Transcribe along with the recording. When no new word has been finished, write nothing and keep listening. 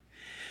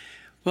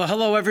Well,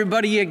 hello,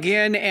 everybody,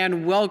 again,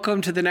 and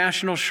welcome to the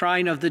National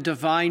Shrine of the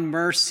Divine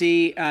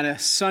Mercy on a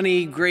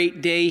sunny,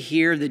 great day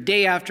here, the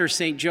day after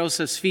St.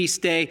 Joseph's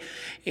Feast Day,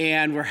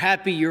 and we're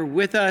happy you're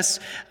with us.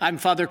 I'm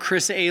Father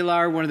Chris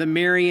Alar, one of the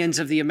Marians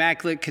of the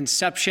Immaculate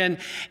Conception,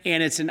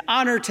 and it's an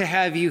honor to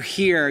have you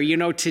here. You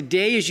know,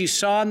 today, as you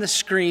saw on the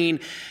screen,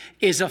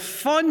 is a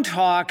fun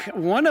talk.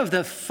 One of the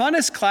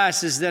funnest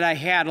classes that I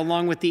had,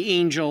 along with the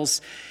angels,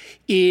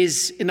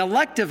 is an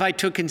elective I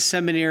took in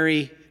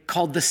seminary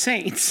called the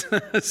Saints.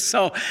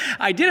 So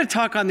I did a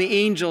talk on the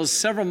angels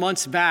several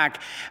months back,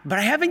 but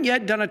I haven't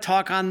yet done a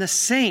talk on the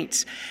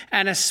saints,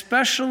 and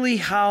especially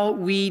how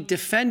we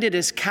defend it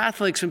as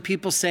Catholics when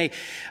people say,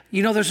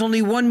 you know, there's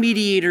only one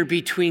mediator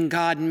between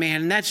God and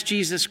man, and that's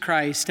Jesus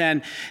Christ.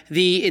 And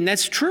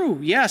that's true.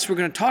 Yes, we're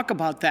going to talk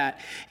about that.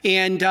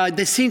 And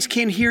the saints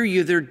can't hear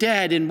you. They're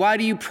dead. And why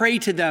do you pray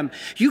to them?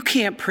 You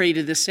can't pray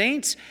to the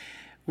saints.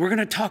 We're going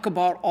to talk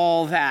about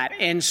all that.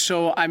 And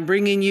so I'm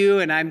bringing you,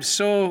 and I'm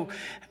so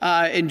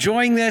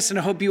enjoying this, and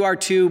I hope you are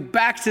too,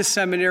 back to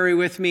seminary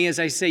with me. As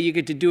I say, you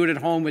get to do it at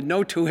home with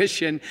no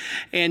tuition.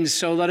 And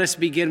so let us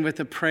begin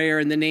with a prayer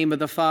in the name of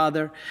the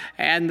Father,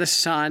 and the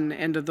Son,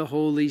 and of the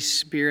Holy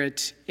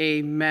Spirit.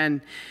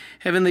 Amen.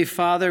 Heavenly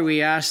Father,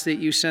 we ask that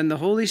you send the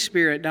Holy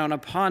Spirit down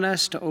upon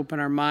us to open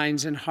our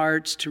minds and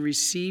hearts to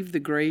receive the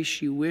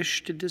grace you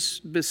wish to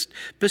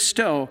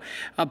bestow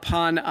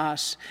upon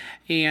us.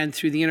 And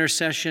through the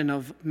intercession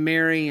of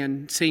Mary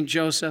and St.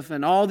 Joseph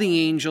and all the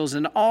angels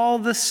and all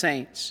the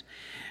saints,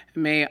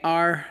 may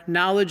our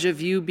knowledge of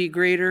you be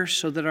greater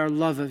so that our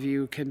love of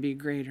you can be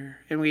greater.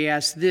 And we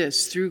ask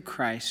this through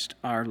Christ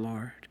our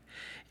Lord.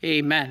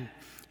 Amen.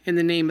 In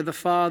the name of the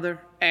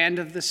Father, and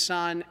of the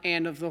Son,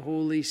 and of the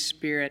Holy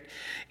Spirit.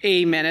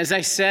 Amen. As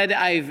I said,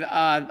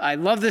 I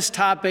love this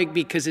topic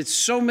because it's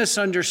so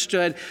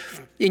misunderstood.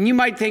 And you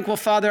might think, well,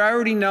 Father, I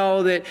already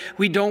know that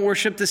we don't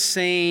worship the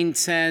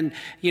saints and,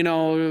 you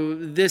know,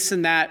 this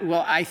and that.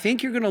 Well, I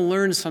think you're going to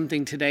learn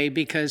something today,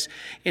 because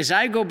as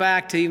I go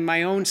back to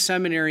my own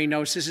seminary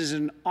notes, this is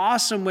an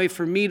awesome way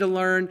for me to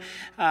learn.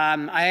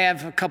 I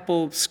have a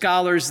couple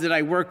scholars that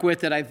I work with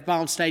that I've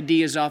bounced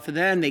ideas off of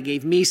them. They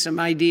gave me some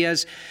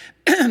ideas.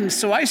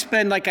 So I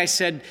spend, like I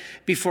said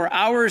before,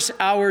 hours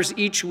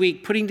each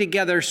week putting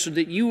together so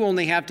that you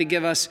only have to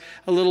give us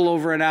a little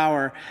over an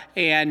hour,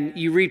 and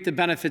you reap the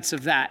benefits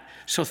of that.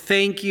 So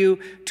thank you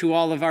to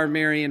all of our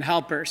Marian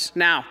helpers.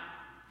 Now,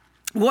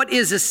 what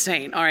is a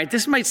saint? All right,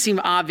 this might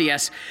seem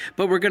obvious,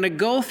 but we're going to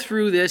go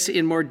through this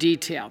in more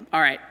detail.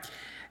 All right.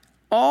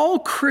 All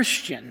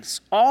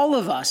Christians, all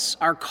of us,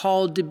 are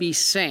called to be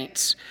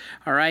saints,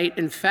 all right?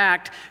 In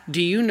fact,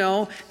 do you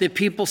know that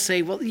people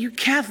say, well, you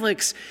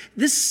Catholics,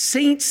 this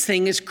saints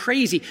thing is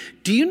crazy.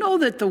 Do you know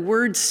that the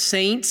word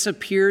saints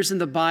appears in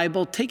the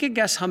Bible? Take a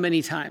guess how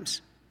many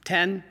times?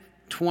 10,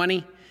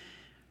 20?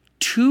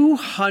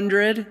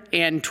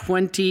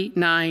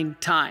 229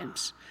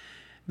 times.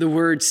 The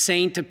word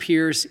saint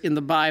appears in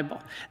the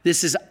Bible.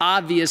 This is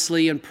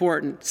obviously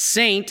important.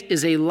 Saint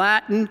is a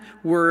Latin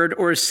word,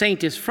 or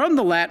saint is from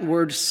the Latin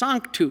word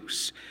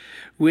sanctus,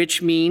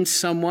 which means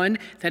someone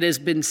that has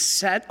been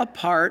set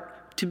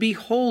apart to be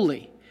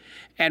holy.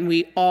 And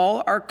we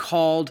all are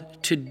called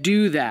to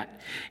do that.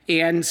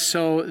 And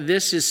so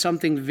this is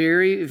something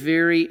very,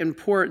 very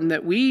important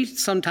that we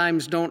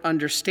sometimes don't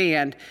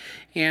understand.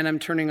 And I'm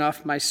turning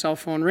off my cell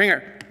phone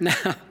ringer.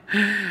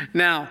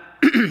 Now,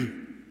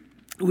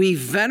 we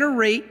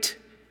venerate,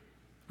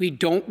 we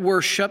don't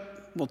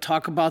worship, we'll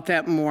talk about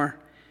that more,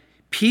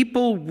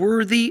 people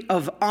worthy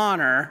of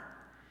honor,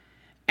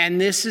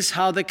 and this is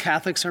how the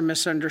Catholics are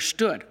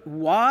misunderstood.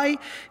 Why?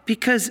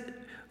 Because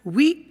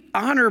we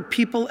honor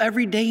people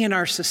every day in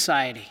our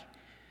society.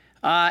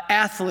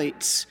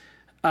 Athletes,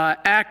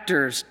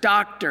 actors,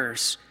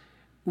 doctors,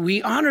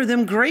 we honor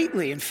them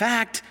greatly. In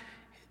fact,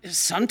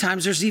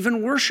 sometimes there's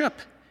even worship.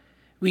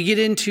 We get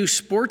into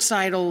sports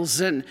idols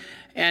and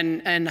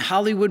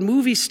Hollywood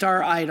movie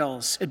star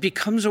idols. It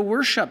becomes a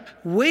worship,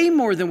 way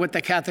more than what the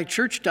Catholic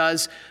Church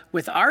does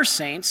with our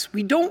saints.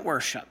 We don't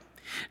worship.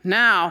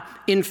 Now,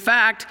 in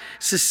fact,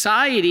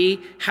 society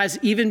has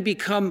even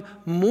become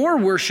more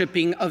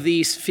worshiping of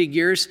these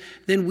figures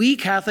than we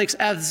Catholics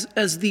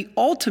as the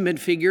ultimate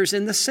figures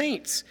in the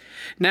saints.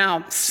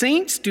 Now,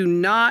 saints do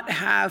not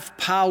have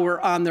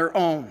power on their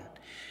own.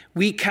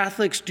 We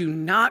Catholics do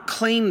not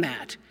claim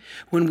that.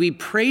 When we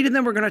pray to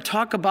them, we're going to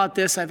talk about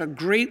this. I have a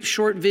great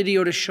short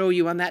video to show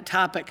you on that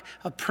topic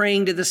of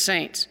praying to the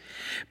saints.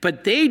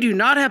 But they do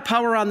not have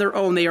power on their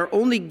own. They are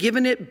only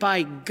given it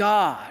by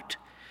God.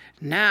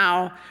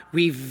 Now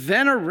we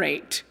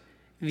venerate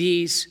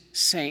these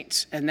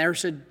saints, and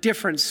there's a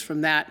difference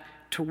from that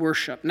to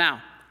worship.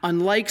 Now,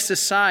 unlike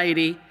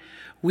society,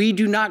 we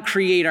do not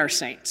create our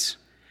saints.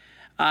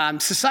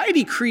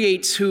 Society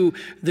creates who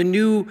the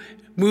new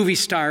movie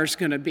star is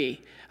going to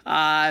be.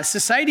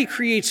 Society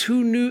creates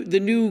who the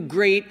new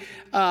great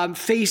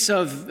face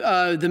of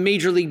the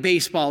Major League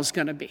Baseball is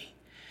going to be.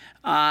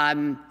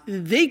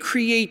 They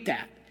create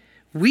that.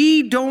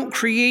 We don't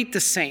create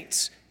the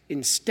saints.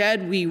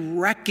 Instead, we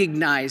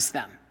recognize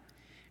them.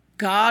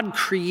 God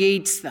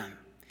creates them.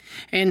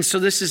 And so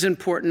this is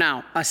important.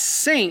 Now, a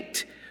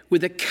saint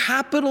with a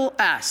capital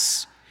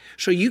S.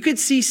 So you could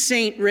see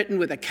saint written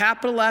with a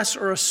capital S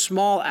or a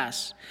small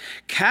s.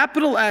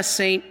 Capital S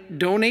saint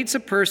donates a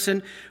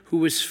person who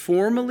was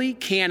formally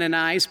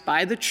canonized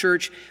by the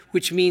church,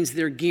 which means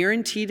they're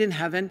guaranteed in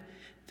heaven.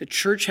 The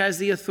church has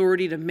the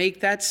authority to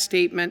make that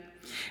statement.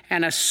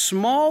 And a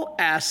small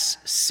s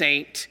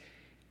saint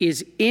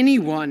is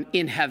anyone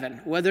in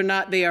heaven, whether or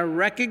not they are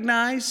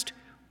recognized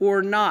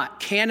or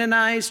not,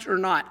 canonized or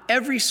not.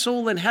 Every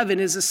soul in heaven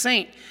is a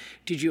saint.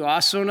 Did you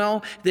also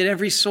know that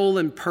every soul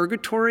in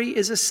purgatory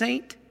is a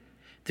saint?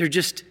 They're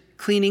just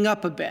cleaning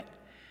up a bit.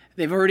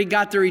 They've already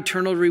got their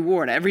eternal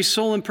reward. Every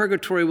soul in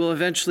purgatory will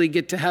eventually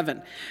get to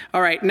heaven.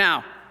 All right,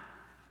 now,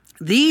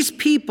 these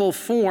people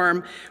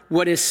form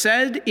what is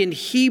said in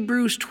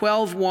Hebrews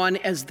 12:1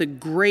 as the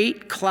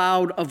great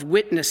cloud of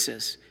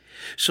witnesses.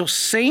 So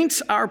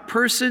saints are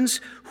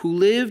persons who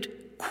lived,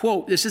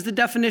 quote, this is the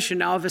definition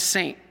now of a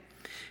saint,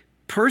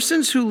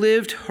 persons who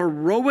lived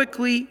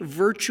heroically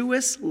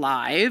virtuous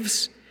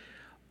lives,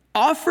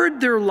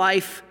 offered their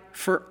life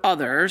for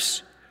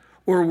others,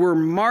 or were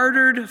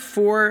martyred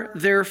for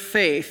their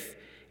faith,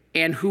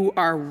 and who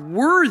are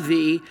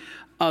worthy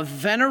of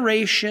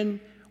veneration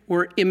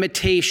or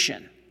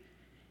imitation.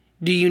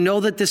 Do you know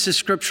that this is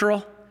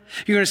scriptural?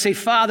 You're going to say,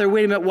 Father,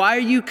 wait a minute, why are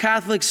you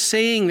Catholics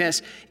saying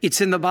this?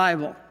 It's in the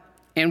Bible,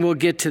 and we'll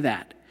get to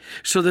that.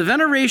 So the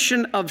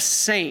veneration of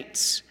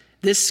saints,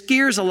 this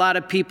scares a lot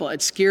of people.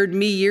 It scared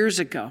me years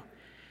ago.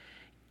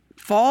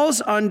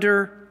 Falls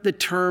under the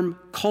term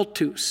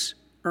cultus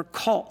or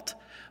cult.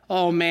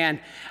 Oh man,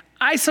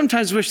 I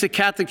sometimes wish the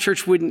Catholic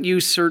Church wouldn't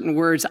use certain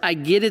words. I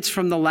get it's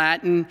from the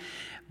Latin,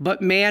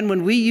 but man,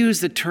 when we use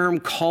the term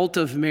cult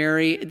of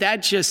Mary, that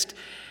just,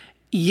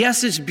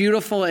 yes, it's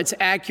beautiful, it's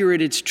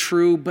accurate, it's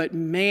true, but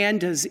man,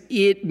 does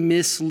it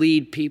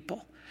mislead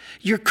people.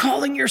 You're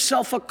calling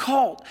yourself a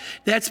cult.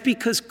 That's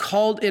because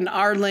cult in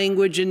our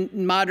language in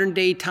modern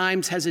day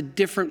times has a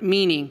different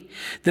meaning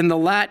than the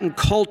Latin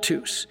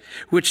cultus,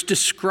 which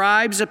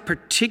describes a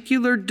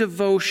particular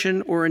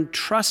devotion or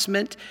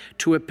entrustment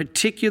to a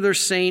particular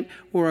saint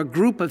or a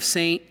group of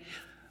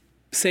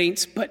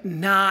saints, but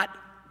not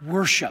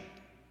worship.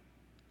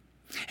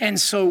 And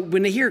so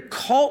when you hear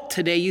cult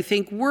today, you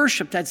think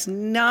worship. That's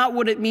not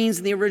what it means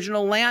in the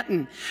original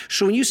Latin.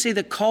 So when you say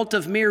the cult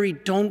of Mary,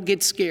 don't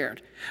get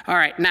scared. All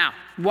right, now,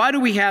 why do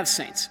we have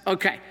saints?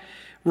 Okay,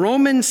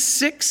 Romans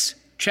 6,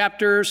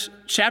 chapter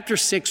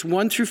 6,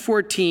 1 through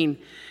 14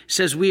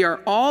 says we are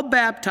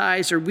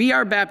baptized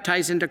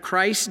into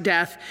Christ's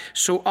death,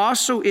 so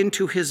also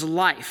into his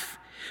life.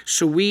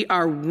 So we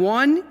are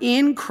one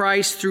in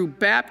Christ through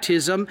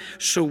baptism,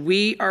 so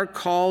we are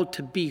called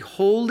to be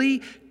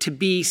holy, to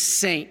be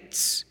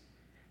saints.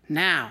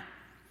 Now,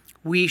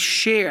 we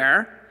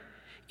share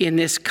in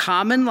this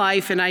common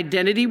life and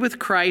identity with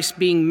Christ,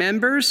 being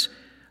members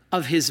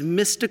of his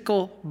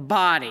mystical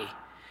body.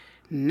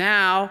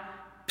 Now,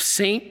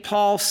 St.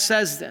 Paul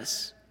says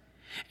this,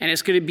 and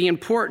it's going to be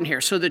important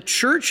here. So the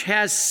church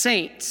has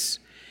saints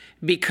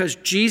because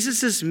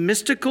Jesus'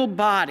 mystical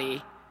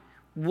body,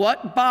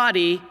 what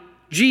body?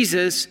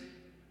 Jesus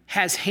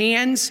has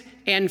hands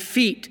and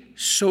feet.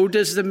 So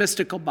does the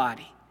mystical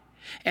body.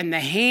 And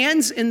the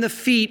hands and the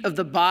feet of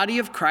the body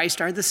of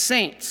Christ are the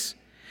saints.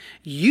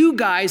 You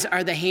guys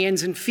are the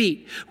hands and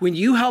feet. When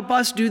you help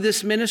us do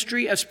this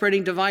ministry of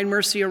spreading divine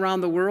mercy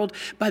around the world,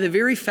 by the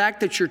very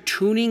fact that you're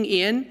tuning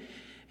in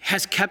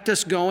has kept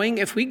us going.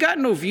 If we got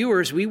no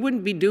viewers, we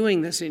wouldn't be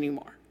doing this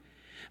anymore.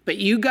 But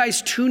you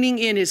guys tuning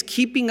in is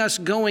keeping us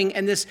going,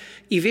 and this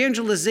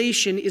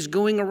evangelization is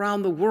going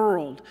around the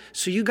world.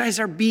 So you guys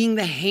are being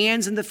the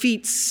hands and the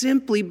feet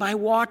simply by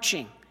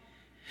watching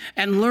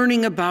and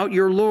learning about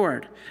your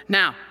Lord.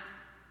 Now,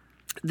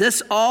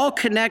 this all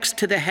connects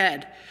to the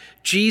head.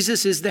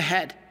 Jesus is the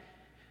head,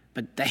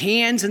 but the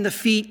hands and the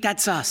feet,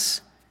 that's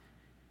us.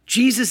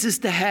 Jesus is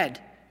the head.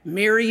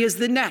 Mary is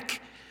the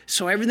neck.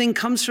 So everything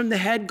comes from the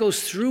head,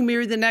 goes through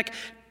Mary, the neck,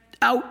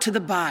 out to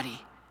the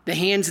body. The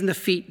hands and the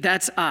feet,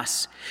 that's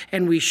us.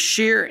 And we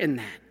share in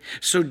that.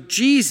 So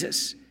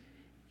Jesus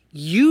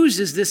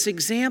uses this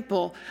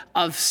example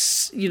of,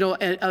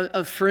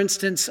 for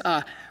instance,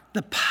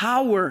 the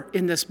power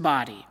in this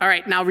body. All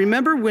right, now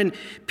remember when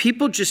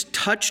people just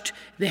touched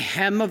the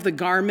hem of the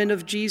garment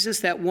of Jesus?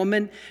 That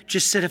woman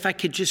just said, if I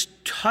could just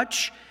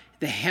touch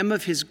the hem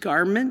of his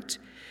garment.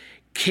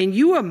 Can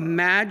you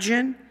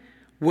imagine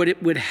what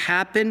it would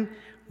happen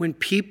when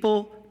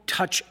people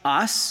touch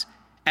us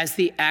as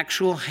the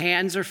actual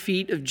hands or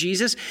feet of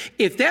Jesus?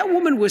 If that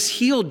woman was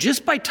healed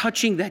just by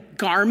touching that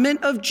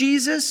garment of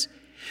Jesus,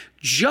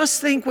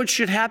 just think what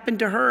should happen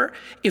to her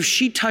if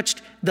she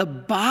touched the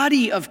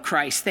body of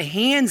Christ, the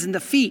hands and the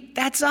feet.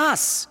 That's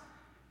us.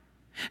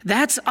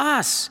 That's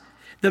us,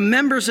 the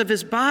members of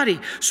his body.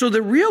 So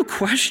the real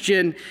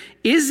question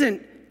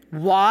isn't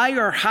why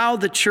or how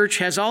the church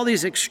has all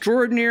these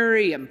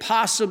extraordinary,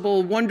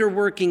 impossible,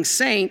 wonder-working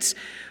saints,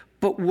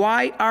 but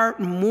why aren't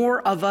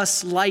more of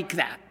us like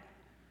that?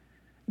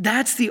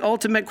 That's the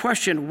ultimate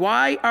question.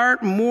 Why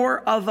aren't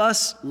more of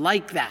us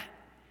like that?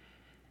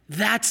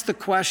 That's the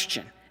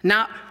question.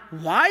 Not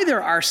why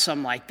there are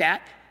some like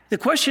that. The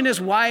question is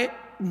why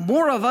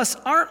more of us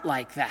aren't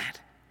like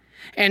that.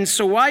 And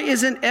so why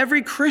isn't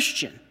every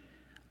Christian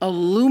a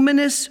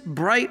luminous,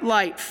 bright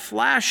light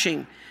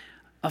flashing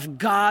of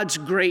God's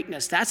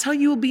greatness? That's how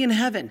you will be in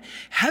heaven.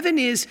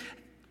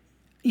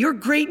 Your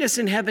greatness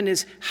in heaven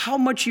is how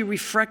much you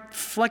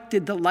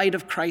reflected the light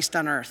of Christ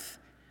on earth.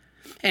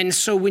 And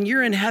so when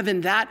you're in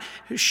heaven, that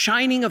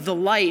shining of the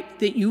light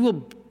that you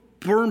will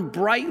burn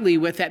brightly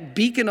with, that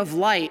beacon of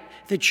light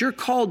that you're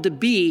called to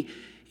be,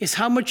 is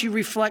how much you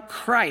reflect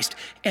Christ.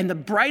 And the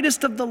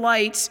brightest of the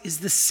lights is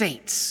the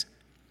saints,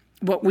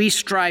 what we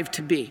strive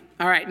to be.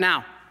 All right,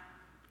 now,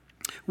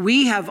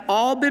 we have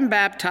all been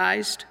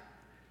baptized.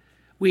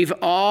 We've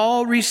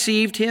all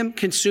received him,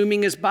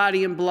 consuming his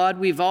body and blood.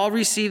 We've all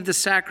received the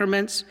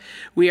sacraments.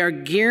 We are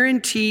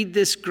guaranteed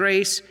this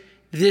grace.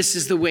 This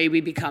is the way we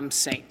become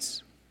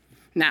saints.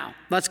 Now,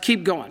 let's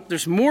keep going.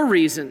 There's more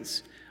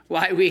reasons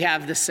why we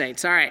have the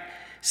saints. All right,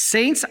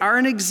 saints are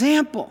an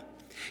example.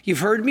 You've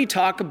heard me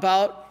talk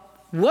about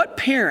what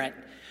parent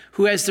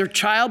who has their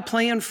child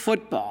playing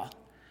football,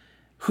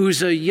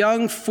 who's a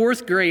young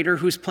fourth grader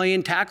who's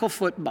playing tackle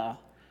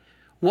football,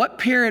 what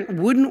parent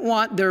wouldn't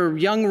want their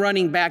young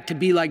running back to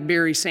be like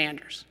Barry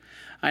Sanders?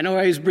 I know I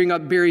always bring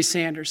up Barry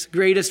Sanders, the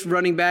greatest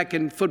running back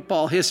in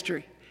football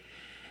history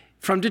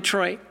from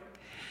Detroit.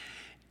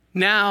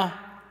 Now,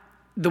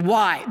 the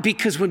why?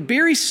 Because when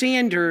Barry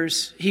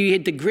Sanders, he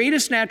had the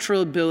greatest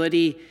natural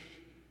ability,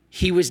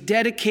 he was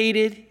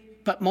dedicated,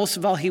 but most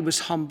of all, he was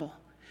humble.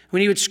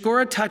 When he would score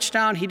a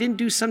touchdown, he didn't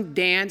do some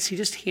dance. He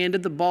just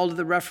handed the ball to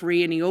the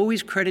referee, and he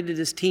always credited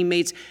his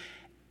teammates.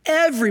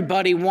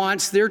 Everybody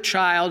wants their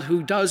child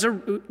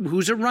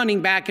who's a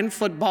running back in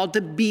football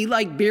to be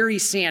like Barry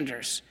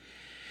Sanders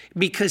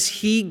because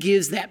he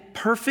gives that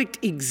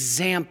perfect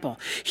example.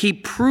 He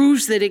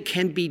proves that it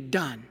can be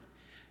done,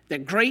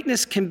 that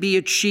greatness can be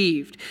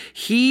achieved.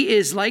 He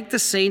is, like the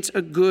saints,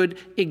 a good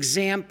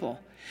example.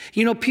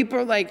 You know, people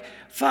are like,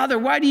 Father,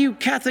 why do you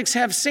Catholics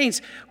have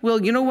saints?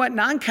 Well, you know what?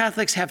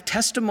 Non-Catholics have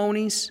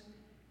testimonies.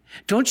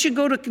 Don't you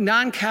go to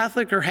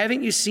non-Catholic, or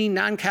haven't you seen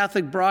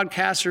non-Catholic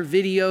broadcasts or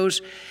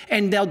videos,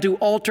 and they'll do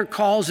altar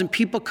calls and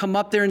people come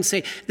up there and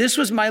say, this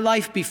was my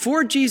life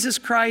before Jesus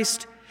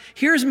Christ.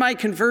 Here's my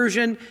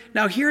conversion.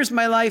 Now here's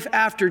my life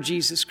after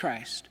Jesus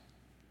Christ.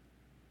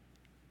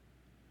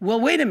 Well,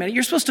 wait a minute.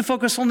 You're supposed to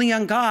focus only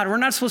on God. We're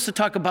not supposed to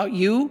talk about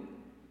you.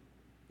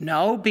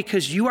 No,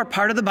 because you are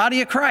part of the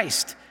body of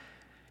Christ.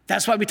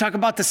 That's why we talk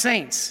about the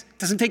saints. It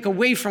doesn't take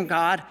away from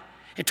God.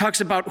 It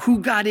talks about who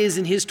God is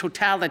in his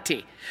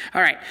totality.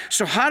 All right,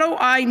 so how do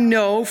I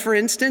know, for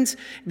instance,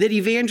 that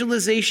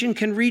evangelization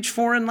can reach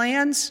foreign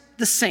lands?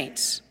 The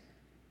saints.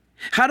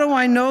 How do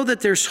I know that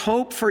there's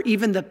hope for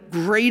even the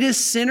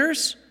greatest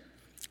sinners?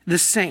 The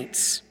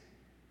saints.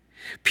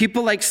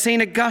 People like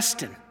St.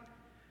 Augustine,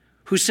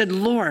 who said,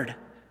 Lord,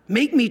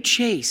 make me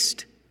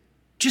chaste,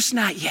 just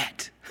not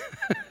yet.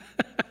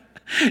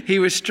 He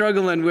was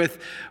struggling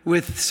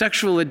with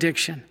sexual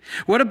addiction.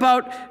 What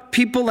about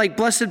people like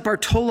Blessed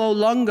Bartolo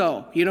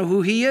Longo? You know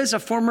who he is? A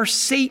former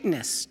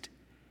Satanist.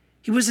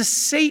 He was a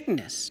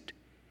Satanist.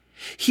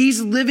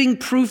 He's living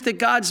proof that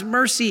God's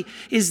mercy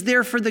is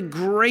there for the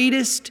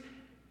greatest,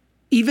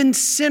 even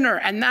sinner.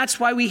 And that's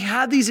why we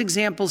have these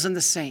examples in the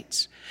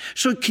saints.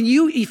 So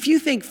if you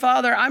think,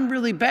 Father, I'm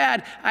really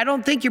bad, I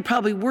don't think you're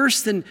probably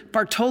worse than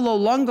Bartolo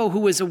Longo,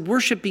 who was a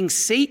worshiping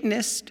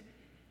Satanist.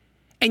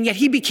 And yet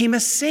he became a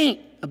saint,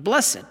 a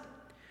blessed.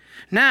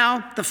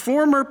 Now, the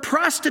former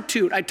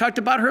prostitute, I talked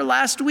about her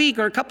last week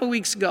or a couple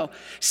weeks ago,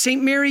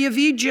 St. Mary of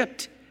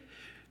Egypt.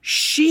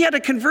 She had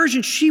a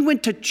conversion. She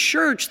went to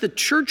church, the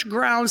church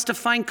grounds, to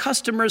find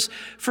customers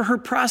for her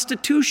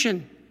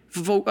prostitution.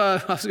 I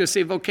was going to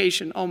say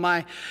vocation,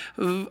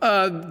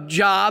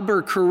 job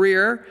or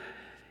career.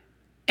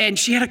 And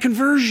she had a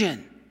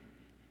conversion.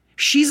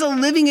 She's a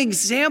living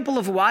example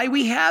of why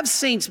we have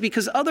saints,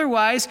 because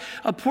otherwise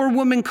a poor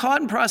woman caught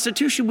in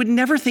prostitution would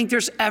never think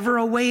there's ever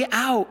a way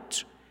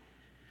out.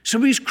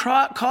 Somebody who's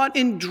caught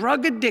in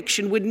drug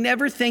addiction would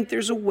never think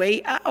there's a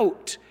way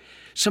out.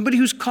 Somebody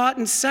who's caught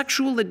in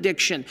sexual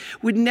addiction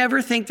would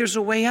never think there's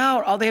a way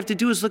out. All they have to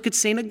do is look at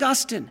St.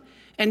 Augustine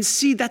and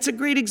see that's a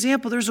great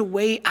example. There's a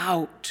way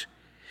out.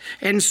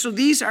 And so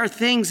these are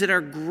things that are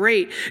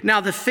great.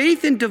 Now, the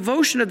faith and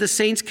devotion of the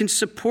saints can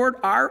support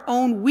our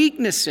own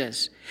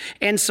weaknesses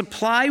and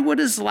supply what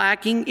is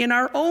lacking in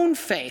our own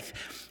faith.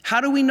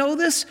 How do we know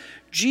this?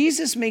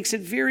 Jesus makes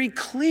it very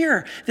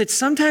clear that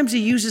sometimes he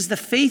uses the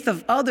faith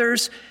of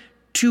others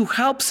to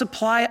help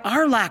supply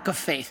our lack of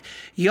faith.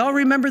 Y'all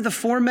remember the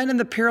 4 men and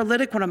the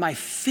paralytic? One of my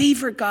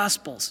favorite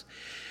gospels,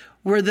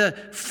 where the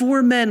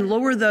 4 men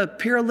lower the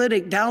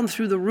paralytic down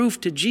through the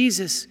roof to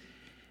Jesus.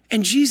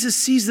 And Jesus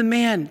sees the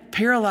man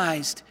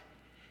paralyzed.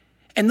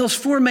 And those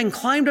 4 men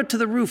climbed up to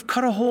the roof,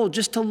 cut a hole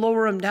just to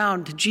lower him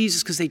down to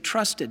Jesus because they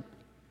trusted.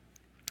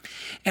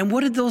 And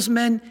what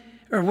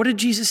did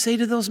Jesus say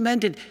to those men?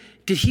 Did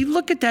he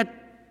look at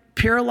that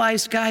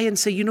paralyzed guy and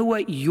say, you know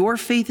what, your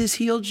faith has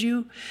healed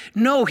you?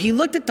 No, he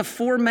looked at the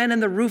 4 men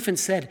on the roof and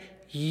said,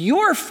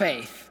 your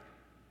faith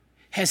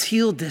has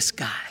healed this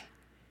guy.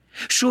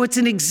 So it's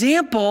an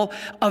example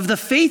of the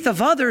faith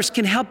of others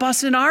can help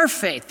us in our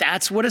faith.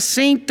 That's what a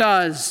saint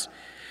does.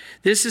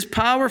 This is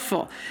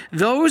powerful.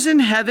 Those in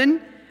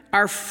heaven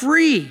are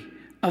free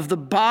of the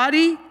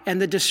body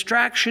and the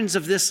distractions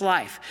of this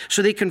life.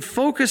 So they can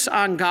focus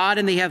on God,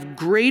 and they have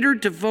greater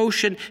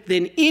devotion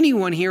than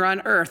anyone here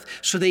on earth,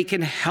 so they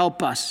can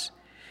help us.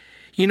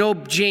 You know,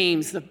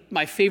 James,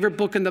 my favorite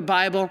book in the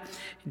Bible,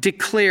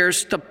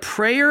 declares the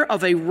prayer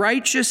of a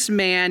righteous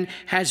man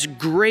has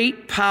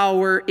great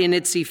power in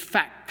its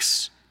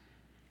effects.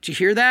 Did you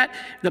hear that?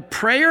 The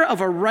prayer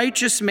of a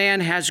righteous man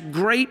has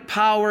great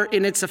power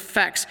in its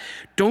effects.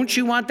 Don't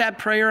you want that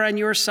prayer on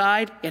your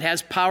side? It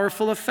has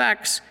powerful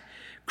effects.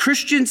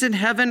 Christians in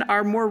heaven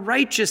are more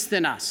righteous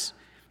than us.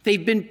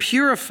 They've been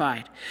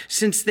purified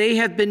since they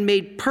have been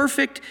made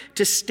perfect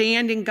to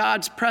stand in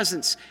God's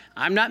presence.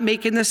 I'm not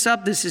making this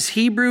up. This is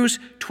Hebrews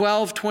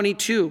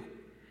 12:22.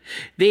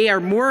 They are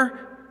more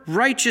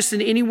righteous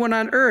than anyone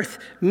on earth,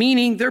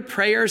 meaning their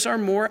prayers are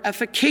more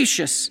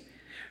efficacious.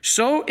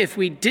 So if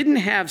we didn't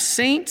have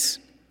saints,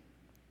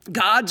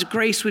 God's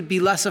grace would be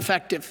less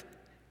effective.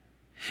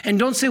 And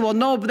don't say, well,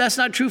 no, but that's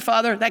not true,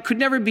 Father. That could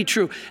never be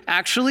true.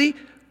 Actually,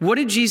 what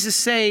did Jesus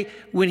say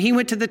when he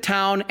went to the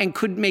town and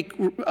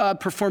couldn't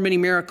perform any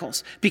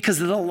miracles?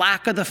 Because of the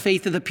lack of the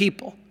faith of the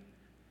people.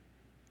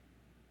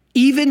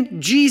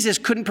 Even Jesus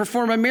couldn't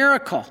perform a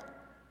miracle.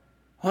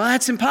 Well,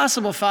 that's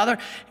impossible, Father.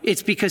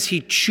 It's because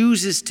he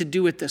chooses to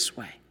do it this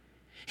way.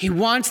 He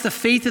wants the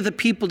faith of the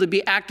people to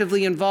be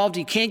actively involved.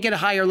 You can't get a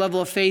higher level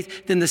of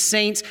faith than the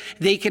saints.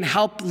 They can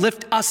help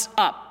lift us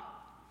up.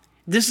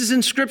 This is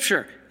in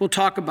Scripture. We'll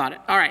talk about it.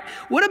 All right.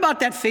 What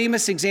about that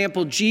famous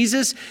example?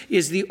 Jesus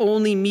is the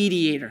only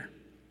mediator.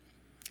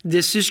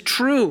 This is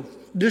true.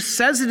 This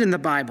says it in the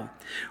Bible.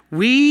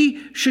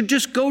 We should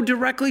just go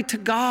directly to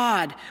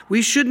God.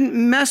 We shouldn't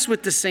mess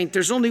with the saint.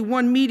 There's only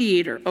one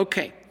mediator.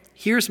 Okay,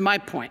 here's my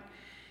point.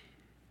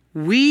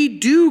 We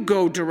do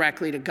go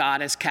directly to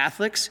God as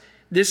Catholics.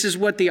 This is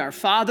what the Our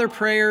Father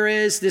prayer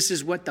is. This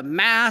is what the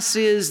Mass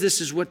is.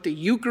 This is what the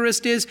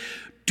Eucharist is.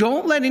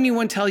 Don't let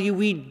anyone tell you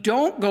we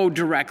don't go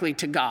directly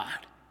to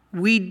God.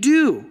 We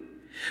do.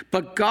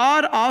 But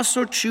God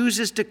also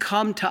chooses to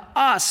come to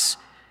us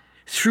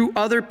through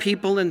other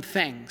people and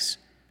things,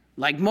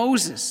 like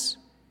Moses.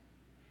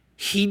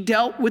 He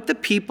dealt with the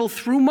people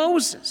through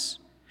Moses.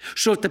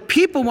 So if the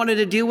people wanted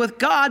to deal with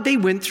God, they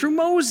went through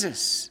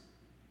Moses.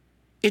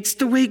 It's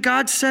the way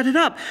God set it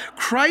up.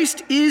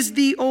 Christ is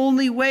the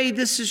only way.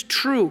 This is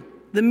true,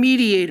 the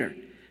mediator.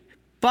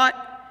 But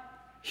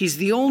he's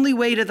the only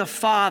way to the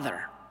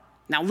Father.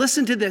 Now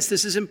listen to this.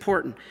 This is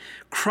important.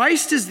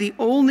 Christ is the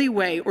only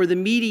way, or the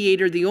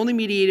mediator, the only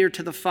mediator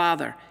to the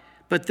Father.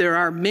 But there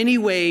are many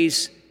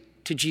ways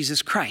to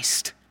Jesus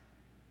Christ.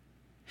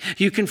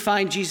 You can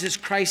find Jesus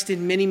Christ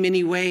in many,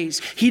 many ways.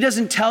 He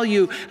doesn't tell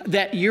you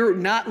that you're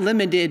not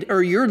limited,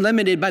 or you're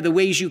limited by the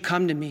ways you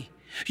come to me.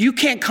 You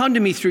can't come to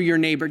me through your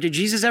neighbor. Did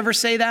Jesus ever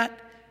say that?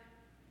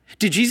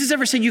 Did Jesus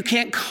ever say you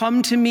can't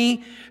come to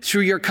me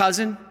through your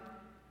cousin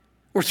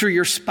or through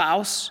your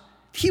spouse?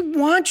 He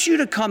wants you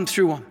to come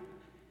through him.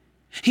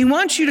 He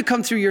wants you to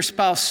come through your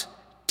spouse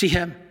to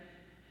him.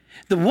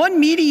 The one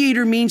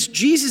mediator means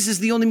Jesus is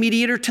the only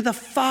mediator to the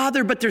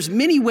Father, but there's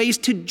many ways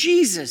to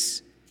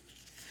Jesus.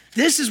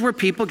 This is where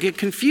people get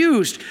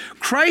confused.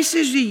 Christ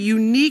is the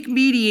unique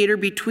mediator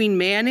between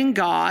man and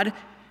God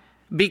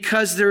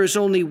because there is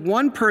only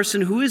one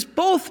person who is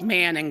both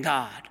man and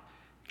God,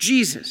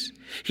 Jesus.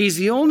 He's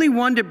the only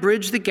one to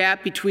bridge the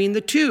gap between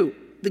the two,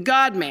 the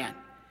God-man.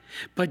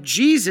 But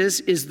Jesus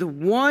is the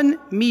one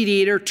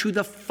mediator to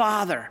the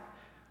Father.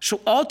 So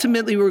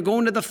ultimately, we're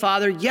going to the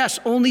Father, yes,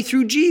 only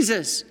through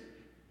Jesus.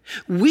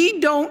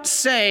 We don't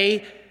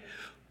say,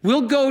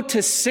 we'll go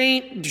to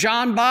St.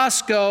 John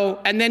Bosco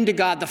and then to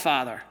God the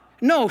Father.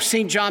 No,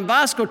 St. John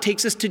Bosco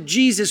takes us to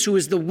Jesus, who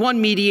is the one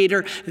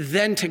mediator,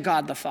 then to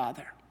God the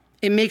Father.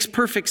 It makes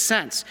perfect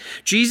sense.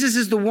 Jesus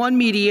is the one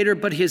mediator,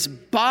 but his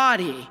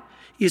body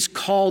is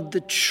called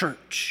the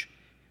church,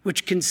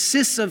 which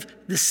consists of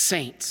the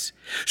saints.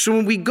 So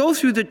when we go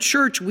through the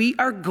church, we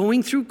are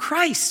going through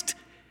Christ,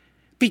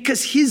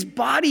 because his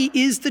body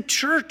is the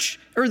church,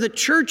 or the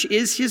church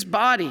is his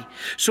body.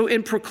 So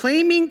in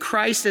proclaiming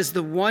Christ as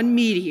the one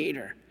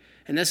mediator,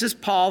 and this is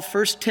Paul,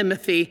 1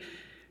 Timothy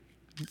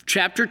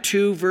chapter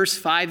 2, verse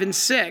 5 and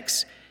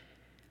 6,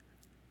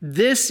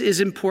 this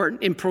is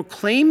important. In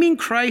proclaiming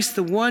Christ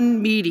the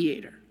one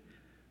mediator,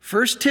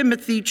 1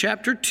 Timothy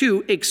chapter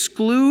 2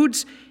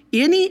 excludes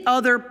any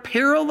other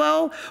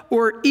parallel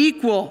or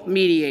equal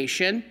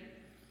mediation,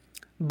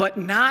 but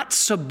not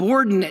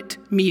subordinate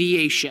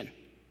mediation.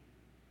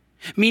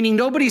 Meaning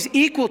nobody's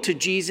equal to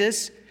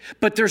Jesus,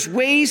 but there's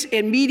ways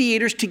and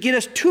mediators to get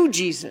us to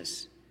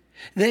Jesus.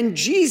 Then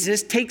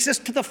Jesus takes us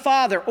to the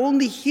Father,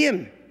 only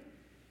him.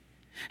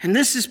 And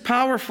this is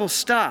powerful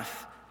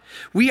stuff.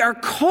 We are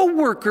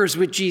co-workers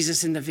with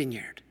Jesus in the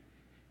vineyard.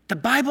 The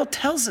Bible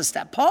tells us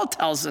that. Paul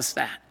tells us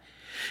that.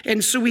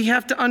 And so we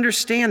have to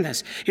understand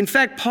this. In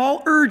fact,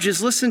 Paul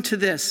urges, listen to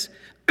this.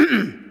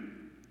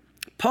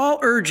 Paul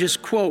urges,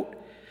 quote,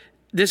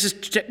 this is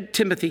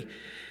Timothy,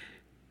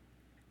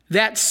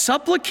 that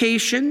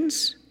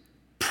supplications,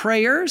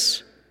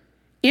 prayers,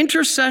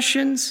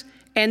 intercessions,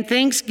 and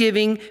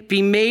thanksgiving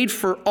be made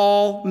for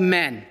all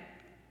men.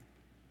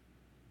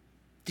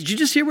 Did you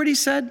just hear what he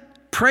said?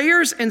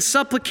 Prayers and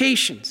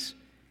supplications.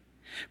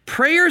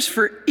 Prayers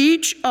for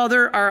each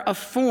other are a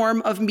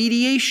form of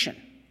mediation.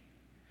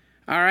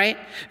 All right?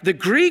 The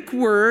Greek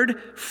word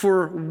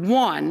for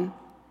one,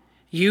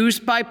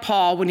 used by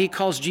Paul when he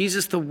calls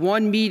Jesus the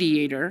one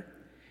mediator,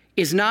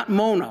 is not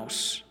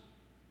monos,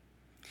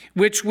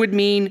 which would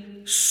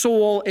mean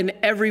soul in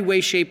every way,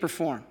 shape, or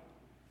form,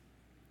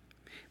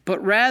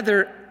 but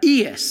rather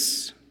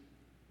eis,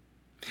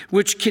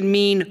 which can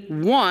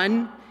mean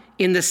one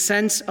in the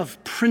sense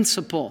of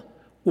principle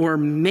or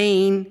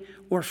main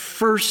or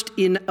first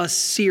in a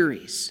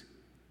series.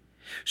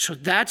 So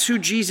that's who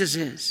Jesus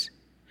is.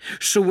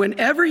 So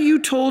whenever you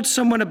told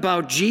someone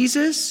about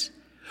Jesus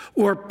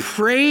or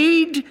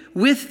prayed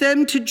with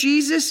them to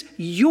Jesus,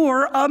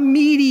 you're a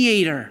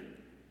mediator.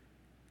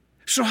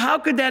 So how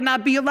could that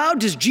not be allowed?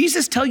 Does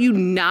Jesus tell you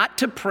not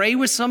to pray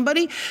with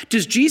somebody?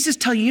 Does Jesus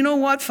tell you, you know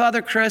what,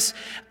 Father Chris,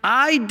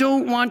 I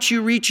don't want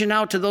you reaching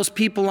out to those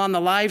people on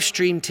the live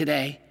stream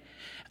today.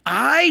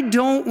 I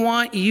don't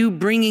want you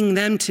bringing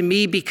them to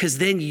me because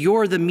then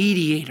you're the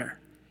mediator.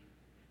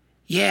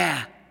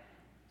 Yeah,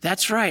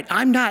 that's right.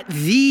 I'm not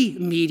the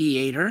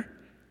mediator.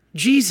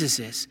 Jesus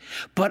is.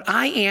 But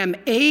I am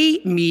a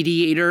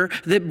mediator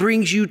that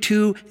brings you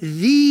to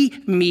the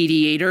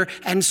mediator,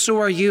 and so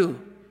are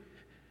you.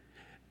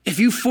 If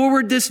you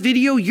forward this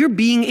video, you're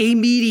being a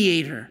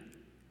mediator.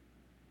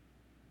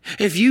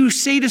 If you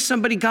say to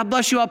somebody, God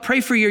bless you, I'll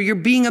pray for you, you're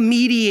being a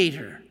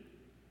mediator.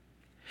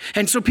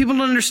 And so people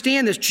don't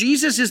understand this.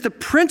 Jesus is the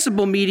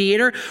principal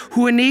mediator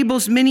who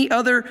enables many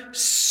other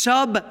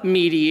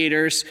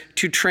sub-mediators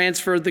to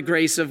transfer the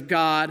grace of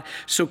God.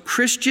 So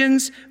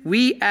Christians,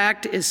 we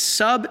act as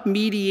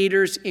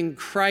sub-mediators in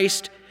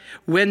Christ.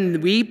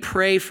 When we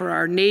pray for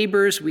our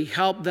neighbors, we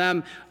help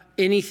them,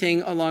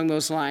 anything along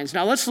those lines.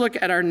 Now let's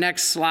look at our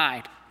next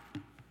slide.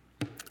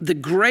 The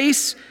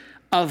grace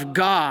of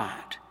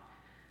God,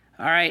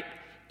 all right,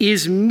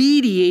 is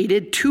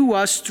mediated to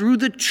us through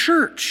the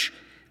church.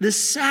 The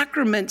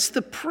sacraments,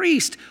 the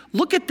priest.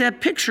 Look at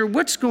that picture.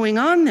 What's going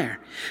on there?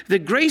 The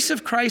grace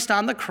of Christ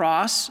on the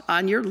cross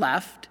on your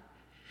left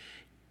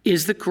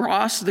is the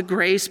cross, the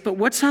grace, but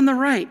what's on the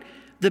right?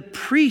 The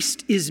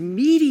priest is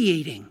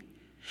mediating.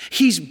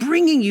 He's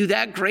bringing you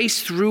that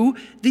grace through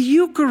the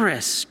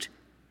Eucharist.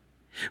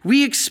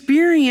 We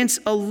experience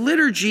a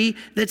liturgy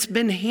that's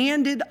been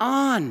handed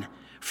on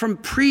from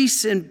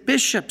priests and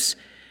bishops.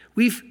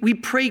 We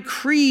pray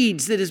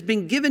creeds that has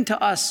been given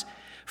to us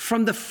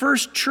from the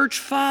first church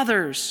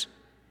fathers.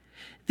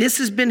 This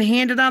has been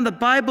handed on. The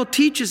Bible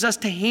teaches us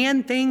to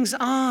hand things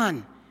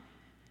on,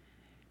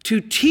 to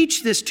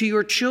teach this to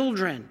your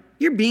children.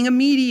 You're being a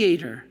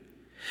mediator.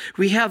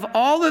 We have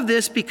all of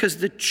this because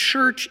the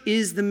church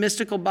is the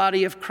mystical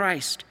body of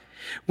Christ.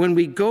 When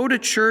we go to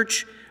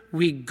church,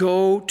 we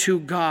go to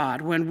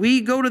God. When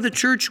we go to the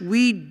church,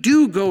 we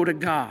do go to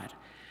God.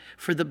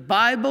 For the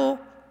Bible,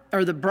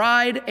 or the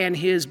bride and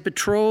his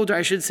betrothed, or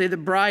I should say the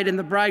bride and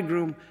the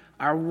bridegroom,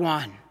 are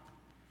one.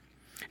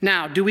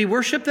 Now, do we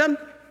worship them?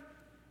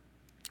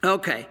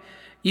 Okay.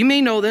 You may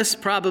know this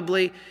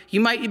probably. You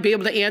might be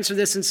able to answer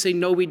this and say,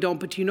 no, we don't.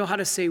 But do you know how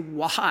to say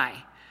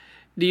why?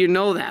 Do you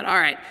know that? All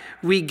right.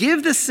 We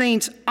give the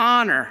saints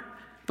honor,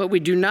 but we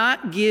do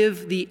not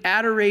give the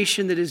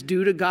adoration that is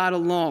due to God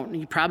alone.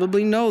 You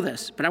probably know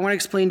this, but I want to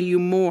explain to you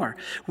more.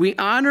 We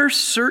honor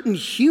certain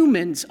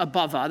humans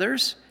above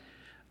others.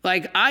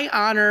 Like I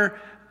honor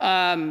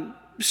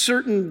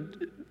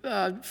certain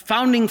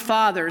founding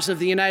fathers of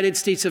the United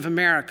States of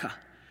America,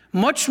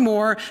 much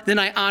more than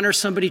I honor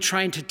somebody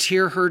trying to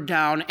tear her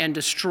down and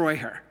destroy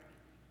her.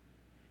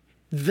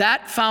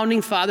 That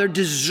founding father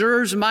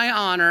deserves my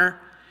honor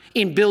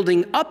in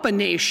building up a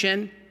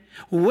nation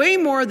way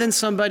more than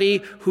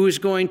somebody who is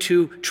going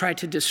to try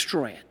to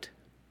destroy it.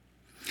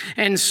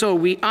 And so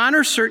we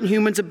honor certain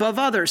humans above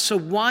others. So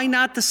why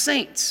not the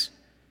saints?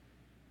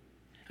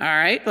 All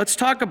right, let's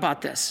talk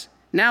about this.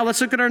 Now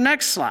let's look at our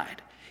next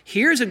slide.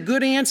 Here's a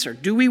good answer.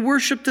 Do we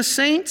worship the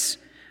saints?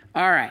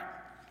 All right.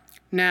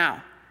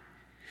 Now,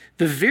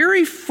 the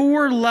very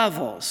 4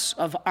 levels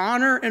of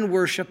honor and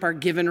worship are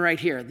given right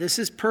here. This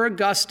is per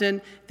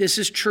Augustine. This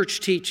is church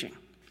teaching.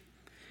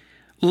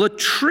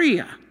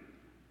 Latria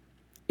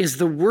is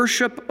the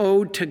worship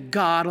owed to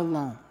God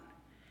alone.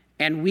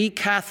 And we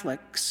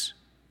Catholics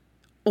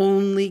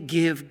only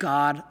give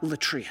God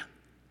latria.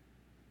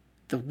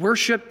 The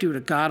worship due to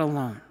God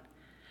alone.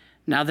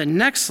 Now the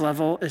next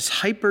level is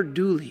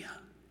hyperdulia.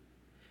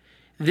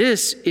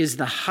 This is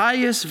the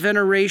highest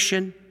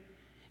veneration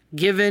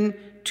given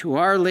to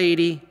Our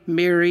Lady,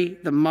 Mary,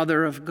 the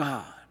Mother of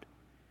God.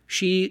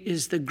 She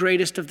is the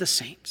greatest of the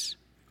saints.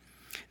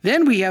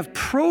 Then we have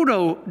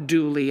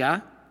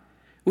protodulia,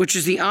 which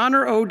is the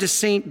honor owed to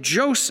Saint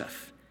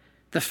Joseph,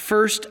 the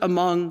first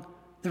among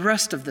the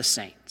rest of the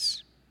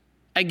saints.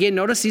 Again,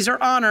 notice these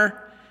are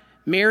honor.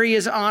 Mary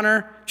is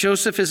honor,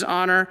 Joseph is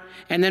honor,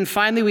 and then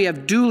finally we have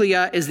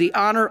dulia is the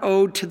honor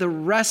owed to the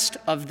rest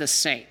of the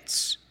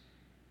saints.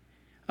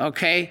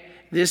 Okay,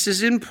 this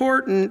is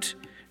important.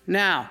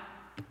 Now,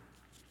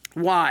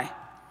 why?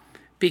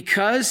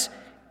 Because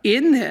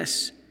in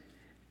this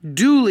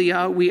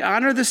dulia, we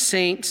honor the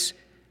saints,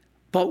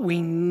 but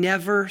we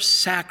never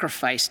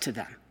sacrifice to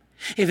them.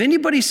 If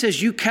anybody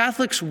says you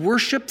Catholics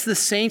worship the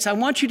saints, I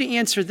want you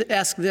to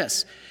ask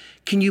this.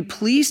 Can you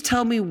please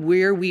tell me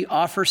where we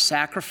offer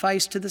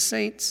sacrifice to the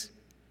saints?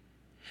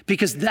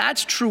 Because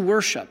that's true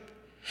worship.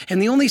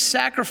 And the only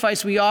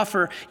sacrifice we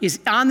offer is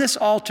on this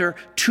altar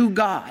to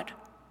God,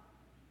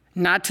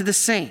 not to the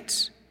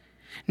saints.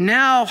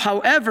 Now,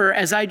 however,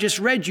 as I just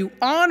read you,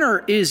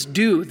 honor is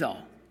due, though.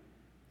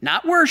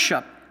 Not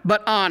worship,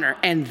 but honor.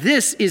 And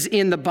this is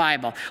in the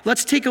Bible.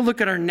 Let's take a look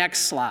at our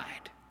next slide.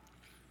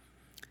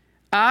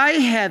 I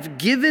have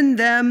given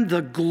them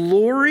the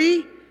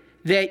glory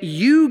that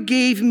you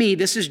gave me.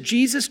 This is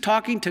Jesus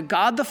talking to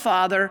God the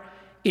Father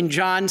in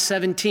John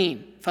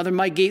 17, Father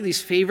Mike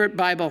Gately's favorite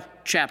Bible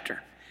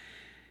chapter.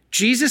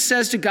 Jesus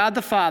says to God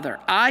the Father,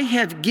 I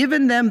have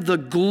given them the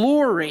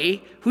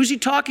glory. Who's he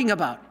talking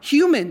about?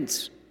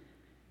 Humans,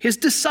 his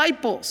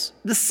disciples,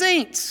 the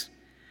saints.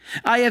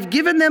 I have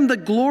given them the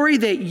glory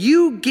that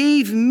you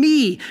gave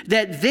me,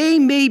 that they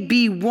may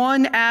be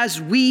one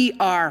as we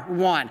are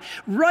one.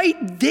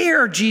 Right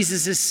there,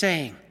 Jesus is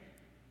saying,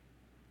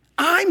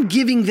 I'm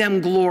giving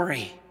them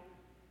glory.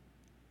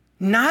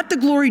 Not the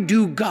glory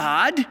due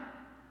God,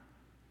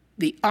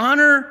 the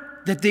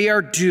honor that they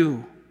are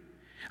due.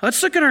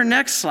 Let's look at our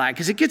next slide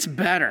because it gets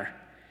better.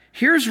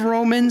 Here's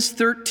Romans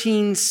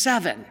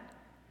 13:7.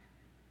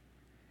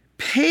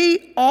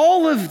 Pay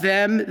all of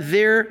them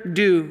their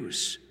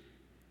dues.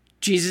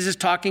 Jesus is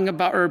talking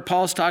about, or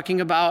Paul's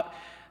talking about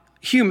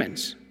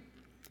humans.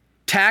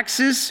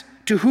 Taxes,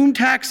 to whom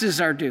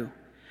taxes are due.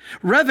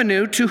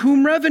 Revenue, to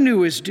whom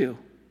revenue is due.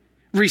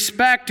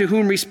 Respect, to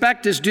whom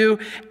respect is due.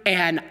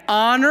 And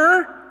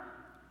honor,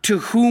 to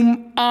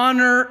whom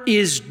honor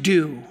is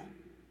due.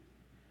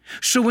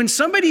 So when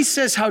somebody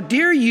says, how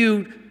dare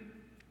you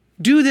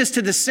do this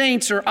to the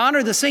saints or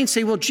honor the saints,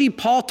 say, well, gee,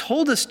 Paul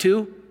told us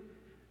to.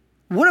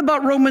 What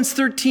about Romans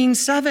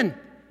 13:7?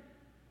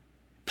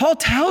 Paul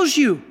tells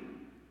you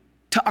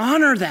to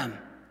honor them.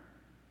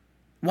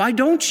 Why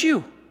don't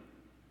you?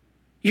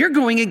 You're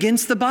going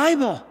against the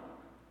Bible.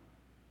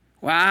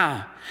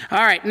 Wow. All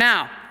right,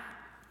 now,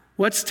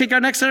 let's take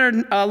our next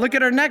look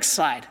at our next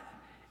slide.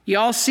 You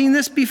all seen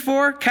this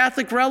before?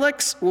 Catholic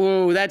relics?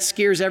 Whoa, that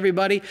scares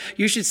everybody.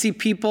 You should see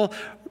people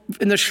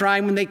in the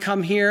shrine when they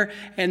come here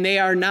and they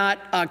are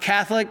not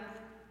Catholic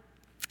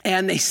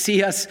and they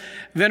see us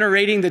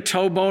venerating the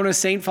toe bone of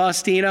St.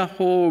 Faustina.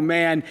 Oh,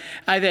 man.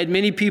 I've had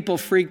many people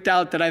freaked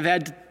out that I've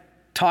had to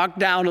talk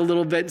down a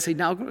little bit and say,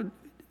 now,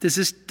 this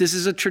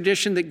is a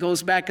tradition that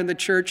goes back in the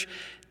church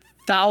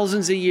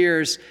thousands of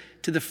years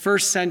to the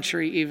first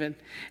century even.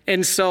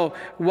 And so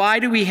why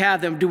do we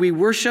have them? Do we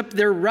worship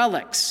their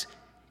relics?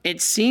 It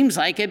seems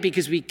like it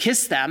because we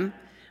kiss them.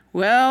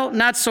 Well,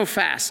 not so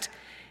fast.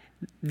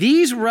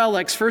 These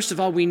relics, first of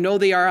all, we know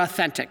they are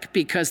authentic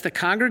because the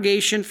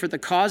Congregation for the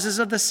Causes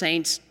of the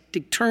Saints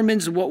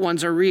determines what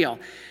ones are real.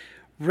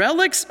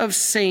 Relics of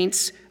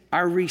saints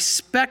are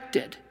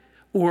respected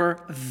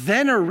or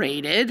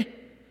venerated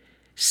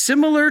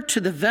similar to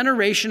the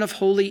veneration of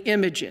holy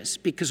images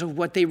because of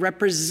what they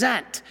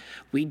represent.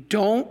 We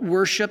don't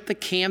worship the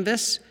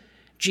canvas.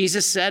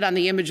 Jesus said on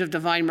the image of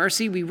divine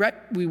mercy, we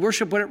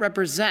worship what it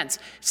represents.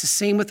 It's the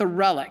same with a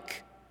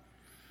relic.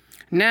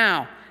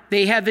 Now,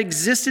 they have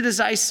existed,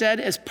 as I said,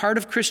 as part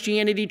of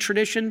Christianity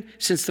tradition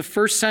since the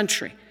first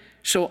century.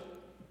 So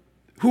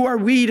who are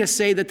we to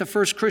say that the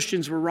first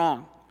Christians were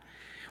wrong?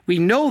 We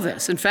know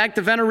this. In fact,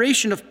 the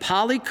veneration of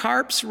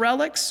Polycarp's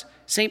relics,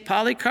 St.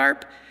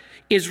 Polycarp,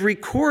 is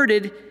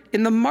recorded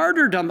in the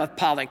martyrdom of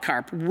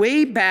Polycarp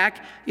way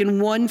back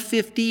in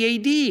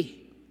 150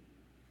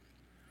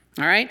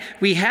 AD. All right,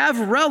 we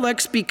have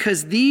relics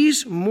because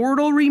these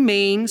mortal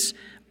remains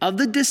of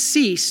the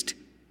deceased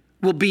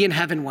will be in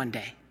heaven one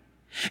day.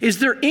 Is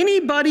there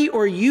anybody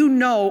or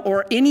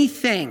or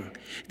anything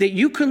that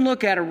you can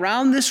look at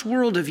around this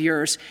world of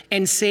yours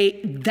and say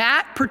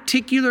that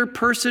particular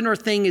person or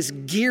thing is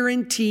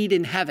guaranteed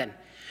in heaven?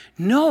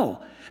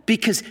 No,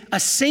 because a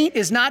saint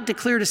is not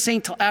declared a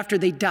saint till after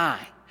they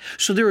die.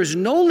 So there is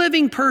no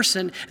living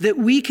person that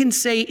we can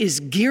say is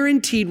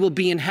guaranteed will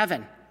be in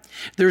heaven.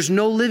 There's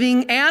no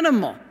living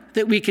animal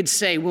that we could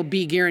say will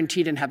be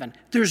guaranteed in heaven.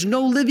 There's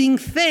no living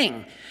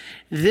thing.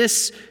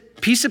 This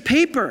piece of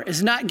paper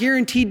is not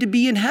guaranteed to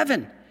be in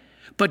heaven.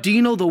 But do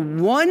you know the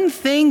one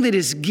thing that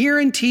is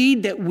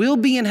guaranteed that will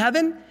be in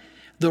heaven?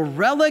 The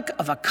relic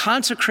of a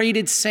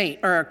consecrated saint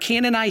or a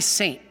canonized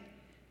saint.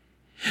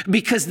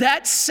 Because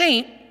that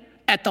saint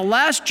at the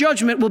last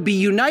judgment will be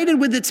united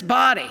with its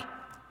body.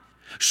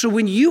 So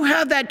when you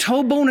have that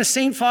toe bone of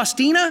St.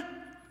 Faustina,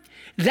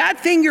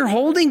 that thing you're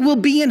holding will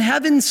be in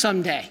heaven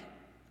someday.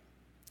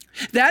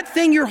 That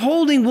thing you're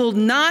holding will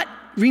not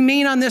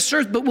remain on this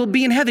earth, but will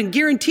be in heaven,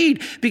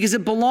 guaranteed, because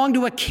it belonged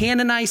to a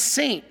canonized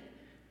saint.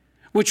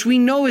 which we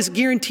know is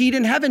guaranteed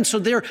in heaven, so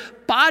their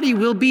body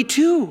will be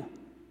too.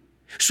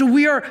 So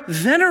we are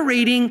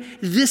venerating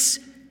this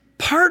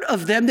part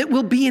of them that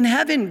will be in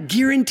heaven,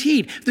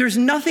 guaranteed. There's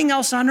nothing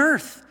else on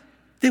earth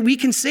that we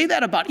can say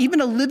that about,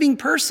 even a living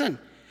person,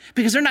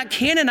 because they're not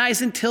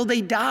canonized until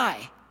they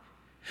die.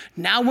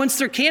 Now, once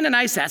they're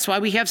canonized, that's why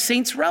we have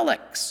saints'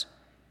 relics.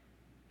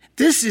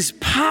 This is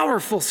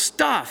powerful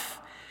stuff.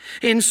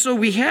 And so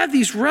we have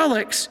these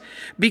relics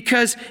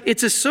because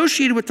it's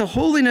associated with the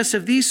holiness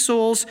of these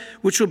souls,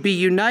 which will be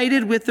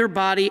united with their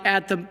body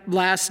at the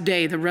last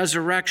day, the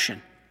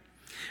resurrection.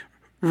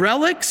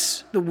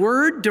 Relics, the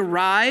word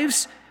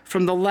derives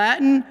from the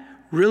Latin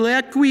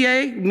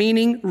reliquiae,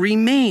 meaning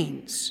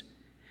remains,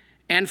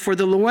 and for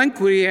the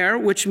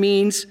loenquiere, which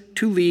means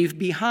to leave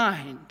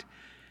behind.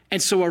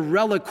 And so a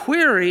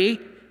reliquary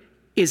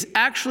is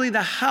actually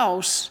the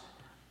house.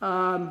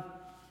 And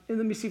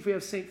let me see if we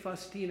have St.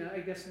 Faustina. I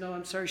guess, no,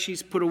 I'm sorry,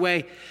 she's put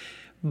away.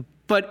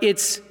 But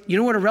it's, you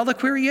know what a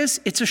reliquary is?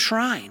 It's a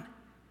shrine.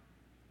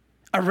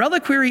 A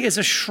reliquary is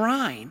a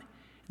shrine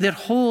that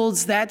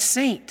holds that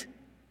saint.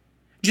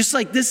 Just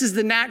like this is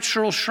the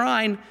natural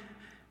shrine.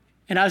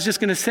 And I was just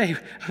going to say,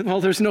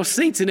 well, there's no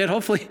saints in it.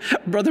 Hopefully,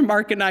 Brother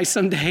Mark and I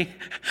someday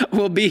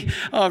will be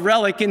a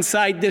relic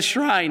inside this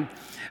shrine.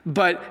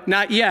 But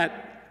not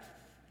yet.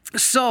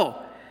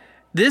 So,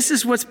 this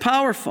is what's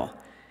powerful.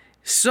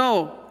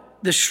 So,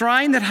 the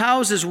shrine that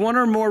houses one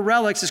or more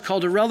relics is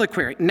called a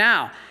reliquary.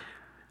 Now,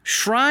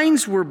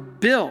 shrines were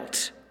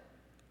built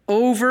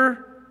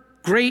over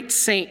great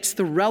saints,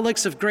 the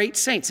relics of great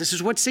saints. This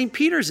is what St.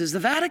 Peter's is, the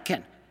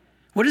Vatican.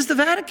 What is the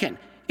Vatican?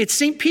 It's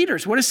St.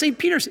 Peter's. What is St.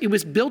 Peter's? It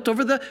was built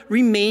over the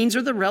remains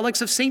or the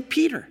relics of St.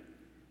 Peter.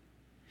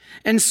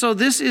 And so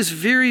this is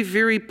very,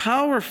 very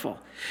powerful.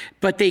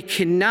 But they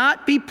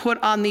cannot be put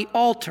on the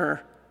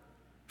altar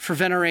for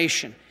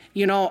veneration.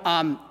 You know,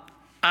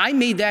 I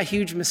made that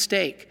huge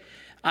mistake.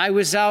 I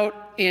was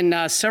out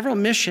in several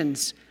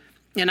missions,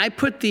 and I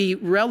put the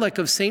relic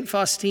of St.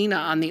 Faustina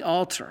on the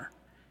altar.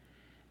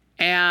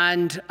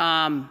 And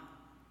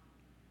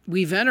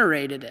we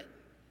venerated it.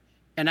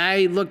 And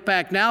I look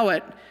back now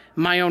at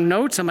my own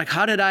notes. I'm like,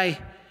 how did I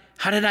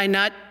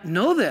not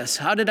know this?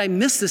 How did I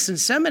miss this in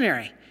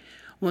seminary?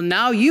 Well,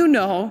 now you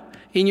know,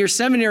 in your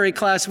seminary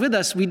class with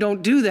us, we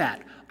don't do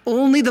that.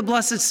 Only the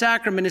Blessed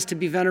Sacrament is to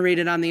be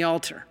venerated on the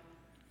altar,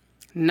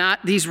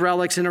 not these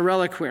relics in a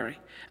reliquary.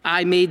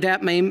 I made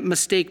that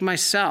mistake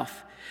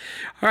myself.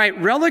 All right,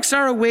 relics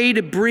are a way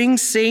to bring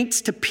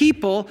saints to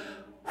people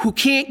who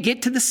can't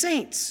get to the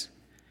saints.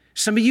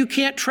 Some of you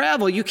can't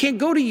travel. You can't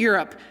go to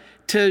Europe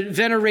to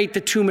venerate the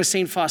tomb of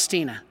St.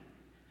 Faustina.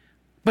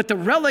 But the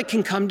relic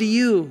can come to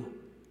you.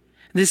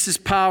 This is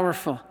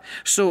powerful.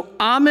 So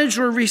homage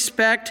or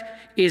respect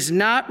is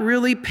not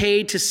really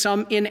paid to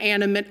some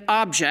inanimate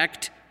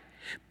object,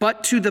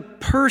 but to the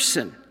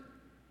person.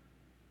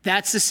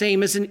 That's the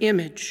same as an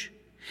image.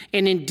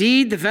 And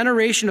indeed, the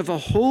veneration of a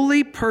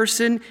holy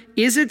person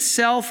is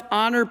itself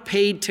honor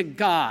paid to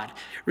God.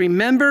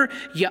 Remember,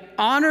 you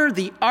honor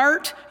the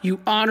art, you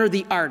honor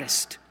the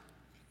artist.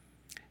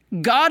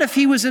 God, if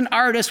he was an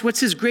artist, what's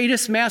his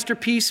greatest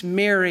masterpiece?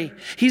 Mary.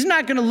 He's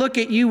not going to look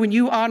at you when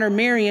you honor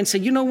Mary and say,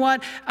 you know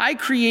what? I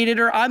created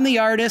her. I'm the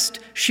artist.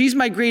 She's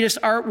my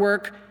greatest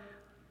artwork.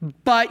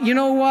 But you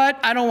know what?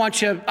 I don't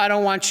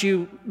want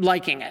you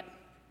liking it.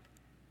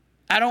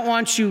 I don't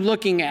want you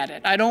looking at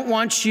it. I don't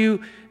want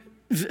you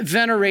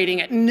venerating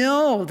it.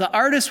 No, the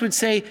artist would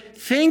say,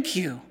 thank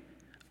you.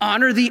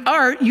 Honor the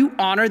art, you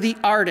honor the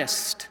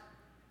artist.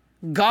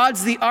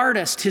 God's the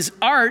artist. His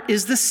art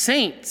is the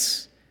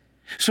saints.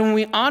 So when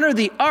we honor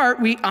the art,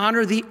 we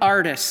honor the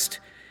artist.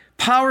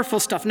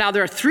 Powerful stuff. Now,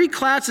 there are 3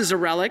 classes of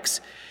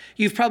relics.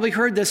 You've probably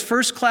heard this: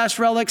 first class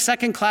relic,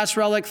 second class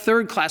relic,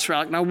 third class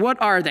relic. Now,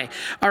 what are they?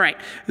 All right,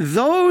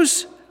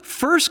 those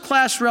first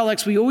class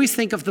relics, we always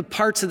think of the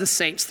parts of the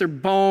saints, their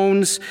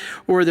bones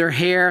or their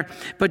hair.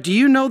 But do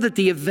you know that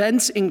the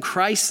events in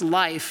Christ's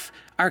life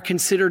are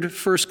considered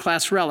first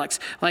class relics?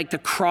 Like the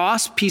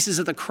cross, pieces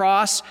of the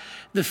cross,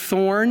 the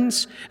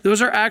thorns,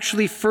 those are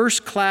actually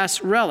first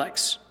class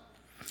relics.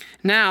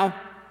 Now,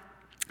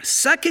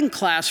 second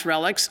class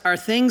relics are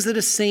things that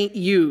a saint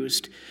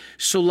used.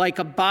 So like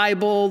a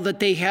Bible that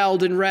they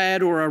held and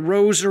read, or a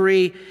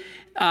rosary,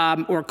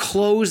 or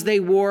clothes they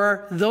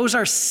wore. Those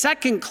are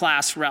second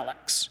class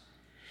relics.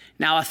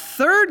 Now, a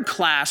third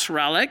class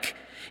relic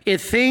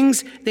is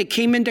things that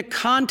came into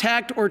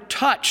contact or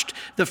touched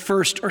the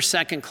first or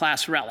second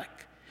class relic.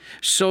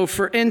 So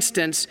for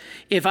instance,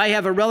 if I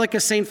have a relic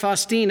of St.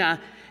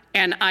 Faustina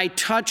and I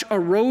touch a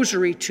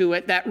rosary to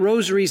it, that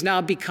rosary's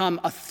now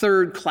become a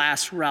third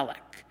class relic.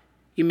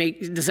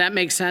 Does that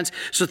make sense?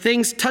 So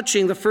things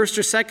touching the first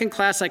or second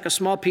class, like a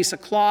small piece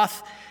of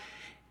cloth,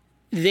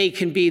 they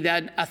can be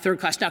that a third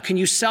class. Now, can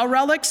you sell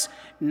relics?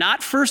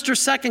 Not first or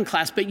second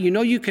class, but you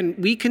know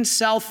we can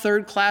sell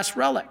third class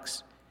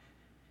relics.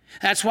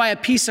 That's why a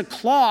piece of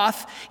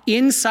cloth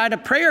inside a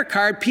prayer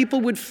card,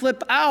 people would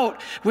flip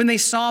out when they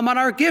saw them on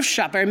our gift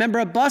shop. I remember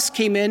a bus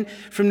came in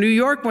from New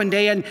York one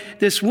day, and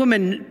this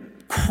woman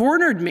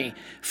cornered me.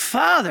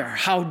 Father,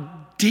 how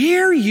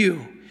dare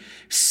you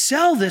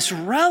sell this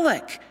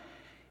relic?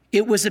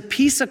 It was a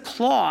piece of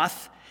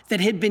cloth that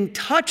had been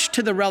touched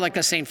to the relic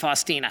of St.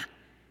 Faustina.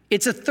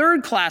 It's a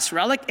third-class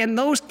relic, and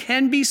those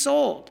can be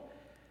sold.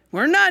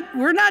 We're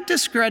not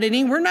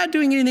discrediting. We're not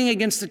doing anything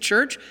against the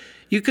church.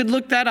 You could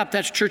look that up.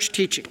 That's church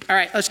teaching. All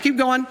right, let's keep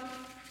going.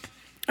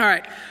 All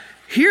right,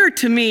 here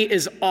to me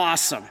is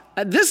awesome.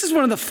 This is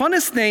one of the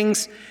funnest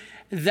things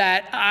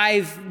that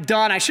I've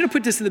done. I should have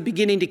put this at the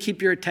beginning to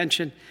keep your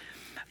attention.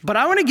 But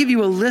I want to give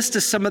you a list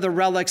of some of the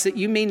relics that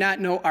you may not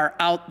know are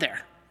out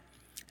there.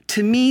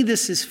 To me,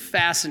 this is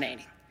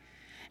fascinating.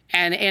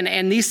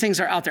 And these things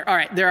are out there. All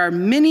right, there are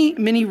many,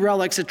 many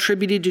relics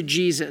attributed to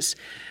Jesus.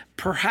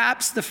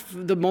 Perhaps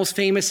the most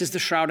famous is the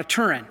Shroud of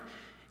Turin.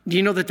 Do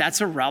you know that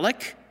that's a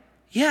relic?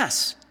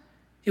 Yes.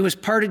 It was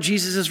part of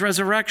Jesus'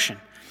 resurrection.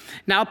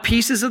 Now,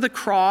 pieces of the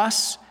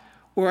cross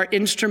or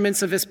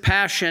instruments of his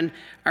passion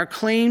are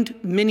claimed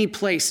many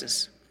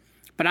places.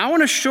 But I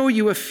want to show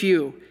you a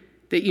few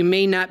that you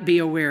may not be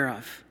aware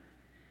of.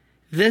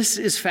 This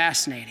is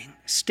fascinating.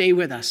 Stay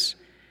with us.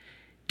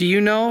 Do you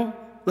know?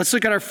 Let's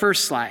look at our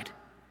first slide.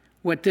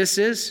 What this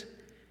is?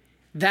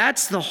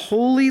 That's the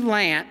holy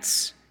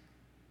lance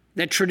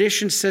that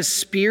tradition says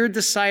speared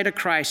the side of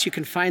Christ. You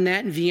can find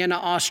that in Vienna,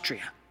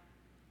 Austria.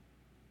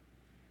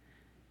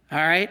 All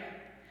right?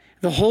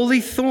 The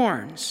holy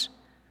thorns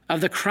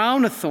of the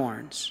crown of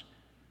thorns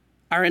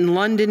are in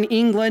London,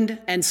 England,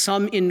 and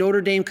some in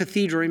Notre Dame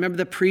Cathedral. Remember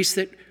the priest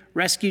that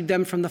rescued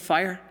them from the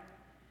fire?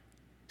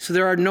 So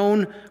there are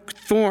known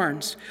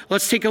thorns.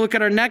 Let's take a look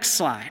at our next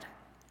slide.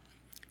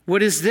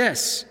 What is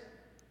this?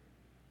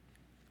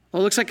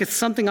 Well, it looks like it's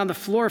something on the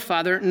floor,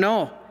 Father.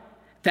 No,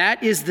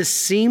 that is the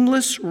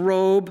seamless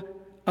robe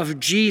of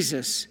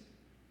Jesus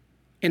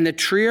in the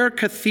Trier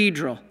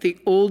Cathedral, the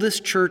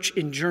oldest church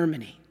in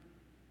Germany.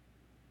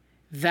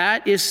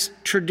 That is,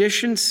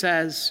 tradition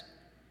says,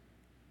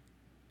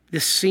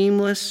 the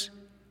seamless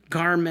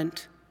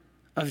garment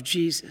of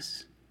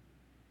Jesus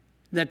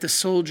that the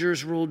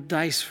soldiers rolled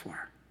dice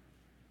for.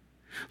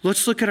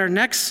 Let's look at our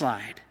next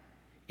slide.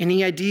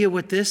 Any idea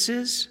what this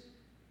is?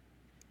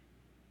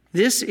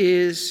 This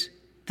is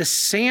the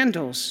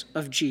sandals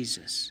of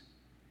Jesus.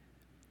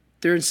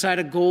 They're inside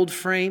a gold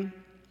frame.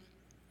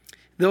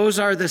 Those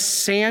are the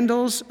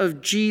sandals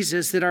of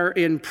Jesus that are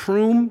in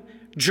Prüm,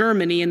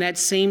 Germany, in that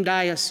same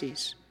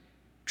diocese,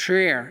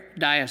 Trier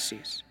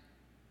diocese.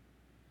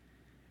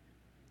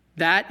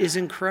 That is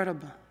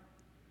incredible.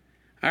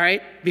 All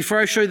right, before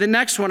I show you the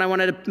next one,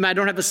 I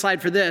don't have a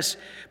slide for this,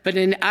 but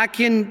in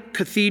Aachen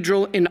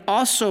Cathedral in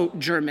also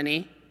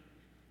Germany,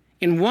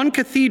 in one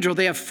cathedral,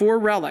 they have 4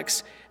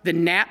 relics. The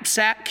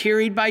knapsack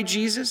carried by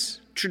Jesus,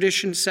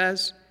 tradition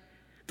says.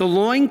 The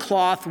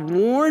loincloth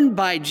worn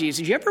by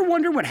Jesus. You ever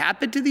wonder what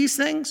happened to these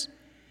things?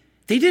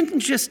 They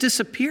didn't just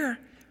disappear.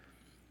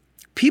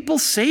 People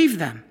saved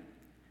them.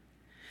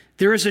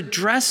 There is a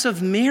dress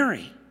of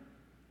Mary.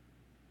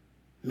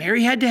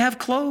 Mary had to have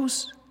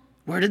clothes.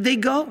 Where did they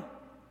go?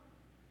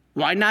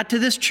 Why not to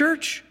this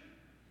church?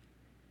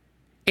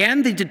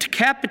 And the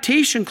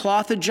decapitation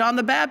cloth of John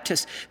the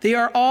Baptist. They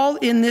are all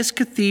in this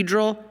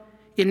cathedral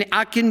in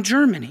Aachen,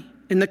 Germany,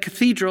 in the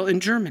cathedral in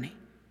Germany.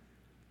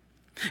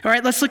 All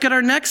right, let's look at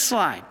our next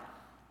slide.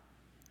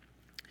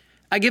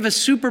 I give a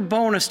super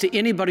bonus to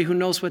anybody who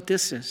knows what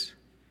this is.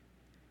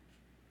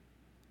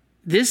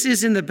 This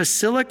is in the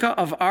Basilica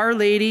of Our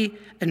Lady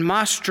in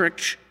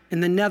Maastricht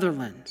in the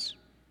Netherlands.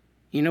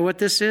 You know what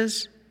this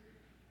is?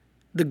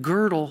 The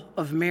girdle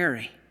of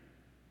Mary.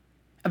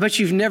 I bet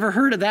you've never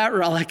heard of that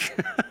relic.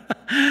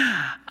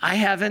 I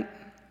haven't.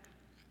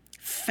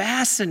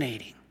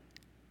 Fascinating.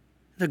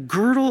 The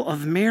girdle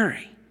of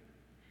Mary.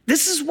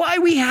 This is why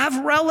we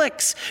have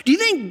relics. Do you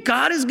think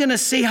God is going to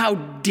say, how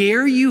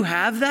dare you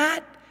have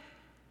that?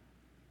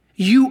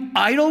 You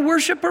idol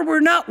worshiper, we're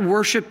not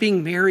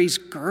worshiping Mary's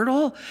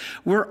girdle.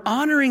 We're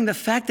honoring the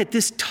fact that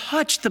this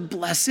touched the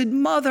Blessed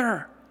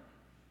Mother.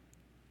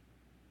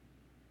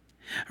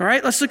 All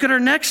right, let's look at our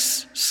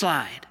next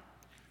slide.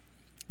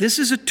 This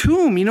is a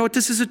tomb. You know what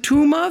this is a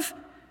tomb of?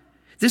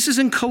 This is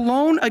in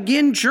Cologne,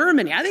 again,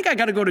 Germany. I think I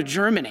got to go to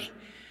Germany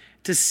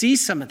to see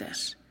some of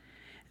this.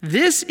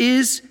 This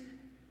is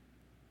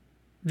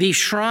the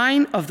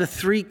shrine of the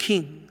 3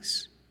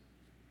 kings.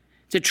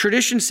 The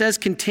tradition says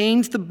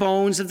contains the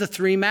bones of the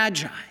 3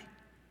 magi.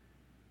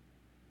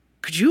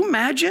 Could you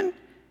imagine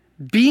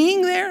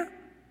being there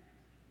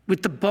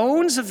with the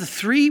bones of the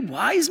 3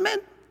 wise men?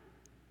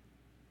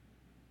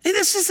 Hey,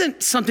 this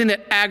isn't something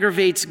that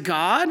aggravates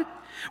God.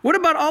 What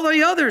about all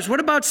the others? What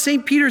about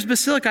St. Peter's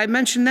Basilica? I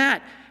mentioned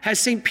that. Has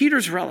St.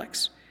 Peter's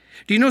relics.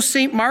 Do you know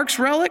St. Mark's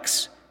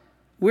relics?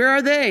 Where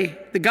are they?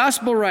 The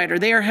gospel writer.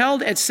 They are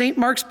held at St.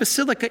 Mark's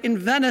Basilica in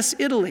Venice,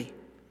 Italy.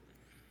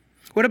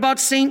 What about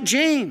St.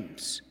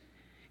 James?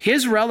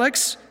 His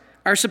relics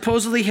are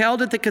supposedly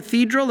held at the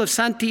Cathedral of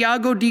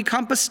Santiago de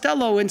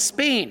Compostela in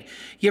Spain.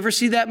 You ever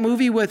see that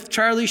movie with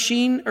Charlie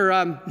Sheen?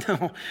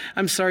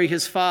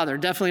 His father.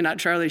 Definitely not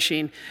Charlie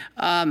Sheen.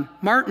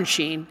 Martin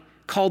Sheen,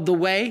 called The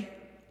Way,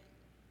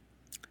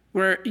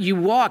 where you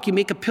walk, you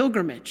make a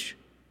pilgrimage.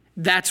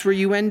 That's where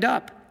you end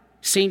up.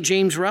 St.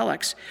 James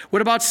relics.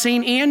 What about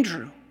St.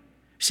 Andrew?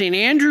 St.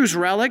 Andrew's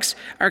relics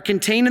are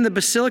contained in the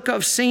Basilica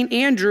of St.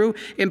 Andrew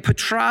in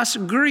Patras,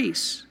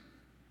 Greece.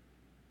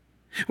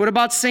 What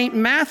about St.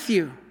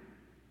 Matthew,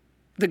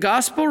 the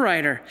gospel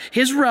writer?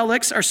 His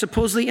relics are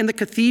supposedly in the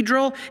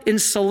cathedral in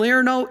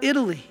Salerno,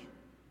 Italy.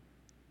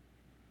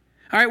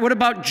 All right, what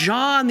about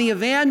John the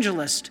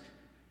evangelist,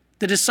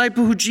 the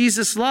disciple who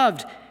Jesus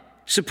loved?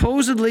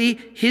 Supposedly,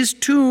 his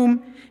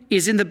tomb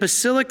is in the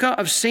Basilica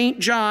of St.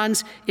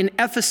 John's in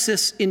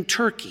Ephesus in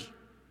Turkey.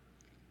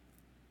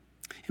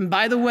 And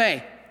by the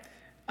way,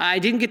 I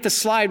didn't get the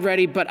slide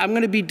ready, but I'm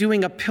going to be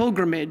doing a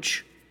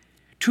pilgrimage,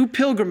 2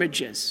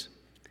 pilgrimages.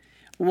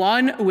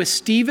 One with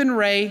Stephen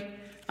Ray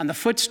on the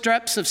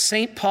footsteps of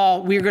St.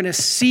 Paul. We're going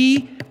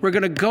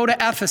to go to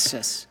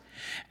Ephesus.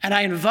 And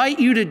I invite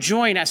you to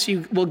join us.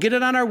 We'll get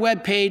it on our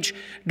webpage.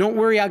 Don't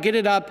worry, I'll get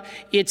it up.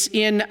 It's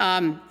in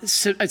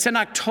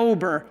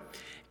October.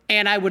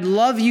 And I would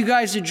love you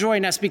guys to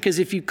join us, because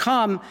if you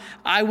come,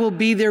 I will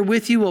be there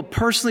with you. We'll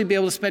personally be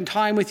able to spend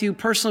time with you,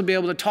 personally be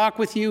able to talk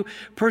with you,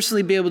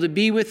 personally be able to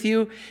be with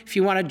you. If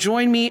you want to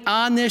join me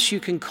on this,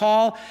 you can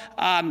call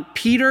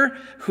Peter,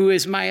 who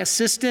is my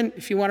assistant.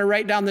 If you want to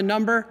write down the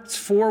number, it's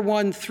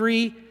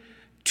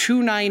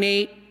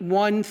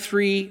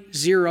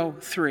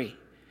 413-298-1303.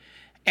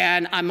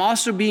 And I'm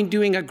also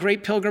doing a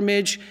great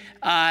pilgrimage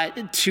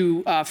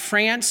to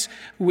France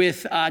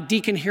with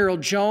Deacon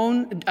Harold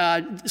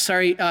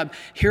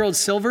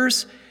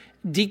Silvers,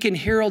 Deacon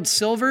Harold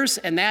Silvers,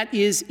 and that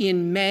is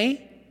in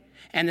May.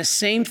 And the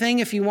same thing,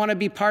 if you want to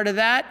be part of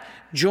that,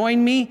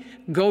 join me.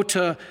 Go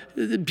to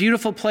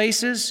beautiful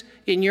places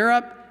in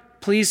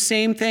Europe. Please,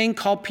 same thing.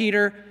 Call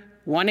Peter,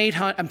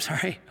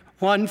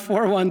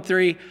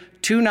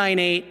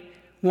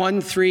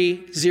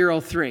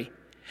 1-413-298-1303.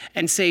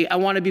 And say, I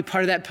want to be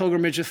part of that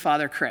pilgrimage with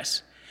Father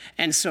Chris.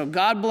 And so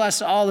God bless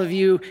all of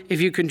you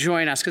if you can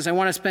join us, because I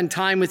want to spend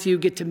time with you,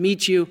 get to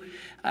meet you.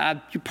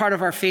 You're part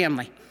of our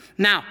family.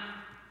 Now,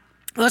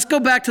 let's go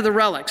back to the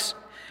relics.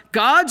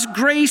 God's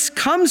grace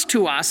comes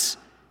to us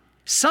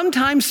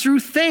sometimes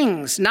through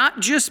things, not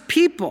just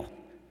people.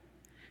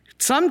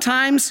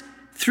 Sometimes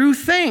through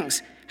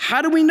things.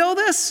 How do we know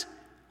this?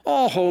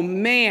 Oh,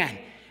 man.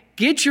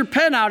 Get your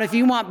pen out if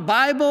you want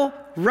Bible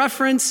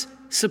reference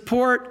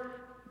support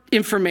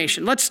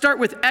information. Let's start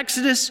with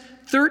Exodus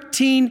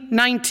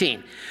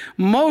 13:19.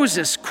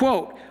 Moses,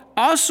 quote,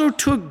 also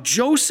took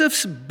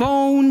Joseph's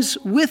bones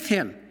with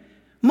him.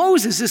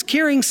 Moses is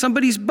carrying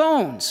somebody's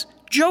bones.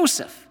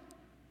 Joseph,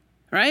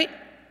 right?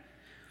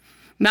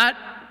 Not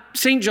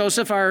St.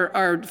 Joseph,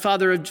 our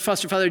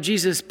foster father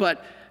Jesus,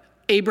 but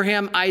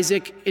Abraham,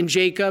 Isaac, and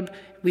Jacob.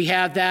 We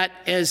have that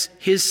as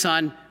his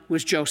son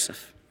was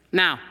Joseph.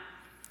 Now,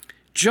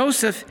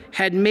 Joseph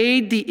had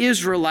made the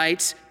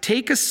Israelites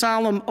take a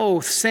solemn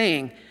oath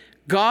saying,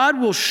 God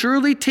will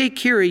surely take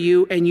care of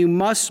you, and you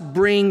must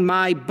bring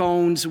my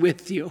bones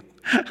with you.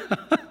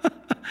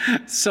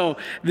 So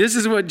this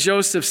is what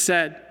Joseph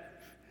said.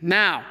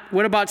 Now,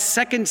 what about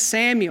 2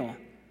 Samuel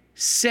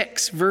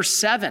 6, verse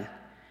 7?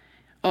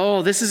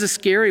 Oh, this is a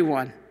scary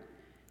one.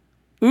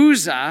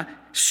 Uzzah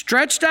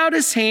stretched out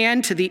his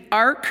hand to the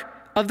ark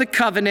of the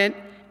covenant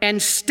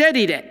and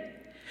steadied it,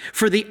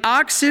 for the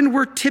oxen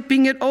were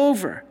tipping it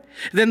over.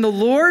 Then the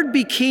Lord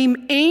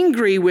became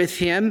angry with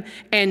him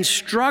and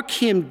struck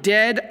him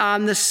dead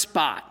on the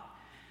spot.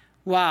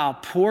 Wow,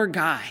 poor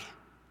guy.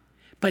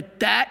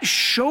 But that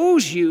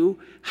shows you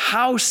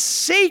how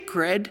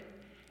sacred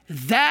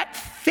that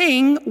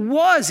thing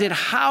was. It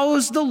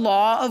housed the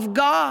law of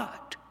God.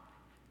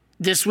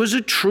 This was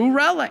a true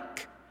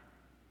relic.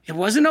 It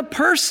wasn't a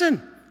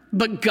person,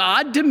 but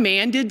God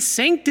demanded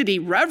sanctity,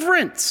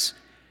 reverence.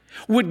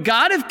 Would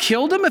God have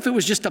killed him if it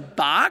was just a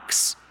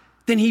box?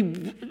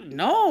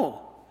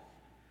 No.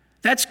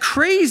 That's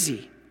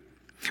crazy.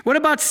 What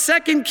about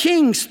 2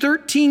 Kings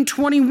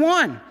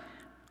 13:21?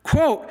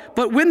 Quote,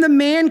 but when the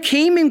man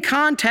came in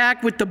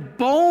contact with the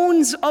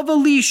bones of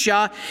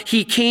Elisha,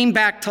 he came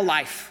back to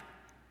life.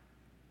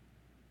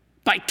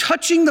 By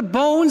touching the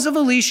bones of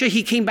Elisha,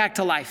 he came back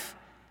to life.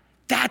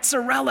 That's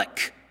a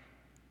relic.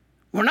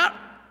 We're not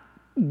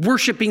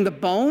worshiping the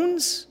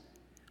bones.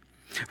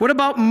 What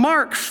about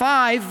Mark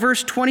 5,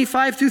 verse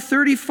 25 through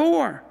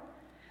 34?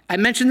 I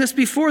mentioned this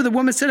before. The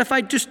woman said, if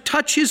I just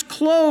touch his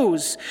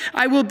clothes,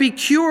 I will be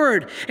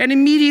cured. And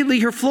immediately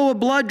her flow of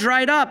blood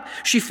dried up.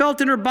 She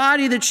felt in her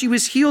body that she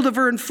was healed of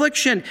her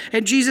affliction.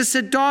 And Jesus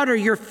said, daughter,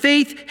 your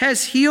faith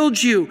has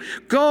healed you.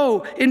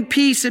 Go in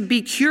peace and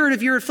be cured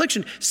of your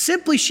affliction.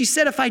 Simply, she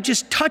said, if I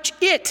just touch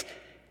it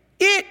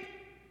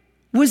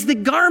was the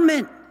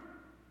garment.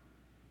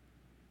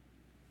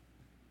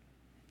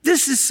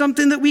 This is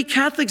something that we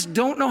Catholics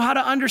don't know how to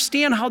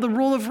understand, how the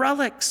role of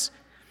relics.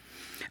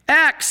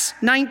 Acts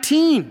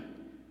 19,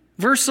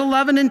 verse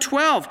 11 and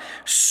 12.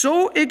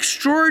 So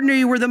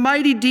extraordinary were the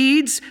mighty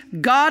deeds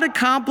God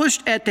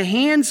accomplished at the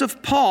hands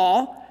of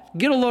Paul.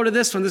 Get a load of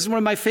this one. This is one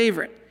of my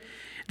favorite.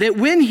 That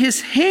when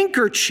his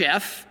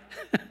handkerchief,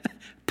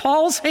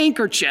 Paul's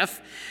handkerchief,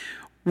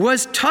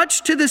 was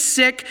touched to the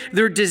sick,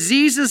 their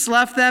diseases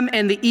left them,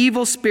 and the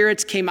evil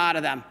spirits came out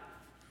of them.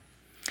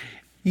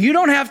 You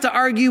don't have to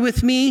argue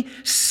with me.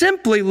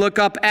 Simply look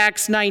up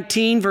Acts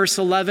 19, verse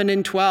 11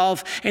 and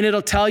 12, and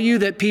it'll tell you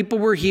that people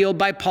were healed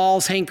by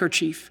Paul's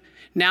handkerchief.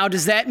 Now,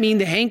 does that mean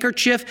the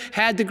handkerchief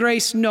had the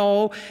grace?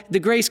 No, the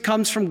grace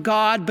comes from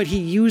God, but he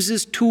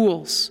uses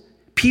tools,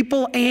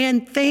 people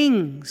and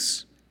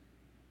things.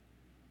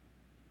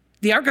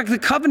 The Ark of the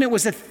Covenant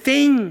was a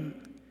thing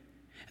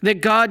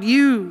that God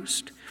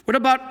used. What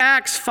about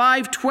Acts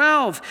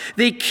 5:12?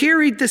 They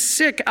carried the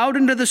sick out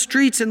into the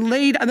streets and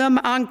laid them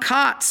on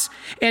cots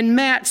and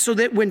mats so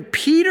that when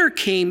Peter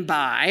came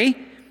by,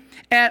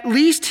 at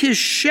least his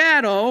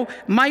shadow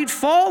might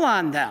fall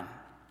on them.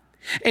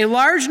 A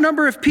large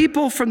number of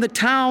people from the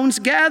towns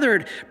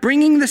gathered,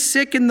 bringing the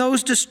sick and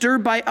those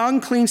disturbed by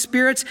unclean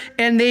spirits,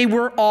 and they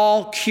were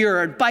all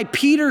cured by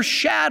Peter's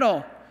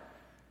shadow.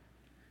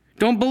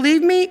 Don't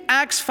believe me?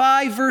 Acts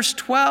 5, verse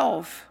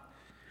 12.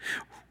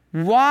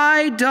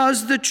 Why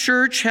does the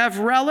church have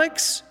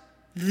relics?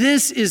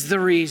 This is the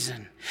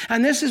reason.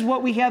 And this is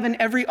what we have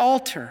in every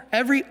altar.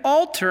 Every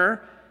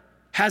altar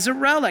has a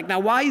relic. Now,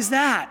 why is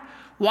that?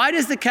 Why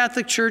does the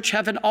Catholic Church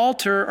have an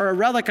altar or a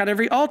relic on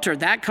every altar?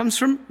 That comes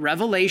from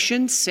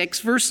Revelation 6,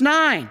 verse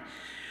 9.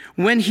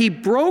 When he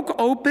broke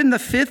open the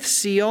fifth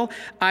seal,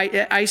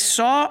 I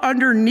saw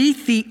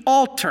underneath the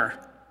altar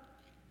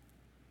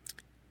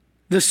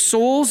the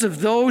souls of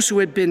those who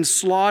had been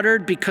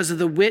slaughtered because of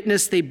the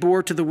witness they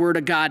bore to the word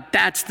of God.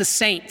 That's the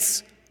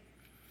saints.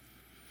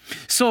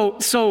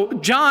 So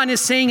John is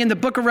saying in the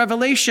book of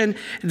Revelation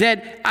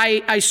that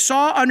I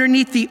saw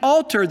underneath the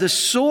altar the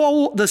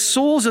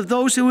souls of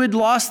those who had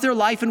lost their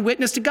life and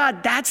witness to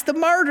God. That's the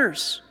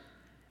martyrs.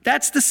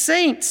 That's the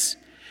saints.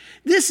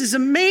 This is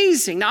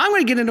amazing. Now I'm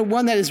going to get into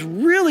one that is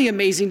really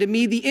amazing to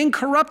me, the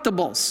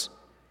incorruptibles.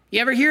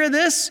 You ever hear of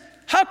this?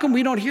 How come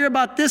we don't hear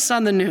about this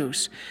on the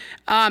news?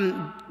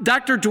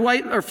 Dr.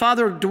 Dwight, or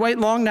Father Dwight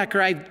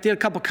Longnecker, I did a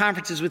couple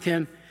conferences with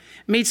him,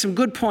 made some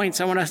good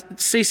points. I want to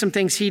say some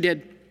things he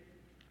did.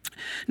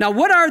 Now,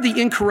 what are the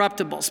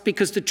incorruptibles?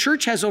 Because the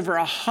church has over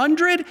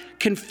 100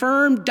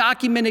 confirmed,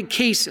 documented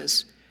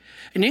cases.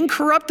 An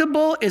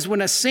incorruptible is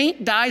when a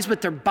saint dies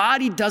but their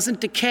body doesn't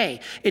decay.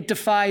 It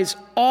defies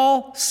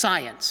all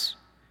science.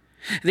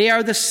 They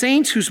are the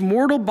saints whose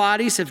mortal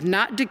bodies have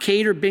not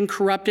decayed or been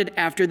corrupted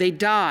after they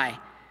die.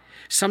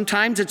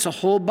 Sometimes it's a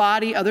whole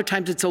body, other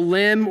times it's a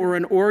limb or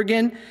an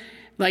organ,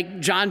 like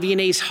John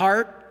Vianney's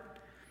heart.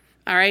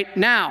 All right,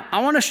 now, I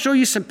want to show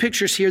you some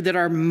pictures here that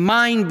are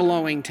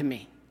mind-blowing to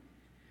me.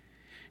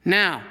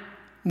 Now,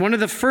 one of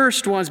the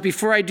first ones,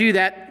 before I do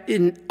that,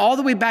 all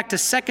the way back to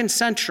 2nd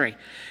century,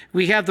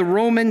 we have the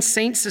Roman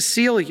Saint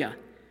Cecilia,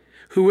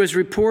 who was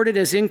reported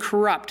as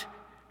incorrupt.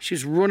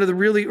 She's one of the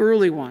really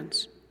early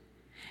ones.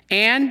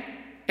 And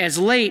as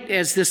late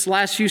as this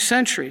last few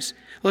centuries,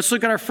 let's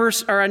look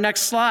at our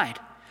next slide.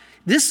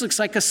 This looks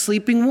like a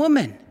sleeping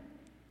woman.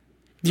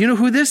 Do you know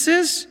who this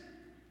is?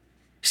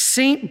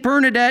 Saint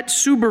Bernadette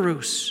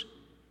Soubirous,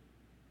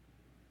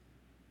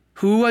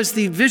 who was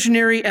the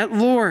visionary at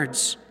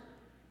Lourdes.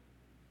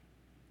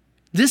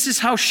 This is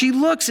how she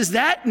looks. Is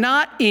that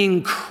not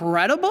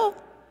incredible?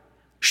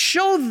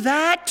 Show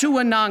that to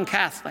a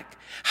non-Catholic.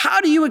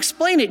 How do you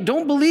explain it?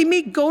 Don't believe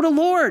me? Go to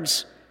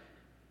Lourdes.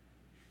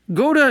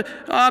 Go to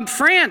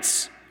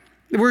France,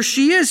 where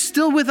she is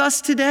still with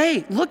us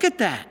today. Look at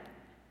that.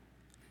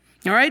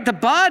 All right, the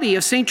body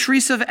of St.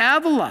 Teresa of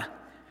Avila.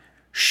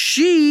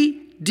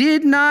 She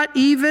did not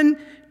even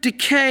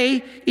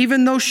decay,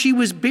 even though she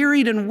was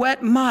buried in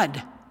wet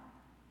mud.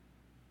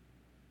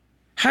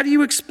 How do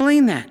you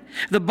explain that?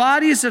 The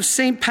bodies of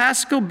St.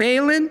 Paschal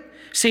Balin,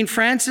 St.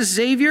 Francis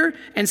Xavier,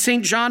 and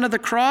St. John of the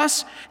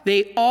Cross,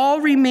 they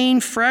all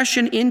remain fresh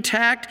and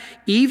intact,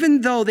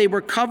 even though they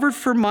were covered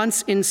for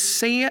months in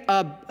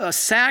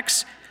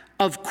sacks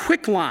of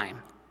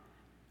quicklime.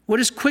 What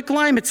is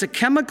quicklime? It's a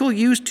chemical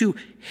used to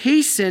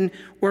hasten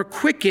or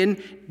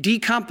quicken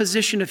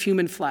decomposition of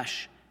human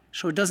flesh,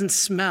 so it doesn't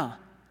smell.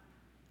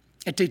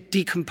 It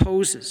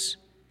decomposes.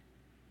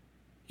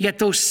 Yet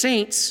those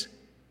saints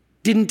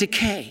didn't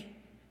decay,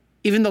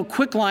 even though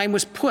quicklime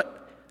was put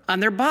on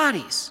their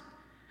bodies.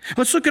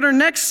 Let's look at our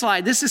next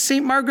slide. This is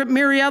St. Margaret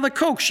Mary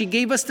Alacoque. She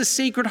gave us the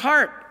Sacred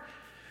Heart.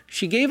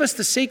 She gave us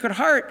the Sacred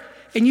Heart,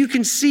 and you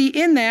can see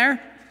in there,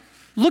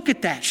 look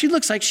at that. She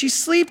looks like she's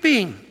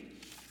sleeping.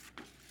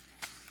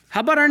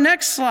 How about our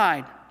next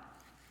slide?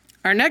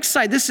 Our next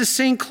slide, this is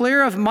St.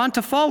 Clare of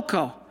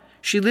Montefalco.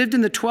 She lived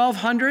in the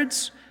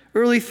 1200s,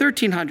 early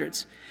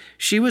 1300s.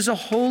 She was a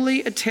holy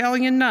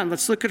Italian nun.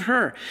 Let's look at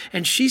her.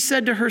 And she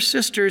said to her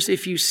sisters,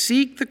 if you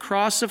seek the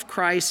cross of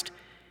Christ,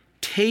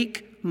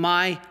 take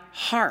my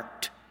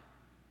heart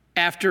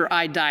after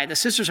I die. The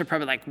sisters are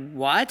probably like,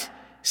 what,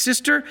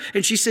 sister?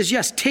 And she says,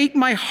 yes, take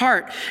my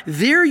heart.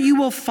 There you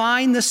will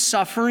find the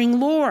suffering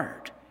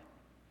Lord.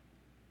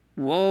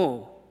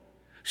 Whoa.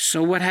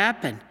 So what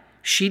happened?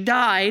 She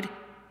died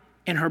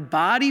and her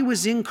body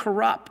was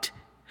incorrupt.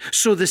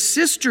 So the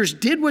sisters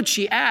did what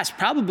she asked,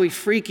 probably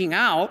freaking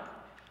out,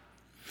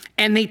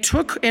 And they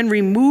took and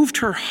removed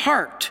her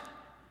heart,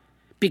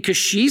 because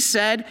she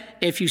said,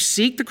 if you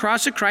seek the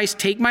cross of Christ,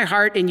 take my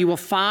heart and you will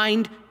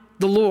find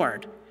the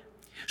Lord.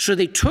 So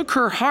they took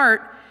her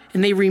heart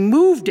and they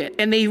removed it,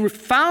 and they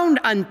found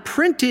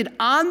imprinted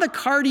on the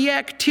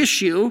cardiac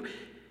tissue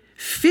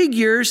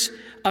figures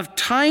of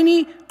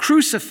tiny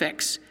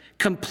crucifix,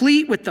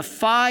 complete with the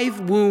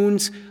 5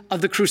 wounds of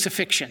the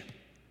crucifixion.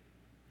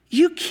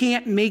 You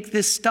can't make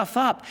this stuff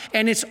up,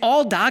 and it's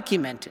all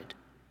documented.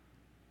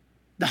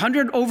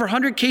 The over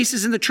 100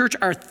 cases in the church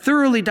are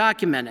thoroughly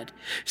documented.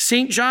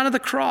 St. John of the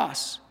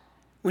Cross,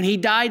 when he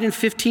died in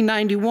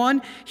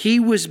 1591, he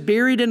was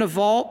buried in a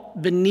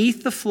vault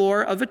beneath the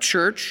floor of a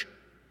church.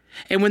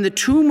 And when the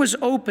tomb was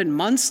opened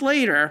months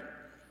later,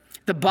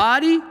 the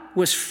body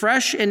was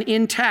fresh and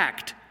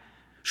intact.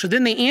 So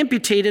then they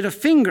amputated a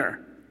finger,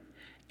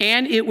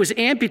 and it was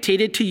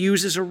amputated to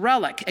use as a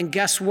relic. And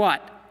guess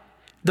what?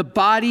 The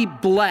body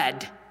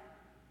bled.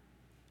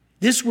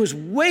 This was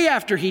way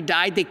after he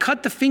died. They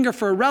cut the finger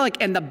for a relic,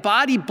 and the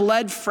body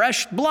bled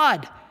fresh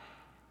blood.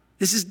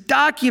 This is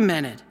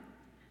documented.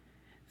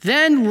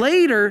 Then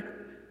later,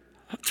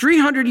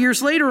 300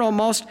 years later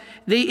almost,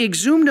 they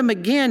exhumed him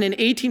again in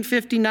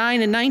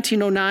 1859 and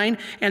 1909,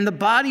 and the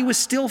body was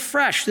still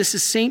fresh. This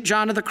is St.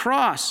 John of the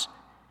Cross.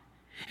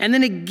 And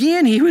then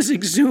again, he was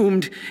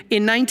exhumed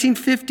in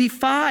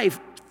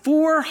 1955,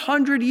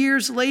 400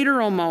 years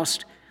later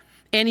almost,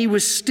 and he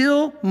was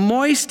still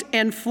moist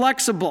and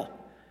flexible.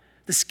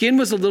 The skin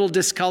was a little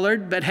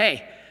discolored, but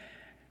hey,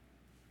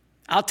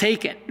 I'll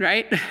take it,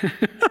 right?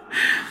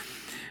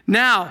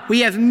 Now,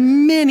 we have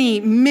many,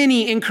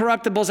 many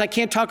incorruptibles. I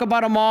can't talk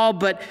about them all,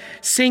 but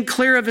St.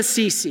 Clare of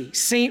Assisi,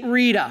 St.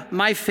 Rita,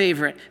 my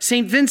favorite,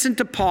 St. Vincent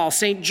de Paul,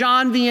 St.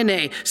 John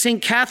Vianney,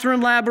 St.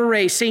 Catherine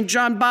Labouré, St.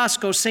 John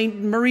Bosco,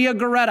 St. Maria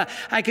Goretta.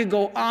 I could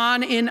go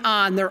on and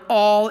on. They're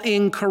all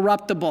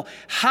incorruptible.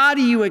 How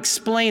do you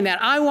explain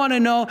that? I want to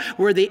know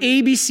where the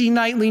ABC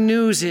Nightly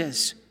News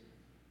is.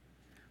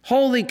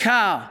 Holy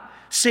cow.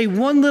 Say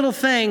one little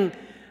thing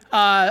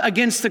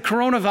against the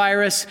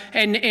coronavirus,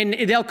 and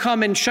they'll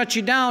come and shut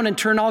you down and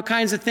turn all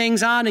kinds of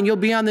things on, and you'll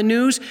be on the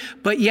news,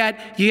 but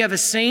yet you have a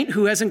saint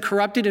who hasn't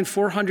corrupted in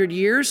 400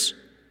 years?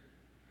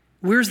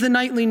 Where's the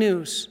nightly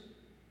news?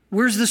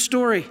 Where's the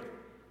story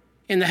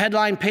in the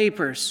headline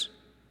papers?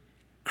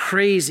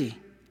 Crazy.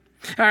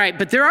 All right,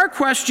 but there are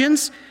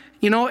questions.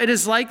 You know, it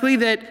is likely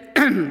that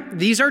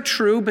these are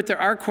true, but there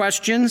are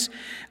questions.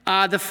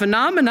 The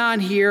phenomenon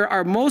here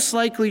are most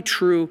likely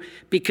true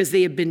because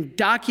they have been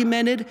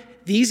documented,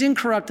 these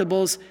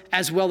incorruptibles,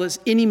 as well as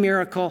any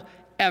miracle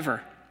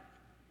ever.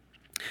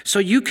 So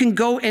you can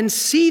go and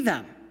see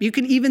them. You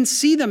can even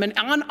see them. And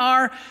on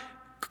our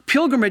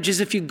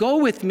pilgrimages, if you go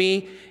with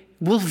me,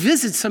 we'll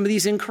visit some of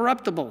these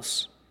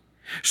incorruptibles.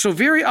 So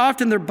very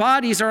often their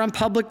bodies are on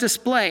public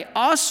display.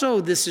 Also,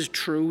 this is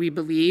true, we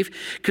believe,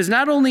 because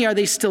not only are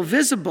they still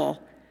visible,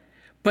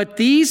 but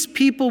these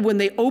people, when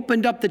they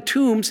opened up the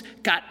tombs,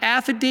 got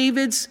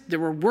affidavits.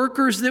 There were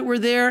workers that were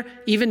there,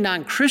 even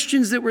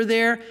non-Christians that were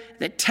there,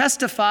 that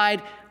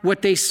testified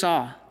what they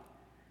saw.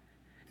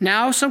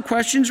 Now, some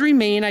questions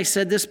remain. I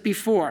said this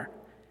before.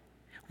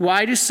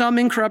 Why do some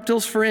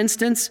incorruptibles, for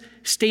instance,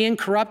 stay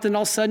incorrupt and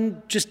all of a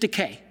sudden just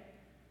decay?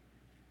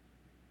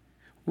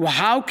 Well,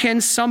 how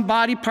can some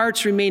body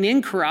parts remain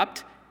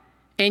incorrupt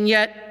and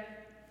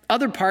yet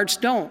other parts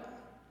don't?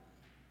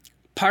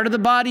 Part of the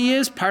body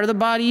is, part of the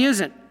body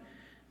isn't.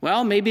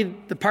 Well, maybe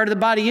the part of the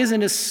body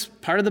isn't is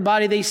part of the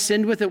body they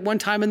sinned with at one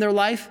time in their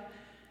life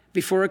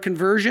before a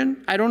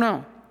conversion. I don't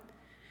know.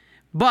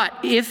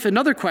 But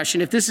another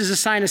question, if this is a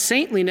sign of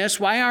saintliness,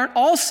 why aren't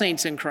all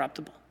saints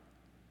incorruptible?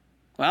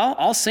 Well,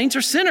 all saints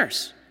are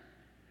sinners.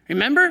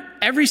 Remember,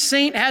 every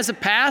saint has a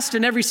past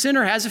and every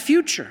sinner has a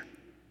future.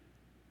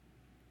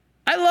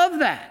 I love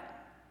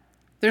that.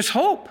 There's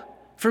hope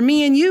for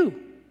me and you.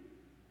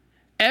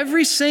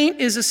 Every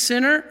saint is a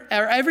sinner,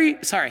 or every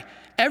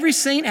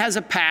saint has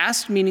a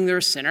past, meaning they're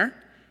a sinner,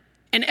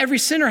 and every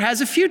sinner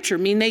has a future,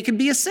 meaning they could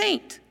be a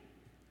saint.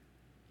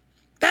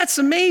 That's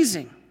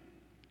amazing.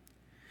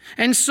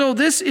 And so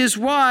this is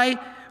why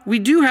we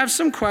do have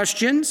some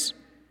questions.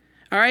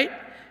 All right?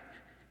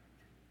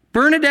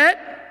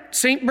 Bernadette,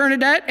 Saint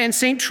Bernadette and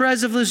Saint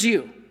Therese of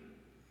Lisieux.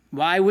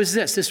 Why was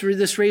this?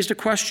 This raised a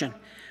question.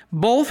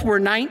 Both were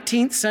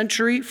 19th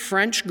century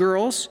French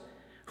girls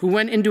who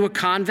went into a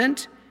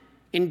convent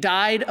and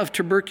died of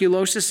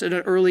tuberculosis at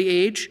an early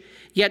age.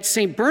 Yet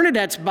St.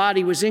 Bernadette's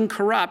body was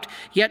incorrupt,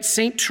 yet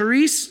St.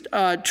 Therese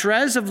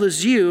of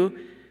Lisieux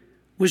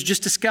was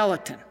just a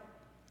skeleton.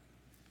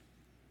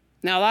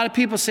 Now, a lot of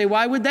people say,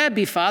 why would that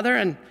be, Father?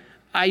 And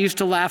I used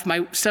to laugh.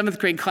 My 7th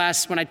grade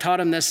class, when I taught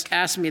them this,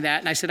 asked me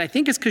that, and I said, I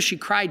think it's because she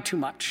cried too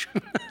much.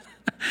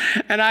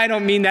 And I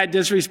don't mean that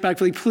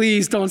disrespectfully.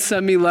 Please don't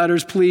send me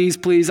letters, please,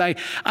 please. I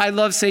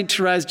love St.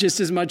 Therese just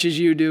as much as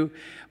you do.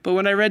 But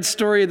when I read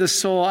Story of the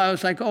Soul, I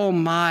was like, oh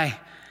my,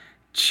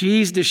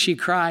 geez, does she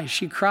cry?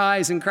 She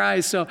cries and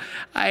cries. So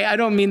I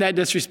don't mean that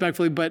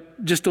disrespectfully,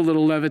 but just a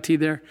little levity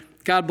there.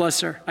 God bless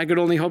her. I could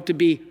only hope to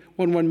be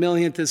 1/1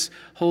 millionth as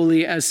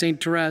holy as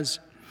St. Therese.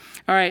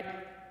 All right.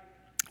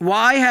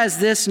 Why has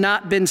this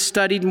not been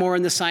studied more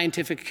in the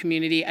scientific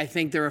community? I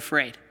think they're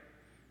afraid.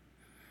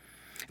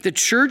 The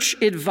church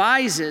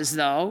advises,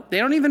 though, they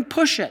don't even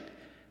push it.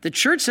 The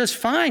church says,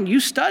 fine,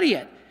 you study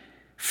it.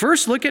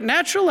 First, look at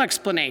natural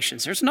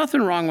explanations. There's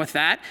nothing wrong with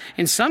that.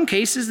 In some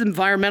cases,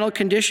 environmental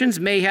conditions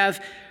may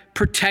have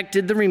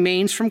protected the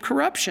remains from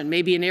corruption,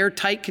 maybe an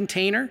airtight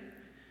container.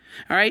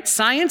 All right,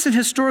 science and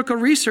historical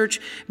research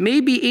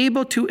may be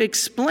able to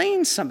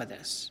explain some of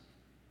this.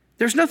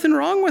 There's nothing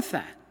wrong with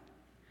that.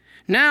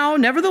 Now,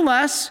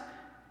 nevertheless,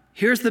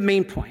 here's the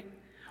main point.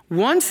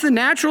 Once the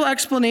natural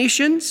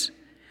explanations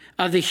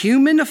of the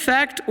human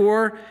effect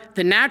or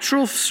the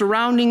natural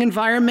surrounding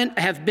environment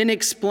have been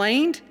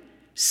explained,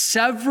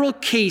 several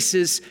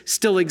cases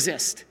still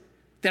exist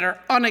that are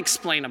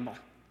unexplainable.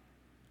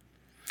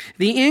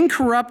 The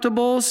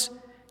incorruptibles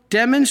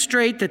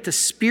demonstrate that the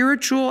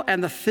spiritual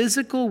and the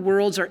physical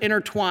worlds are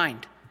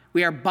intertwined.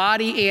 We are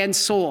body and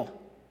soul.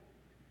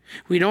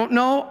 We don't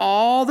know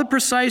all the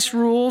precise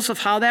rules of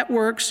how that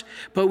works,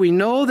 but we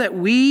know that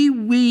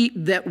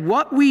that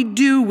what we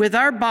do with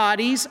our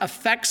bodies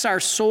affects our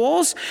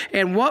souls,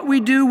 and what we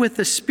do with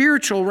the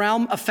spiritual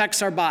realm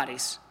affects our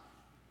bodies.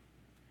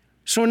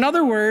 So in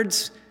other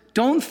words,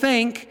 don't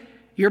think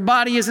your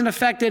body isn't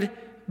affected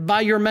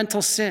by your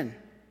mental sin,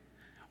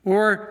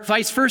 or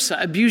vice versa.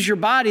 Abuse your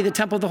body, the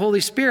temple of the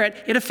Holy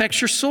Spirit, it affects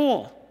your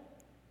soul.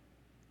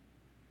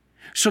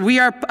 So we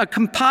are a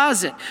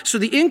composite. So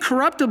the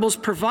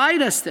incorruptibles provide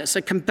us this,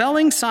 a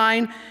compelling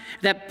sign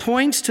that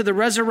points to the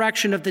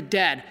resurrection of the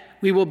dead.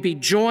 We will be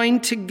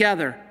joined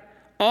together.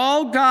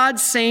 All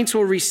God's saints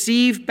will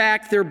receive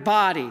back their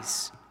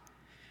bodies.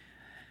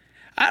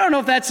 I don't know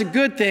if that's a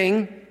good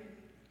thing,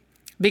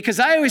 because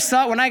I always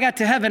thought when I got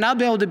to heaven, I'll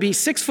be able to be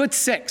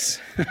 6'6".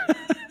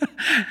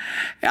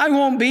 I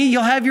won't be.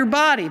 You'll have your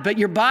body, but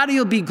your body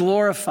will be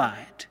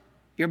glorified.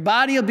 Your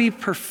body will be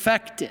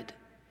perfected.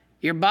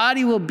 Your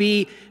body will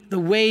be the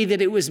way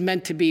that it was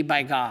meant to be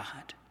by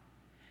God.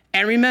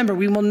 And remember,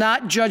 we will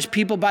not judge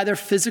people by their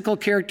physical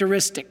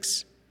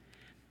characteristics.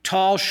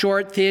 Tall,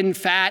 short, thin,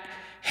 fat,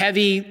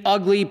 heavy,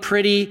 ugly,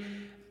 pretty,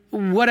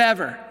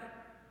 whatever.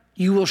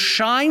 You will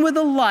shine with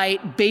a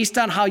light based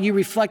on how you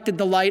reflected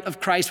the light of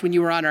Christ when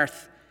you were on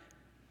earth.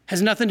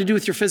 Has nothing to do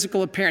with your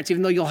physical appearance,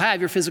 even though you'll have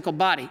your physical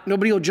body.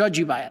 Nobody will judge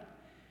you by it.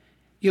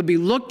 You'll be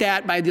looked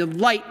at by the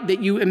light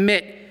that you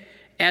emit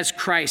as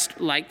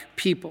Christ-like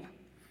people.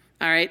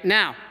 All right,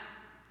 now,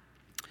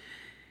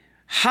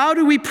 how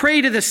do we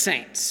pray to the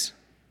saints?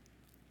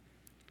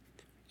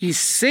 The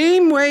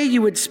same way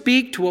you would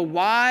speak to a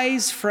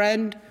wise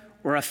friend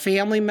or a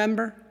family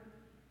member.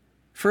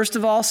 First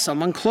of all,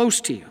 someone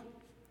close to you.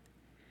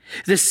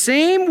 The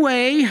same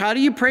way, how do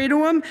you pray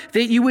to them?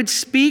 That you would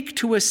speak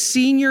to a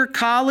senior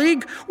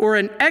colleague or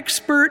an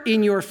expert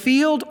in your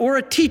field or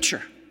a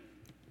teacher,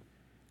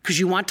 because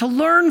you want to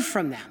learn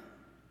from them.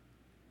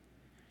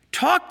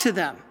 Talk to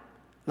them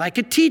like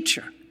a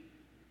teacher.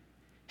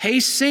 Hey,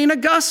 St.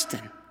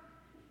 Augustine,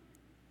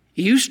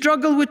 you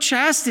struggle with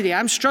chastity.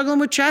 I'm struggling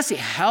with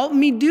chastity. Help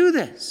me do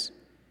this.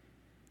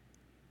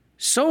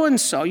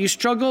 So-and-so, you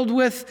struggled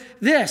with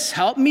this.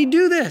 Help me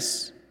do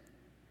this.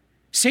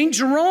 St.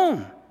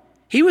 Jerome,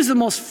 he was the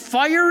most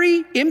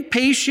fiery,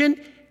 impatient,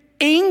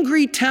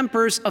 angry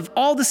tempers of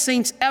all the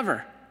saints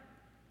ever.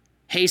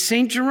 Hey,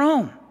 St.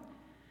 Jerome,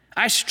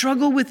 I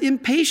struggle with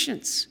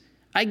impatience.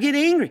 I get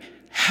angry.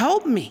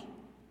 Help me.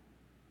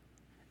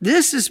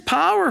 This is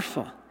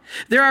powerful.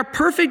 There are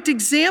perfect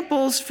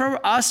examples for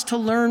us to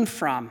learn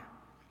from.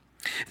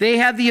 They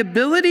have the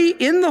ability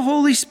in the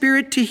Holy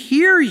Spirit to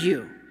hear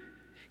you,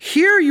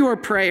 hear your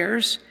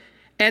prayers,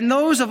 and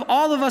those of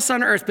all of us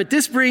on earth. But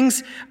this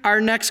brings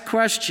our next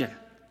question.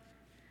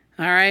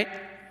 All right?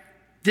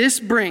 This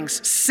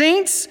brings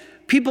saints,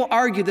 people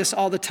argue this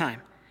all the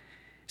time.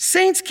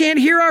 Saints can't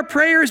hear our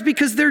prayers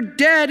because they're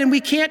dead and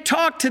we can't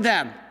talk to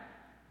them.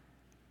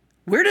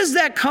 Where does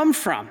that come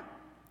from?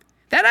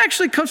 That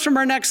actually comes from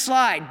our next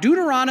slide,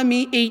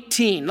 Deuteronomy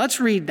 18. Let's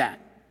read that.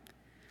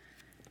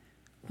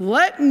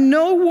 Let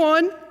no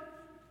one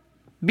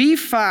be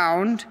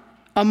found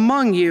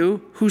among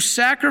you who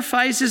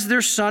sacrifices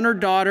their son or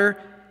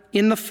daughter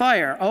in the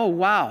fire. Oh,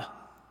 wow.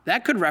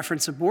 That could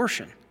reference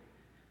abortion.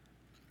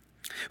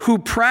 Who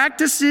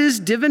practices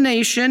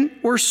divination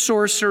or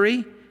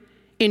sorcery,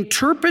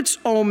 interprets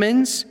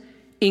omens,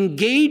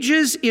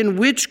 engages in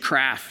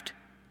witchcraft,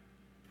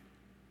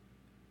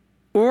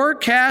 or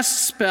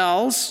casts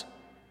spells,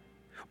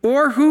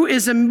 or who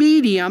is a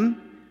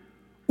medium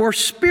or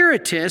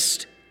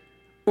spiritist,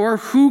 or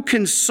who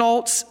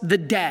consults the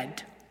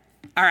dead.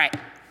 All right.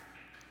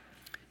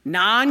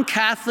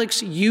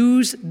 Non-Catholics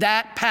use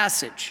that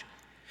passage.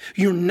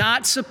 You're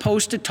not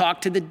supposed to talk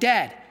to the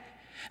dead.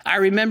 I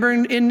remember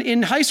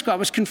in high school, I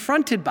was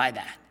confronted by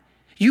that.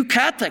 You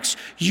Catholics,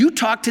 you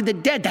talk to the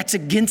dead. That's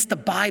against the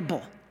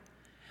Bible.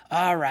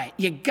 All right.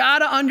 You got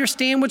to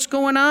understand what's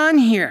going on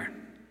here.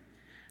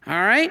 All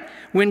right?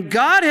 When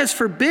God has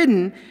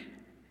forbidden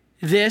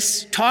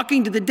this,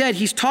 talking to the dead,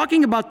 he's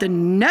talking about the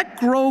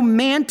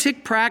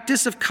necromantic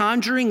practice of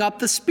conjuring up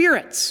the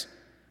spirits.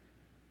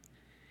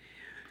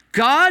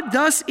 God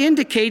thus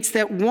indicates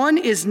that one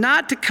is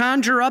not to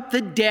conjure up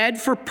the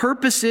dead for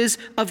purposes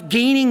of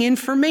gaining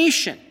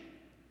information.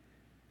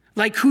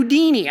 Like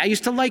Houdini. I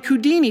used to like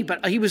Houdini,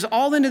 but he was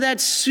all into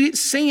that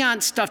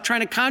seance stuff,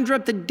 trying to conjure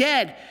up the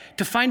dead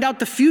to find out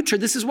the future.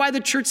 This is why the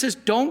church says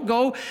don't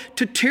go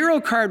to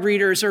tarot card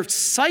readers or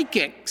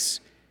psychics,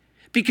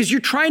 because you're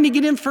trying to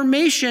get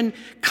information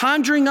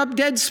conjuring up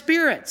dead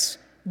spirits.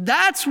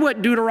 That's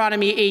what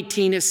Deuteronomy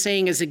 18 is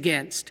saying is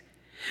against.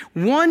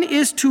 One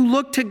is to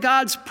look to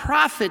God's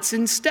prophets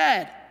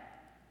instead.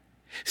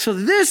 So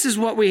this is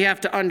what we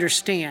have to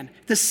understand.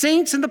 The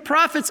saints and the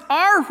prophets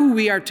are who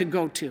we are to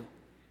go to.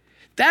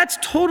 That's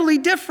totally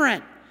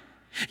different.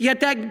 Yet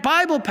that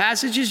Bible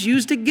passage is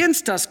used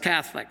against us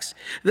Catholics.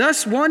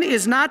 Thus, one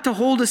is not to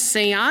hold a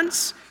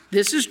seance.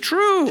 This is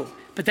true,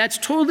 but that's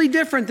totally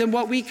different than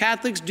what we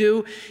Catholics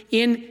do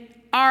in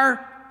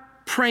our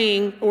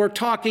praying or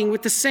talking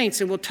with the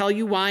saints, and we'll tell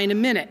you why in a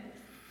minute.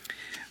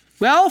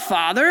 Well,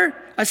 Father,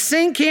 a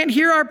saint can't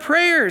hear our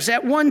prayers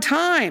at one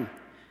time.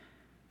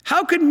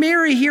 How could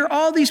Mary hear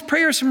all these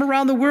prayers from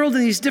around the world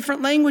in these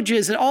different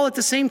languages and all at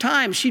the same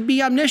time? She'd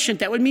be omniscient.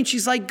 That would mean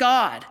she's like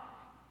God.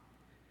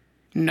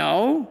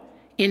 No,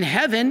 in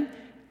heaven,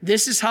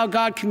 this is how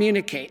God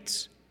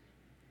communicates.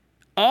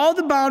 All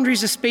the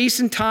boundaries of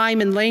space and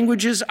time and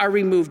languages are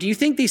removed. Do you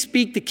think they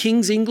speak the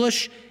King's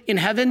English in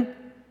heaven?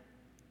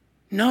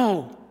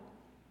 No.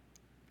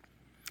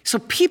 So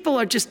people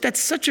are that's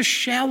such a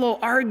shallow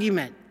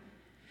argument.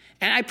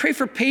 And I pray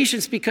for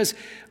patience, because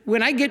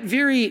when I get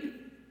very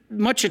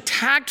much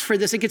attacked for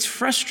this, it gets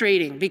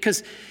frustrating,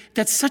 because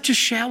that's such a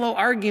shallow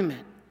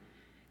argument.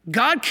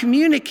 God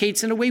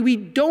communicates in a way we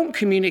don't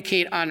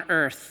communicate on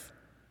earth.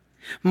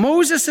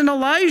 Moses and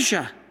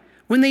Elijah,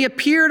 when they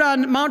appeared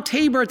on Mount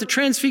Tabor at the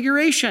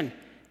Transfiguration,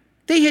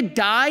 they had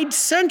died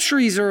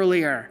centuries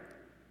earlier.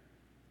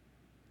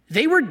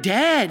 They were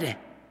dead.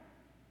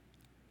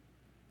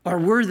 Or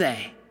were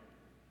they?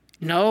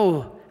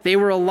 No, they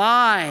were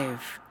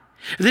alive.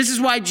 This is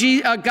why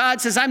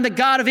God says, I'm the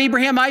God of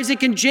Abraham,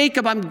 Isaac, and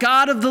Jacob. I'm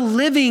God of the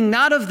living,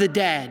 not of the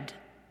dead.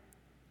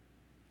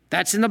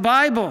 That's in the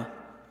Bible.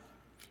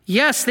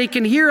 Yes, they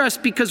can hear us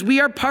because we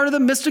are part of the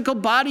mystical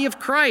body of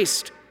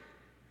Christ.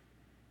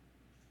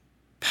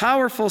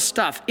 Powerful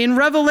stuff. In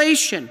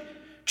Revelation,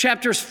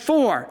 chapters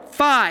 4,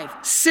 5,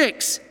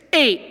 6,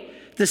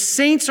 8, the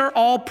saints are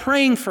all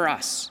praying for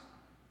us.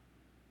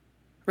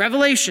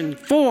 Revelation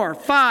 4,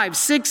 5,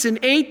 6, and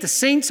 8, the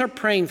saints are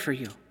praying for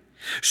you.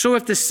 So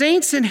if the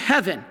saints in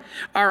heaven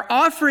are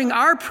offering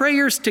our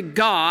prayers to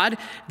God,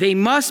 they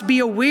must be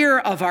aware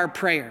of our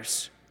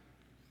prayers.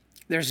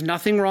 There's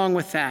nothing wrong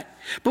with that.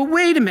 But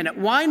wait a minute,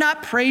 why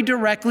not pray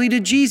directly to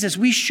Jesus?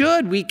 We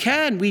should, we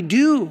can, we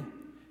do.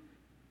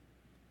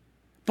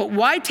 But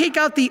why take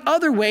out the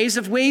other ways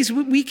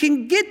we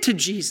can get to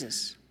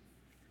Jesus?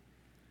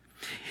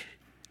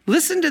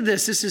 Listen to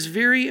this, this is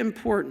very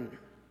important.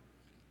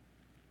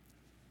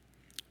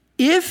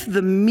 If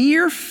the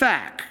mere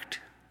fact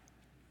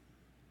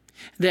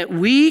that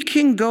we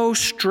can go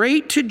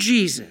straight to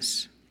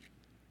Jesus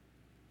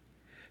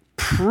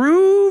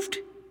proved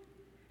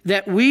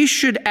that we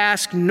should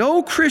ask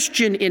no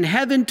Christian in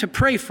heaven to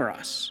pray for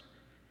us.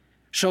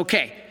 So,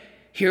 okay,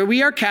 here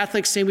we are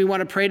Catholics saying we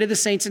want to pray to the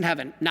saints in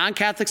heaven.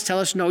 Non-Catholics tell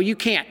us, no, you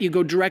can't. You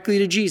go directly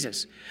to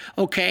Jesus.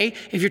 Okay,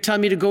 if you're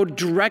telling me to go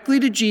directly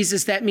to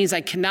Jesus, that means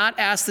I cannot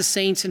ask the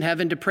saints in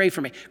heaven to pray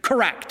for me.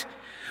 Correct.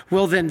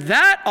 Well, then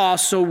that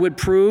also would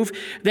prove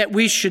that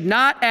we should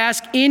not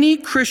ask any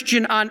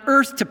Christian on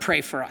earth to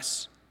pray for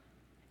us.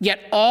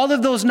 Yet all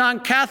of those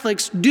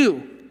non-Catholics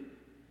do.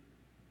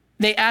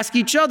 They ask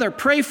each other,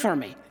 pray for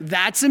me.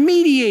 That's a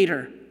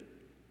mediator.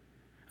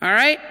 All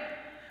right?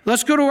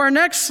 Let's go to our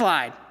next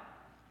slide.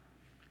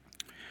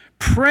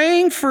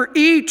 Praying for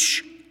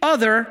each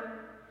other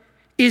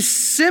is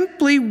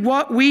simply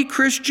what we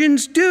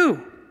Christians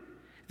do.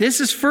 This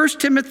is 1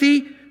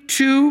 Timothy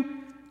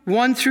 2,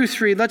 1 through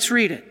 3. Let's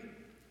read it.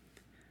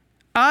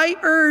 I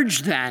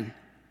urge then,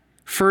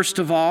 first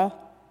of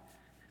all,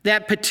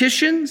 that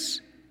petitions,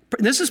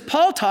 this is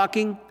Paul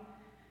talking,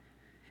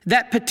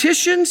 that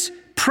petitions,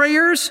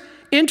 prayers,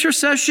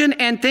 intercession,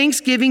 and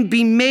thanksgiving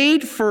be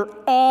made for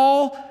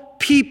all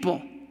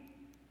people.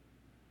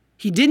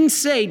 He didn't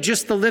say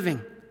just the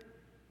living.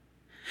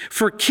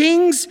 For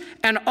kings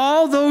and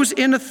all those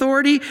in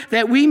authority,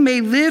 that we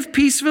may live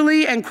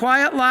peacefully and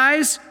quiet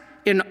lives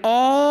in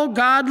all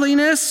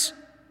godliness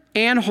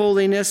and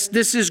holiness.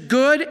 This is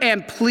good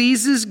and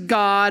pleases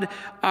God,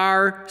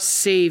 our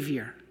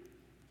Savior.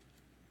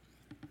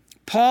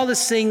 Paul is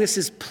saying this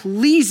is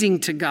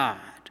pleasing to God.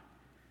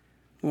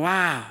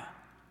 Wow.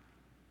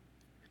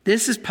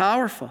 This is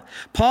powerful.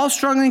 Paul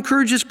strongly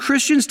encourages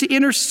Christians to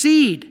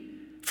intercede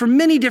for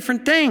many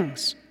different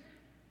things.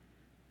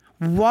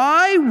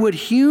 Why would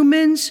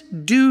humans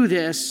do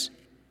this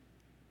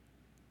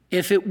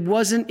if it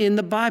wasn't in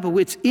the Bible?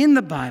 It's in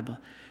the Bible.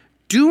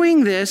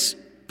 Doing this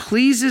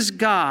pleases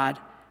God,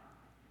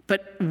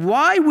 but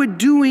why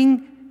would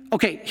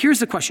here's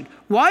the question.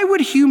 Why would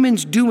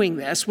humans doing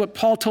this, what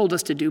Paul told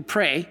us to do,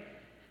 pray,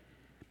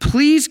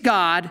 please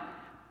God,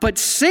 but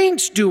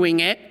saints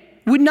doing it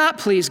would not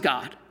please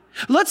God.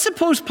 Let's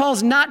suppose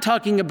Paul's not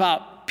talking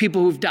about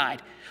people who've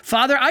died.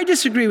 Father, I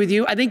disagree with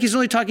you. I think he's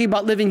only talking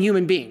about living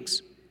human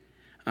beings.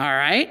 All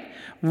right?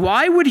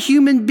 Why would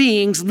human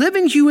beings,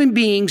 living human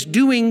beings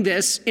doing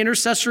this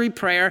intercessory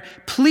prayer,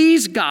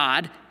 please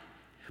God,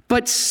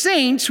 but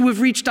saints who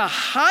have reached a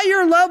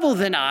higher level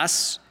than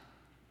us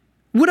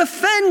would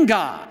offend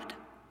God?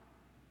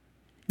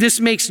 This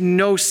makes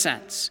no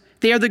sense.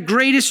 They are the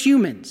greatest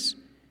humans.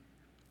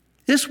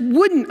 This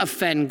wouldn't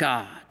offend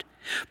God.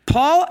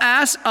 Paul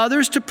asks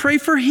others to pray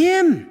for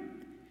him.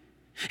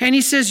 And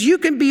he says, you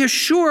can be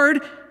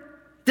assured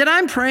that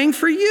I'm praying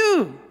for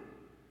you.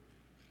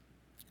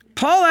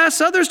 Paul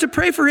asked others to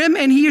pray for him,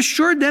 and he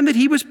assured them that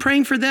he was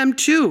praying for them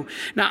too.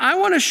 Now, I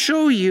want to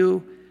show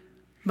you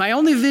my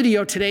only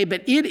video today,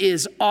 but it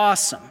is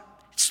awesome.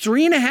 It's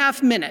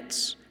 3.5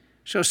 minutes.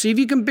 So see if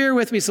you can bear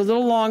with me. It's a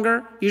little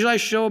longer. Usually I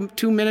show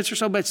 2 minutes or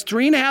so, but it's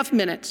 3.5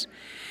 minutes.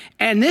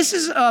 And this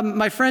is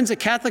my friends at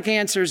Catholic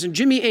Answers, and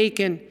Jimmy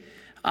Akin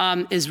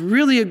is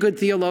really a good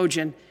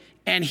theologian.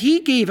 And he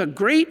gave a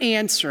great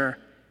answer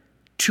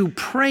to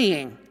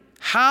praying,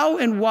 how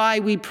and why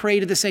we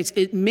pray to the saints.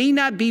 It may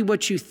not be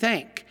what you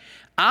think.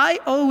 I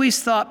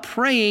always thought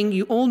praying,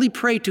 you only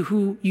pray to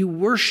who you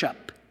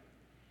worship.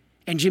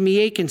 And Jimmy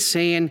Akin's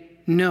saying,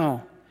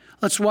 no.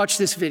 Let's watch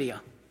this video.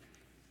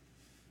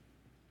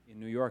 In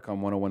New York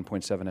on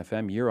 101.7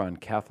 FM, you're on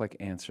Catholic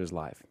Answers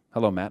Live.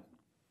 Hello, Matt.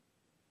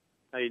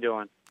 How you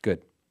doing?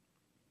 Good.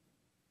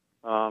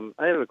 I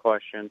have a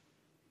question.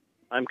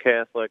 I'm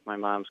Catholic. My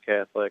mom's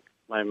Catholic.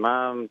 My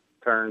mom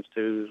turns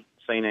to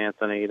St.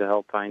 Anthony to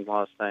help find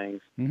lost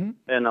things,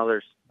 and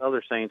other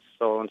saints,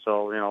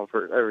 so-and-so,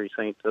 for every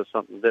saint does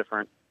something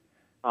different.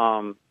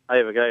 I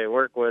have a guy I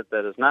work with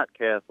that is not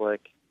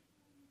Catholic,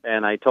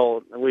 and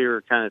we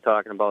were kind of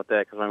talking about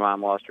that because my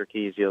mom lost her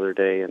keys the other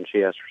day, and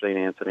she asked for St.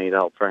 Anthony to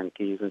help find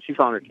keys, and she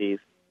found her keys.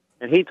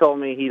 And he told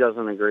me he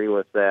doesn't agree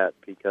with that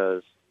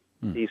because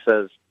he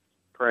says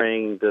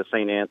praying to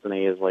St.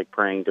 Anthony is like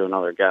praying to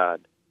another god.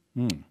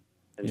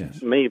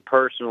 Yes. Me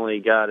personally,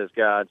 God is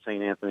God,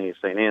 St. Anthony is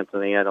St.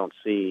 Anthony. I don't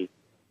see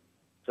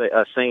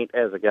a saint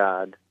as a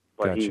god,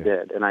 but he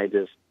did, and I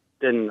just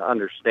didn't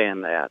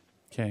understand that.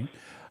 Okay.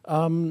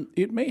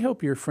 It may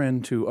help your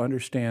friend to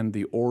understand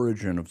the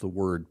origin of the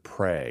word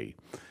pray.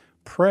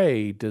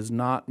 Pray does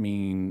not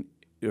mean,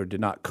 or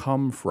did not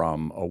come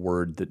from a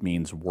word that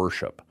means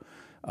worship,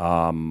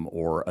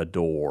 or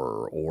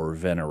adore, or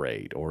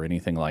venerate, or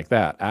anything like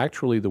that.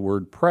 Actually, the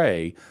word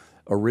pray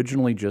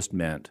originally just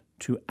meant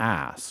to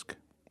ask.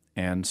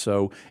 And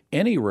so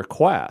any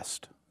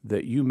request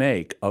that you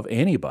make of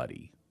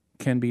anybody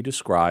can be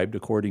described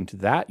according to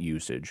that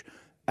usage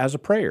as a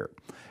prayer.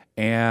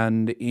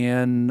 And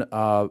in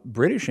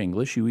British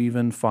English, you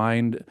even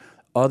find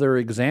other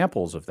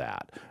examples of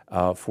that.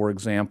 For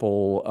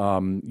example,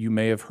 you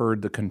may have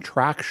heard the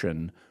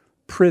contraction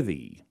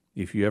prithee,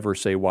 if you ever,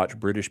 say, watch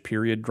British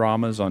period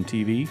dramas on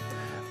TV.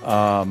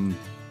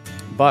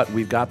 But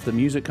we've got the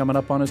music coming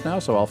up on us now,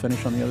 so I'll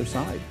finish on the other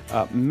side.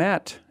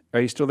 Matt, are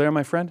you still there,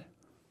 my friend?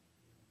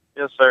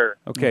 Yes, sir.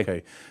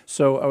 Okay.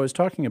 So I was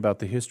talking about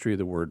the history of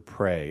the word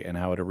pray and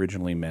how it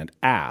originally meant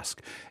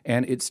ask.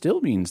 And it still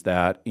means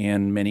that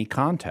in many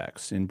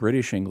contexts. In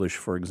British English,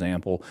 for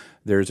example,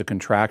 there's a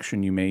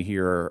contraction you may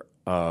hear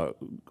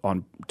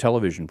on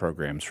television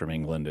programs from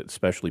England,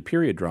 especially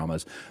period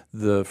dramas.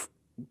 The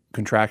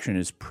contraction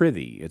is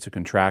prithee. It's a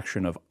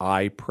contraction of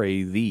I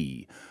pray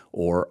thee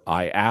or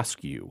I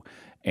ask you.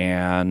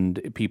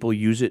 And people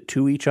use it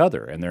to each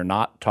other, and they're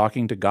not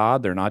talking to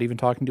God. They're not even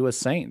talking to a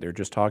saint. They're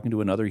just talking to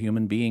another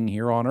human being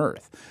here on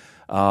earth.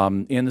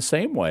 In the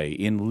same way,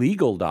 in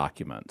legal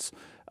documents,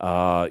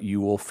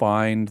 you will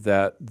find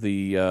that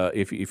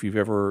if you've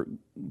ever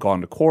gone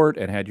to court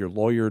and had your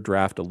lawyer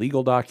draft a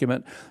legal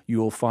document, you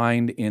will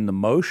find in the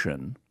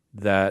motion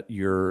that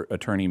your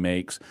attorney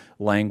makes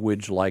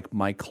language like,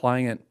 my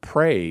client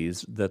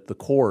prays that the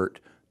court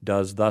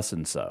does thus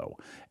and so.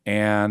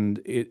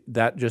 And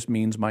that just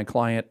means my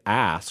client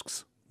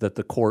asks that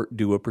the court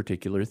do a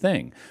particular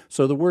thing.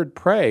 So the word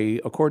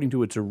pray, according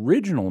to its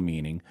original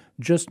meaning,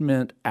 just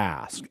meant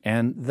ask.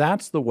 And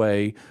that's the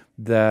way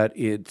that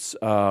it's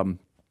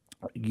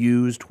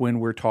used when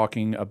we're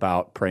talking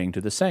about praying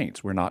to the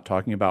saints. We're not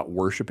talking about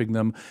worshiping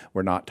them.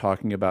 We're not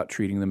talking about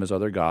treating them as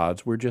other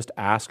gods. We're just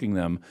asking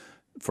them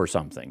for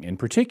something. In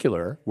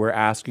particular, we're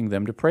asking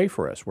them to pray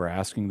for us. We're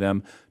asking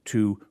them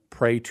to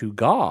pray to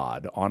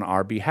God on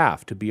our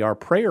behalf, to be our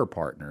prayer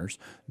partners,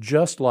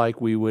 just like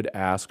we would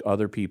ask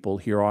other people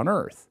here on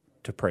earth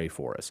to pray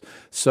for us.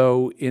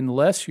 So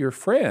unless your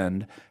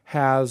friend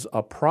has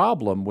a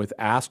problem with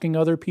asking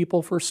other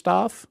people for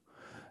stuff,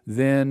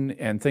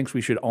 and thinks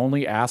we should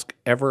only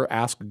ever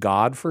ask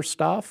God for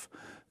stuff,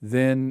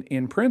 then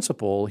in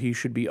principle, he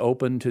should be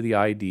open to the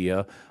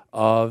idea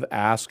of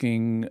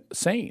asking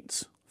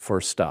saints for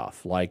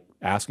stuff, like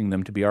asking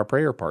them to be our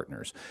prayer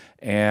partners.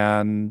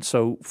 And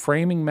so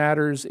framing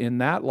matters in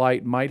that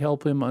light might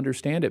help him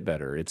understand it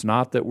better. It's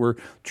not that we're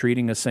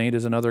treating a saint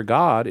as another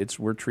god,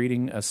 we're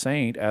treating a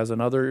saint as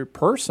another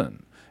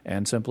person.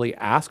 and simply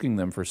asking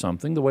them for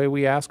something the way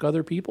we ask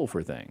other people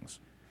for things.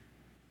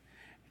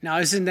 Now,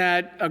 isn't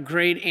that a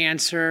great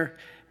answer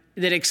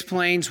that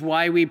explains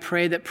why we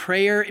pray? That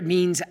prayer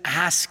means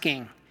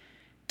asking.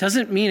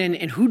 Doesn't mean,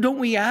 and who don't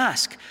we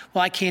ask?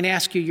 Well, I can't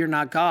ask you, you're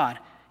not God.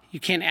 You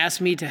can't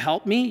ask me to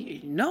help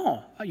me?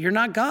 No, you're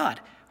not God.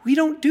 We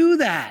don't do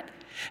that.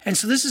 And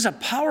so this is a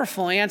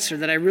powerful answer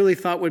that I really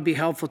thought would be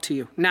helpful to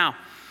you. Now,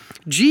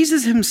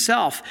 Jesus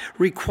himself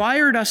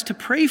required us to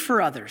pray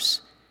for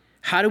others.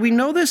 How do we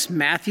know this?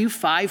 Matthew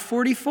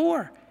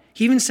 5:44.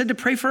 He even said to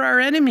pray for our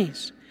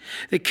enemies.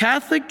 The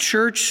Catholic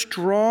Church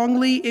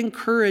strongly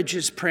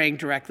encourages praying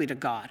directly to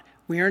God.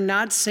 We are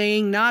not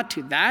saying not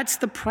to. That's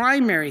the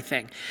primary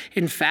thing.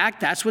 In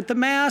fact, that's what the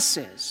Mass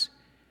is.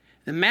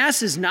 The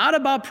Mass is not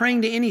about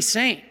praying to any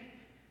saint.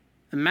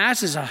 The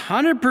Mass is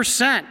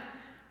 100%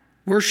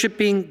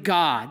 worshiping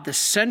God, the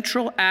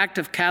central act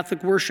of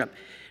Catholic worship,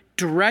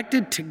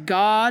 directed to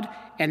God,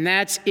 and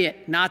that's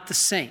it, not the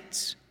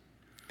saints.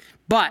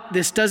 But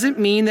this doesn't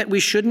mean that we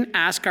shouldn't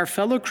ask our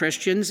fellow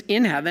Christians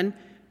in heaven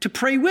to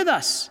pray with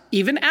us,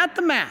 even at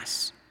the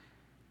Mass.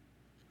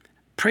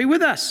 Pray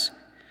with us.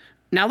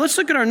 Now let's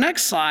look at our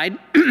next slide,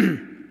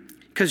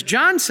 because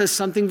John says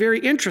something very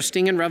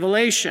interesting in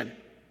Revelation.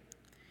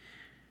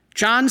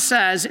 John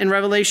says in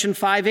Revelation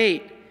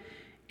 5:8,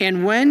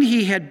 "And when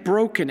he had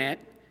broken it,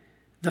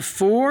 the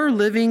 4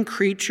 living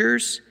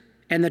creatures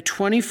and the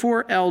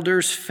 24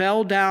 elders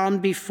fell down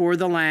before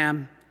the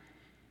Lamb.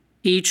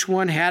 Each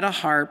one had a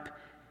harp,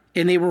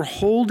 and they were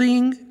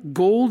holding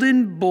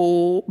golden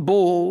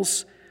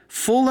bowls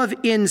full of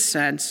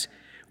incense,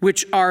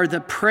 which are the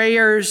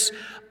prayers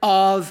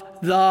of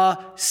the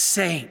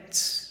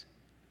saints."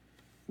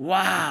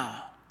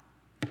 Wow.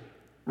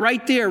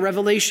 Right there,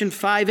 Revelation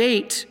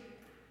 5:8.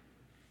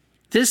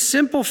 This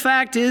simple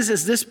fact is,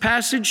 as this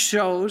passage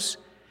shows,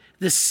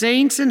 the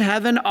saints in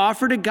heaven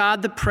offer to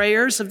God the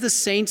prayers of the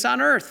saints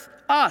on earth,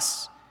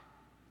 us.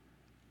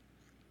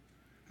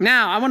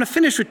 Now, I want to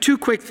finish with 2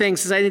 quick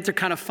things because I think they're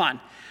kind of fun.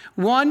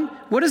 1,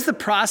 what is the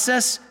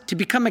process to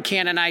become a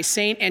canonized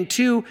saint? And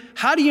 2,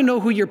 how do you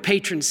know who your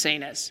patron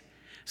saint is?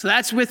 So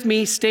that's with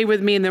me, stay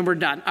with me, and then we're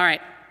done. All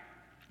right,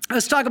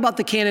 let's talk about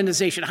the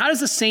canonization. How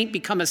does a saint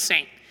become a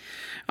saint?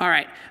 All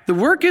right, the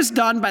work is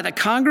done by the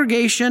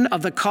Congregation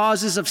of the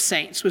Causes of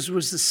Saints, which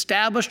was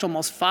established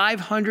almost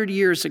 500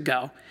 years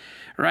ago,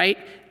 right?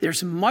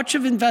 There's much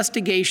of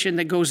investigation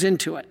that goes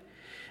into it.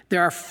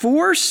 There are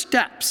 4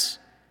 steps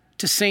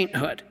to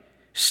sainthood,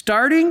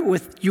 starting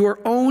with your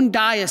own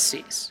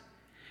diocese,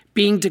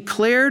 being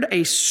declared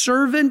a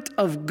servant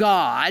of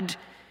God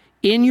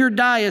in your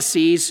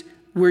diocese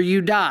where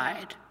you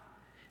died.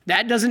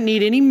 That doesn't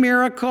need any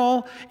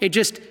miracle.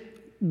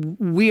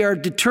 We are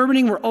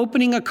determining, we're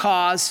opening a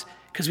cause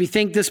because we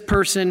think this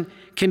person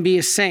can be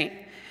a saint.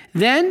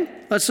 Then,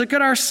 let's look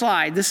at our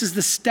slide. This is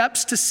the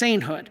steps to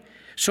sainthood.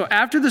 So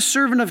after the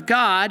servant of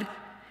God,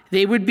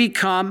 they would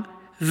become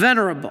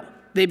venerable.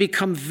 They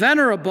become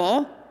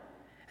venerable,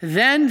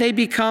 then they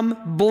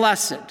become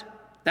blessed.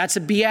 That's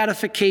a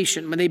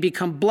beatification. When they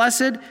become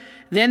blessed,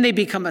 then they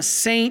become a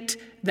saint.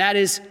 That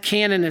is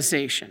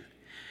canonization.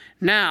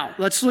 Now,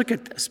 let's look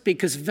at this,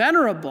 because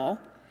venerable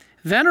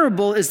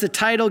is the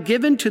title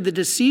given to the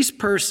deceased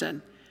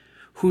person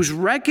who's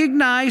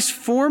recognized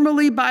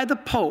formally by the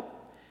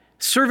Pope.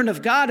 Servant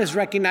of God is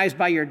recognized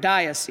by your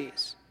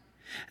diocese.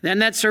 Then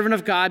that servant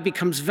of God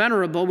becomes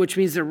venerable, which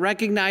means they're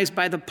recognized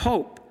by the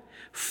Pope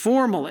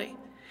formally,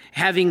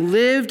 having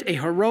lived a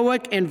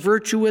heroic and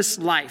virtuous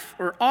life,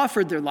 or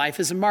offered their life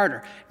as a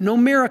martyr. No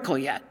miracle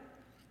yet.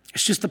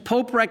 It's just the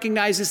Pope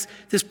recognizes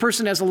this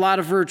person has a lot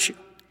of virtue.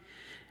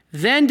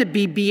 Then to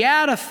be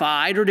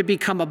beatified, or to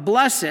become a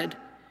blessed,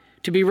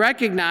 to be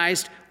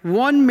recognized,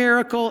 1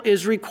 miracle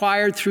is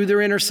required through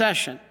their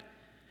intercession.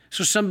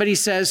 So somebody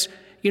says,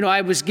 I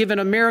was given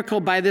a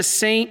miracle by this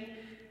saint.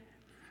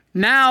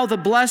 Now the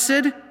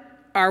blessed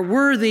are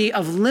worthy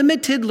of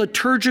limited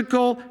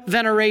liturgical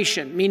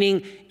veneration,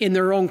 meaning in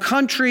their own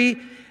country,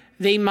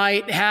 they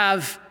might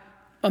have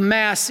a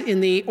mass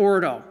in the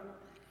Ordo.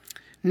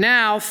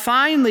 Now,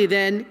 finally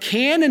then,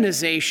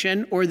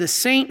 canonization, or the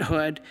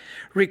sainthood,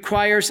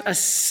 requires a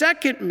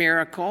second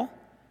miracle.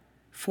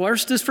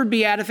 First is for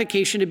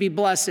beatification, to be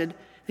blessed.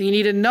 Then you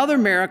need another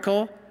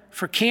miracle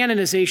for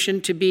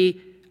canonization, to be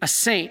a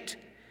saint.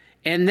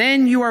 And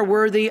then you are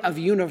worthy of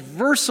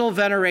universal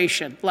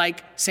veneration,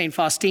 like St.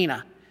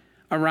 Faustina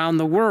around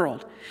the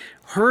world.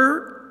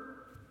 Her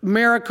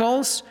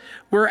miracles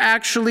were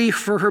actually,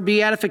 for her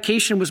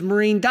beatification, was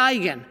Maureen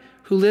Daigen,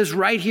 who lives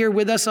right here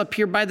with us up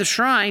here by the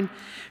shrine.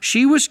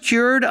 She was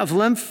cured of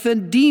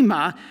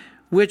lymphedema,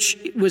 which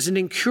was an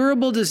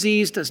incurable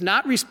disease, does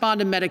not respond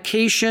to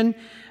medication,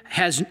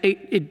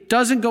 it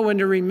doesn't go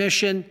into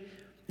remission,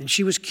 and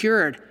she was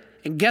cured.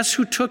 And guess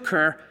who took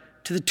her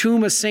to the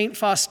tomb of St.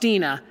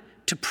 Faustina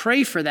to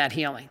pray for that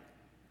healing?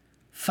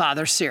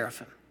 Father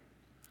Seraphim.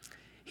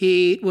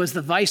 He was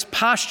the vice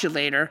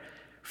postulator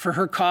for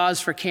her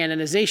cause for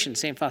canonization,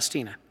 St.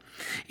 Faustina.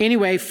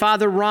 Anyway,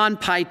 Father Ron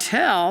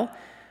Pytel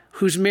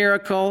whose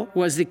miracle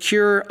was the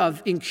cure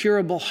of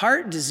incurable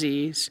heart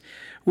disease,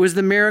 was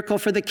the miracle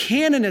for the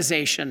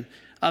canonization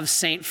of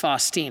St.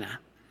 Faustina.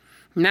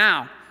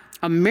 Now,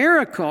 a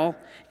miracle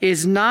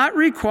is not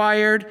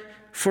required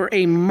for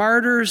a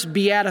martyr's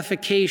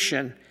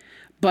beatification,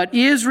 but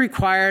is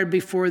required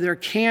before their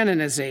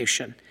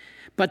canonization.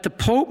 But the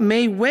Pope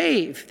may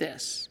waive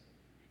this.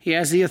 He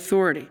has the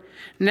authority.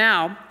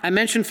 Now, I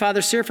mentioned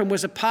Father Seraphim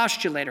was a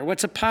postulator.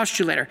 What's a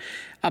postulator?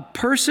 A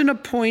person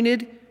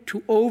appointed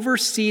to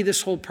oversee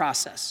this whole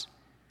process.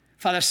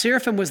 Father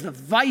Seraphim was the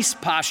vice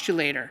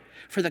postulator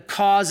for the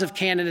cause of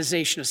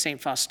canonization of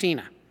St.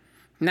 Faustina.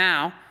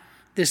 Now,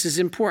 this is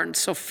important.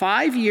 So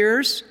 5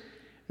 years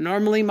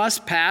normally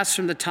must pass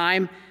from the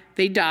time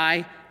they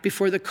die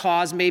before the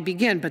cause may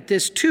begin. But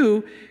this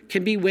too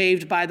can be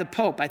waived by the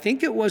Pope. I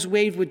think it was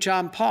waived with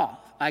John Paul.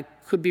 I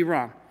could be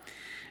wrong.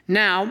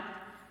 Now,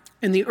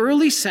 in the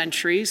early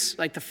centuries,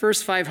 like the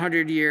first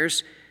 500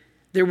 years,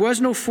 there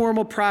was no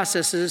formal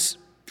processes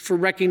for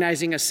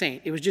recognizing a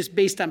saint. It was just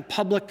based on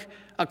public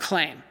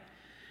acclaim.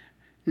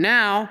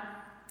 Now,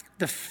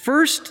 the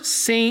first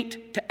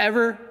saint to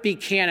ever be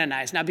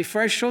canonized. Now,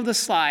 before I show the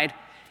slide,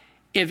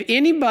 if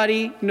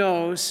anybody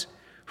knows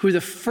who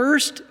the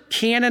first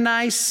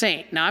canonized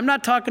saint, now I'm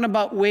not talking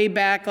about way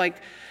back like,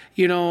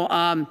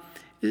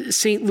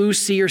 St.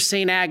 Lucy or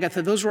St.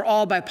 Agatha. Those were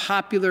all by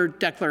popular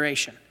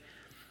declaration.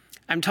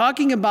 I'm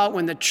talking about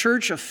when the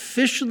church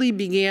officially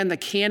began the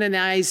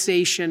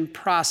canonization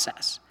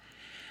process.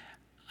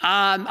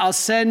 I'll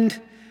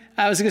send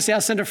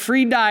a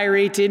free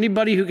diary to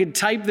anybody who could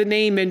type the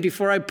name in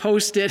before I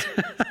post it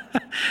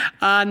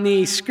on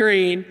the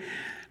screen.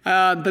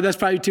 But that's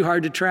probably too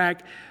hard to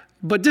track.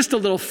 But just a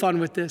little fun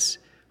with this.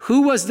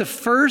 Who was the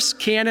first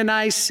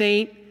canonized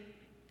saint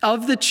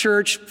of the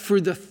church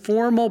through the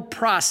formal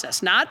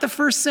process? Not the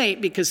first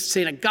saint, because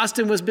St.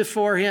 Augustine was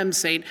before him,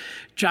 St.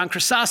 John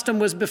Chrysostom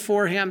was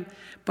before him.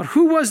 But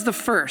who was the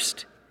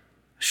first?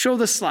 Show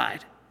the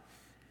slide.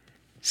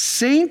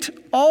 St.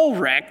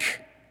 Ulrich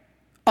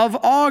of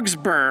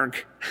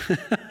Augsburg.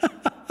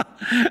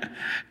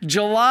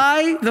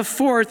 July the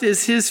 4th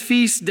is his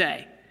feast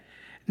day.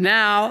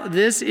 Now,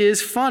 this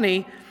is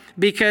funny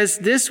because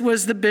this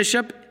was the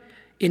bishop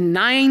in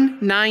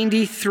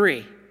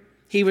 993.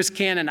 He was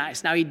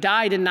canonized. Now, he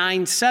died in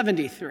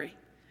 973.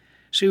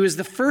 So he was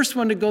the first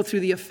one to go through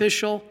the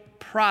official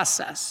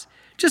process.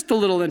 Just a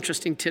little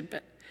interesting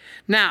tidbit.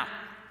 Now,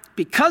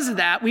 because of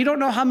that, we don't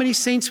know how many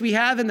saints we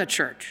have in the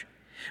church.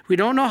 We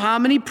don't know how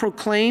many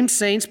proclaimed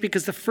saints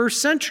because the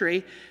first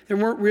century, there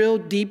weren't real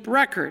deep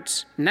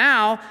records.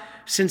 Now,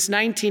 since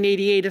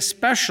 1988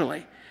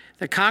 especially,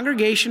 the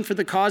Congregation for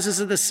the Causes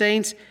of the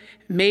Saints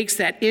makes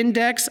that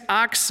Index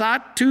Ac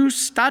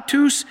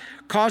Status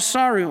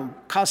Causarum,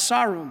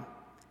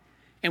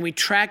 and we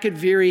track it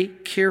very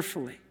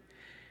carefully.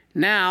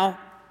 Now,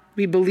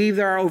 we believe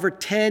there are over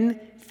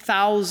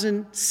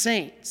 10,000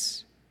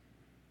 saints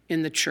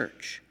in the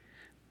church.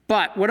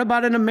 But what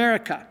about in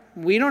America?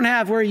 We're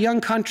a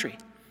young country.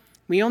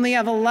 We only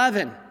have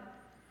 11.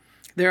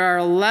 There are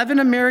 11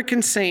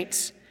 American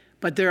saints,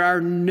 but there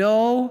are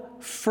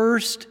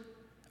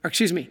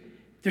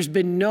there's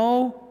been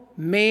no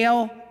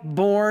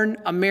male-born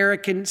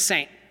American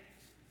saint.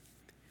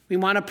 We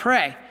want to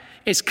pray.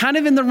 It's kind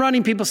of in the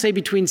running, people say,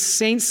 between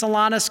St.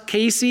 Solanus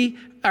Casey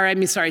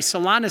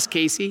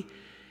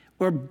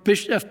or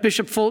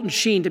Bishop Fulton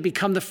Sheen to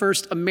become the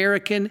first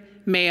American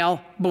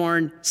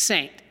male-born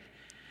saint.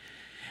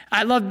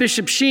 I love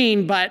Bishop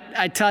Sheen, but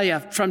I tell you,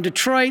 from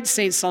Detroit,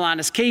 St.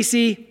 Solanus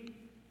Casey,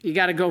 you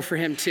got to go for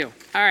him too.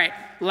 All right,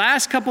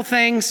 last couple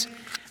things.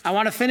 I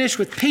want to finish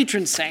with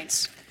patron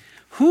saints.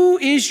 Who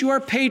is your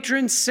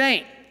patron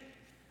saint?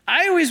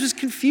 I always was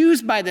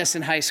confused by this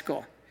in high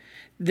school.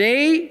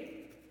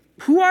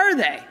 Who are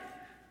they?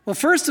 Well,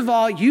 first of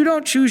all, you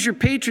don't choose your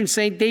patron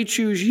saint, they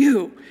choose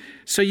you.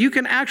 So you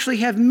can actually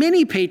have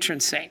many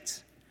patron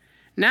saints.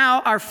 Now,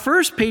 our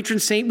first patron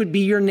saint would be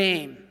your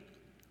name.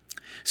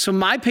 So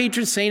my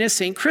patron saint is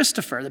St.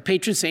 Christopher, the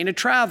patron saint of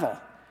travel.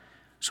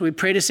 So we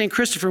pray to St.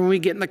 Christopher when we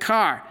get in the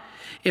car.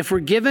 If we're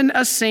given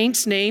a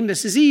saint's name,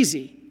 this is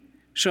easy.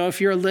 So if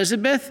you're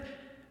Elizabeth,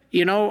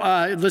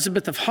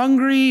 Elizabeth of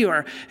Hungary,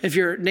 or if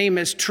your name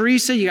is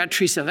Teresa, you got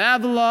Teresa of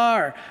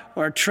Avila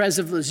or Therese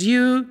of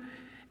Lisieux.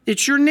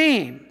 It's your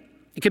name.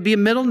 It could be a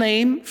middle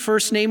name,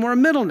 first name, or a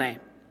middle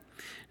name.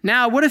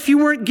 Now, what if you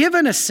weren't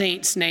given a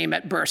saint's name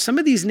at birth? Some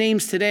of these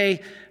names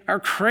today are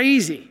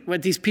crazy,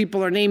 what these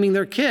people are naming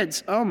their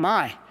kids. Oh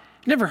my,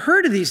 never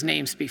heard of these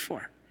names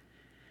before.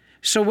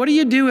 So what do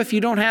you do if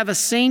you don't have a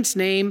saint's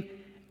name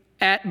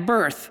at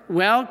birth?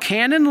 Well,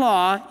 canon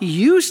law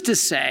used to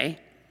say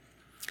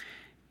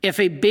if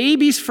a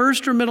baby's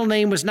first or middle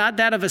name was not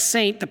that of a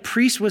saint, the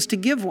priest was to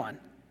give one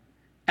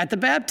at the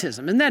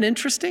baptism. Isn't that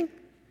interesting?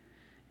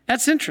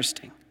 That's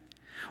interesting.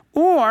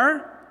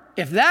 Or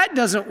if that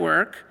doesn't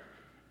work,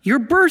 your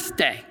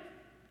birthday.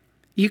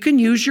 You can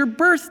use your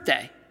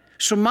birthday.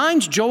 So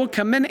mine's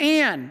Joachim and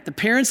Anne, the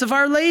parents of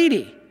Our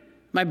Lady.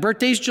 My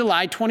birthday's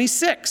July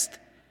 26th.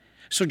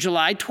 So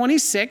July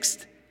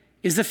 26th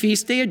is the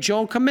feast day of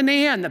Joachim and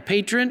Anne, the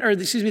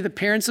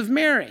parents of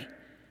Mary.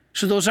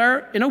 So those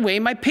are, in a way,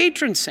 my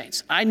patron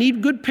saints. I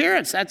need good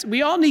parents.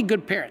 We all need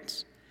good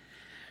parents.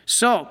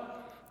 So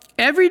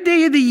every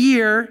day of the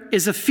year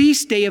is a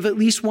feast day of at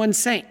least one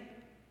saint.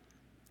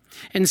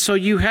 And so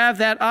you have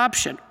that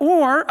option.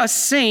 Or a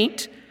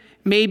saint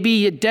may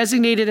be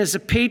designated as a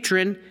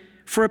patron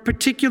for a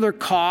particular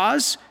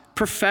cause,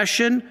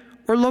 profession,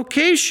 or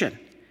location,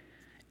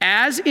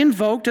 as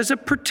invoked as a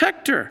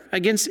protector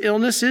against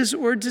illnesses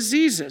or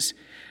diseases.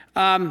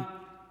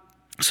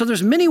 So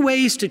there's many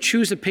ways to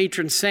choose a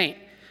patron saint.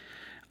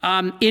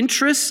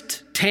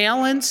 Interest,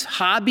 talents,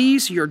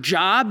 hobbies, your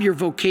job, your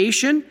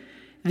vocation,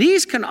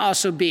 these can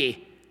also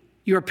be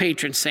your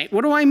patron saint.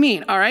 What do I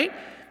mean? All right.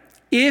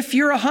 If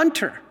you're a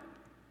hunter,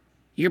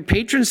 your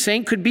patron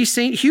saint could be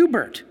St.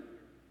 Hubert.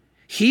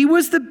 He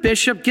was the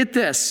bishop, get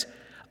this,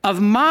 of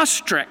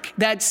Maastricht,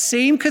 that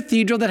same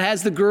cathedral that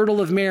has the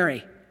girdle of Mary.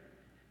 Isn't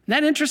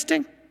that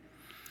interesting?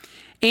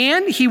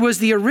 And he was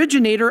the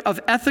originator of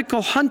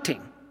ethical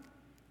hunting.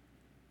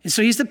 And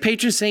so he's the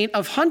patron saint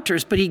of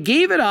hunters, but he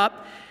gave it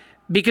up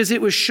because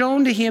it was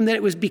shown to him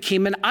that it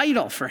became an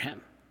idol for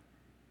him.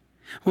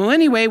 Well,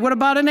 anyway, what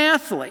about an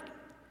athlete?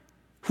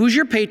 Who's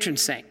your patron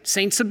saint?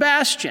 Saint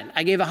Sebastian.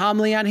 I gave a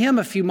homily on him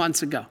a few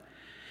months ago.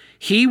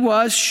 He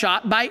was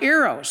shot by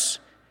arrows,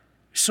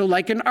 so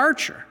like an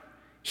archer.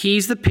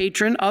 He's the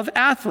patron of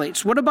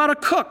athletes. What about a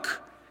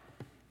cook?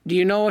 Do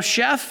you know a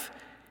chef?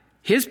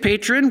 His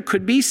patron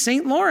could be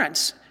St.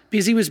 Lawrence,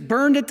 because he was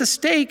burned at the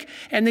stake,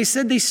 and they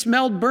said they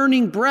smelled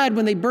burning bread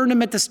when they burned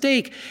him at the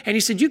stake. And he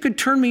said, you could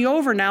turn me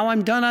over now,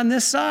 I'm done on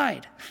this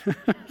side.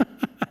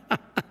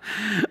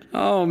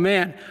 Oh,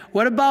 man.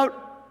 What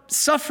about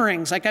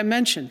sufferings, like I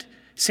mentioned?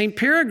 St.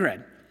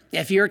 Peregrine.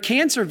 If you're a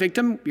cancer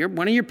victim,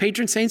 one of your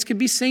patron saints could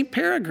be St.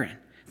 Peregrine,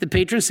 the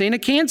patron saint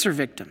of cancer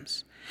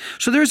victims.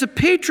 So there's a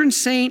patron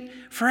saint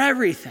for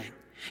everything,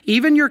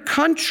 even your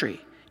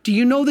country. Do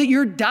you know that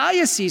your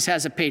diocese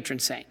has a patron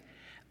saint?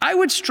 I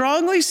would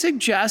strongly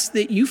suggest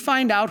that you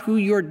find out who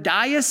your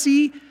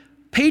diocese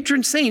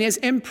patron saint is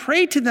and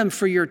pray to them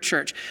for your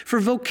church, for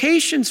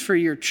vocations for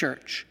your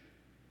church.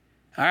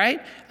 All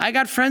right? I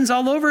got friends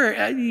all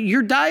over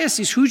your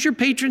diocese. Who's your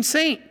patron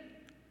saint?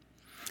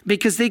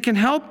 Because they can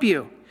help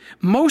you.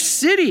 Most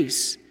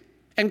cities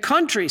and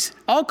countries,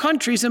 all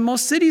countries and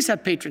most cities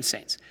have patron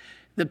saints.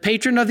 The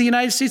patron of the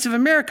United States of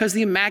America is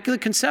the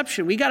Immaculate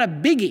Conception. We got a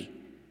biggie,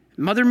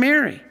 Mother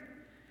Mary.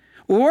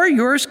 Or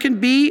yours can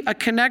be a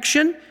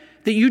connection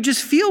that you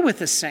just feel with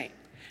a saint.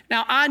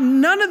 Now,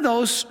 none of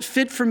those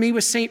fit for me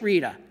with St.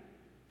 Rita.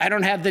 I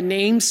don't have the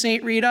name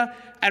St. Rita.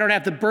 I don't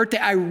have the birthday.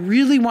 I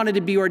really wanted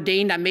to be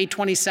ordained on May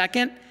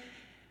 22nd,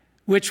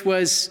 which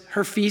was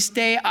her feast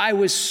day. I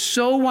was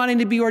so wanting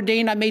to be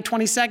ordained on May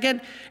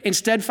 22nd.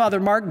 Instead, Father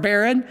Mark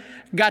Barron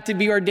got to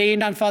be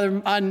ordained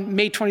on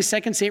May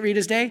 22nd, St.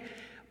 Rita's Day.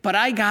 But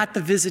I got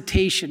the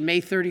visitation,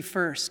 May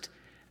 31st.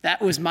 That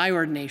was my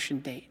ordination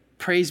date.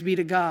 Praise be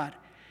to God.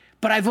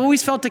 But I've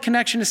always felt a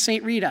connection to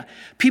St. Rita.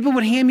 People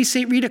would hand me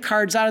St. Rita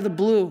cards out of the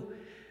blue.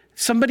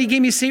 Somebody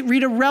gave me a St.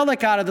 Rita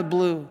relic out of the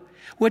blue.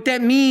 What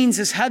that means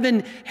is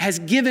heaven has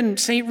given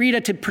St. Rita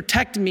to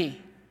protect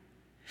me.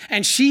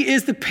 And she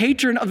is the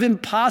patron of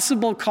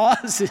impossible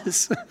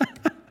causes.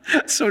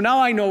 So now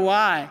I know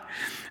why.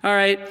 All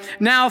right.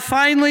 Now,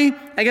 finally,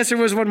 I guess there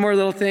was one more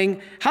little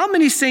thing. How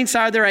many saints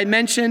are there? I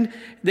mentioned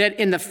that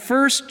in the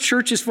first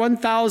church's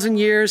 1,000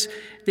 years,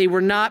 they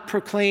were not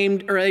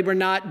proclaimed, or they were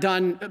not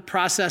done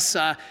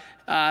a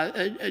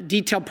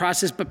detailed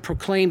process, but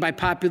proclaimed by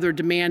popular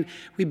demand.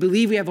 We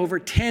believe we have over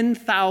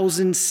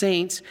 10,000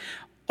 saints.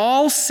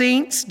 All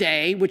Saints'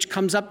 Day, which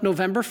comes up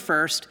November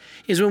 1st,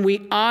 is when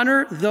we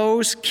honor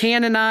those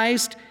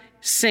canonized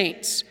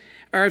saints.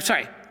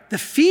 The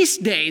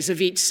feast days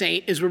of each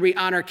saint is where we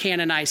honor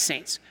canonized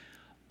saints.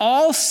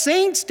 All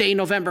Saints' Day,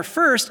 November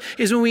 1st,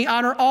 is when we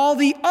honor all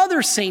the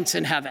other saints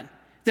in heaven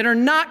that are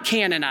not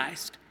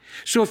canonized.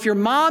 So if your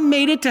mom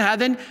made it to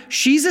heaven,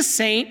 she's a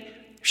saint.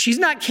 She's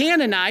not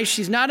canonized.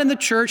 She's not in the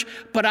church.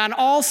 But on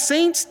All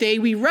Saints' Day,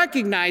 we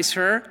recognize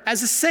her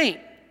as a saint.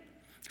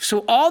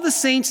 So all the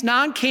saints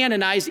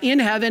non-canonized in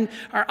heaven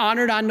are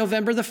honored on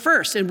November the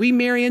 1st. And we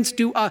Marians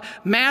do a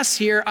Mass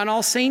here on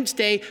All Saints'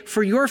 Day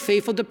for your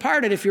faithful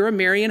departed if you're a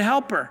Marian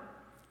helper.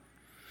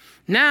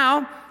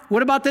 Now,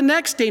 what about the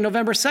next day,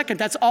 November 2nd?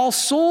 That's All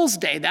Souls'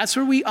 Day. That's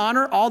where we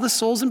honor all the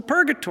souls in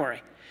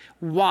purgatory.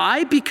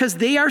 Why? Because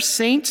they are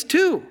saints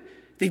too.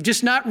 They've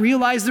just not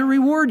realized their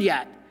reward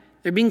yet.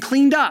 They're being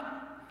cleaned up.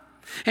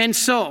 And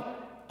so,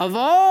 of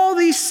all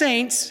these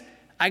saints,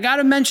 I got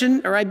to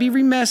mention, or I'd be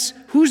remiss,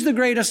 who's the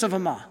greatest of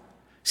them all?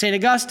 St.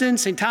 Augustine,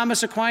 St.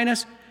 Thomas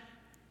Aquinas.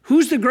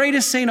 Who's the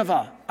greatest saint of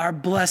all? Our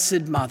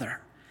Blessed Mother.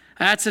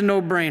 That's a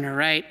no-brainer,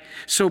 right?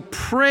 So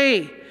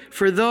pray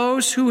for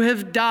those who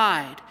have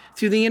died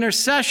through the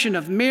intercession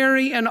of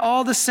Mary and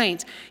all the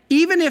saints.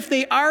 Even if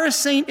they are a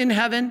saint in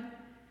heaven,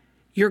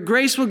 your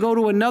grace will go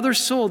to another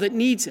soul that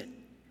needs it.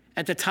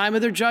 At the time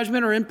of their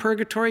judgment or in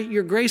purgatory,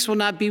 your grace will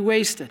not be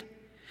wasted.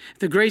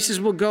 The graces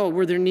will go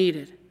where they're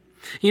needed.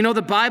 You know,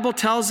 the Bible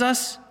tells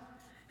us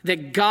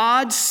that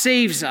God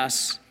saves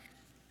us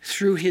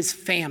through his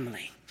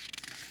family,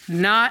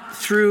 not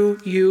through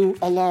you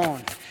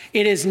alone.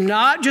 It is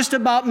not just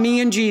about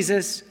me and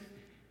Jesus.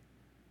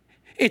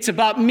 It's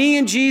about me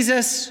and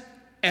Jesus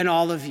and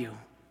all of you.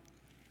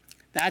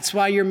 That's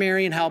why you're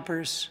Marian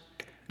helpers.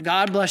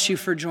 God bless you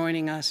for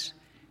joining us.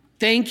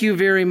 Thank you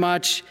very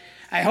much.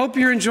 I hope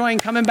you're enjoying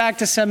coming back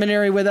to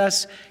seminary with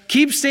us.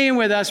 Keep staying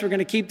with us. We're going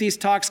to keep these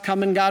talks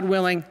coming, God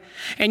willing.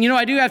 And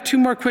I do have 2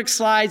 more quick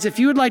slides. If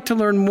you would like to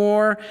learn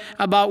more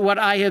about what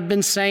I have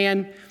been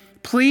saying,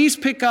 please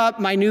pick up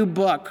my new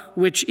book,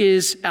 which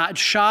is at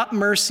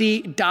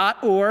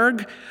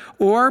shopmercy.org,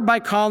 or by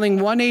calling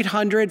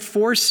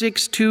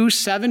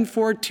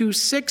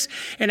 1-800-462-7426.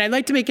 And I'd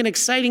like to make an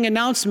exciting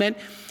announcement.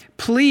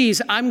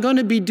 Please, I'm going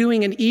to be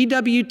doing an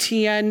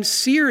EWTN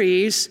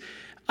series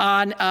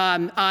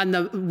on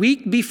the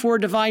week before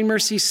Divine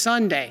Mercy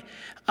Sunday,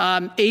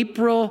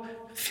 April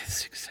 5th,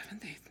 6th,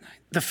 7th, 8th, 9th,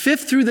 the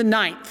 5th through the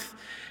 9th.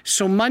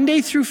 So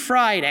Monday through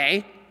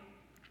Friday,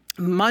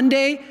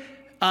 Monday,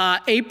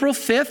 April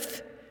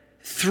 5th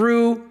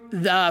through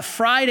the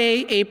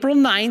Friday, April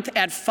 9th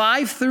at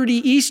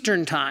 5:30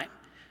 Eastern Time,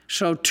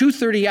 so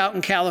 2:30 out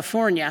in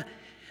California,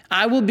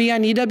 I will be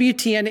on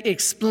EWTN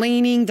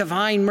explaining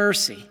Divine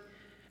Mercy.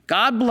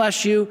 God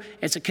bless you.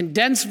 It's a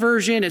condensed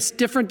version. It's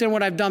different than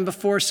what I've done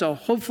before, so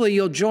hopefully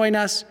you'll join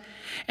us.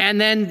 And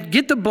then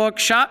get the book,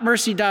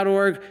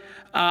 shopmercy.org.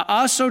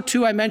 Also,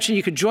 too, I mentioned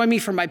you could join me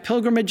for my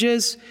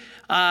pilgrimages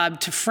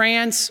to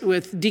France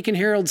with Deacon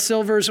Harold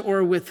Silvers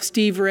or with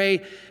Steve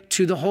Ray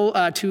to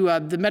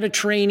the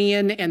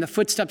Mediterranean and the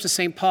footsteps of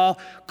St. Paul.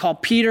 Call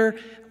Peter,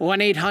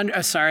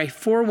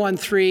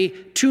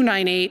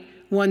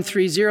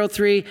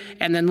 413-298-1303.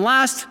 And then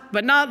last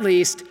but not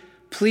least,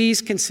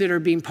 please consider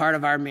being part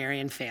of our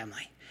Marian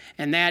family.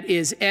 And that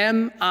is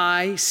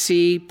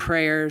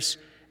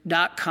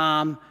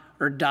micprayers.com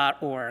or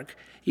 .org.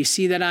 You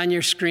see that on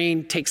your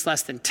screen. Takes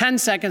less than 10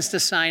 seconds to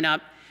sign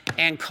up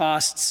and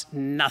costs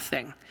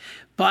nothing.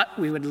 But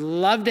we would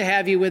love to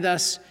have you with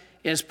us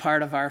as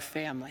part of our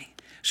family.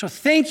 So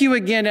thank you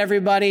again,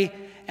 everybody,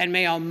 and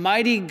may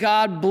Almighty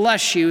God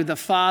bless you, the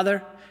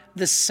Father,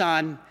 the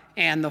Son,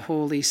 and the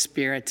Holy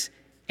Spirit.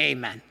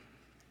 Amen.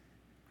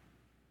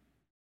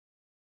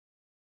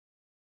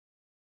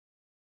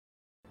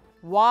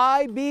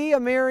 Why be a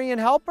Marian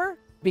helper?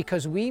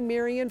 Because we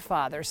Marian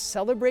fathers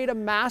celebrate a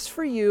Mass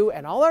for you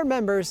and all our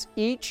members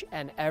each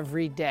and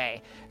every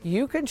day.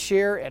 You can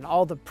share in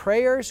all the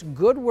prayers,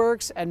 good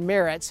works, and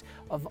merits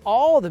of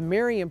all the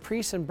Marian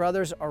priests and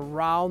brothers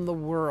around the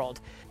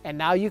world. And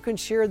now you can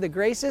share the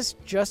graces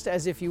just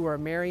as if you were a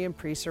Marian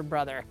priest or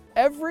brother.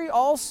 Every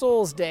All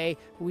Souls Day,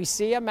 we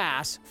say a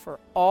Mass for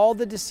all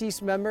the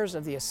deceased members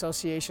of the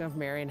Association of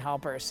Marian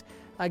Helpers.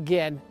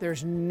 Again,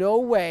 there's no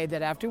way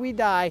that after we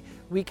die,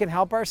 we can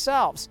help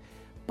ourselves.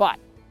 But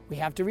we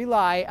have to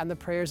rely on the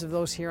prayers of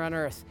those here on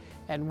earth.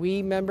 And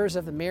we, members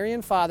of the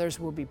Marian Fathers,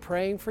 will be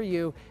praying for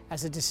you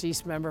as a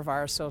deceased member of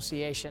our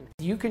association.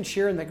 You can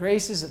share in the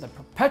graces of the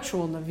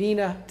perpetual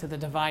novena to the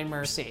Divine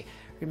Mercy.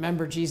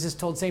 Remember, Jesus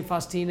told St.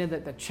 Faustina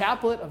that the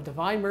chaplet of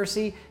Divine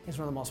Mercy is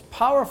one of the most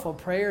powerful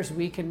prayers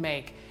we can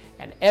make.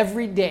 And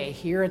every day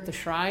here at the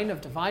Shrine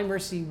of Divine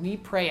Mercy, we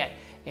pray it.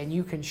 And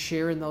you can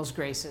share in those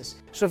graces.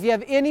 So if you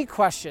have any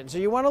questions or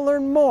you want to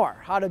learn more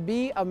how to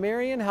be a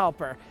Marian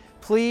helper,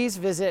 please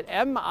visit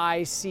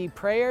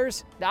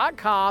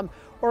micprayers.com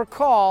or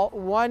call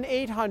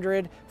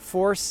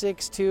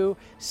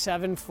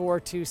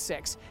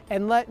 1-800-462-7426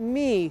 and let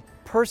me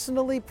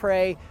personally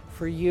pray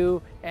for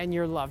you and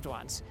your loved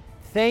ones.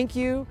 Thank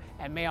you,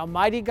 and may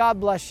Almighty God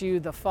bless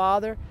you, the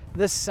Father,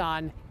 the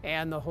Son,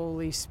 and the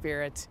Holy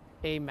Spirit.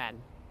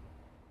 Amen.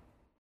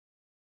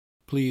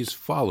 Please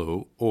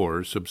follow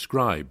or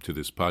subscribe to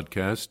this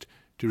podcast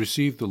to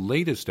receive the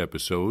latest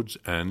episodes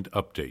and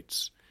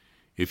updates.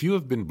 If you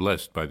have been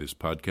blessed by this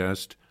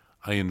podcast,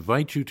 I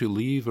invite you to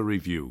leave a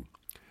review.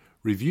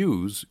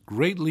 Reviews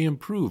greatly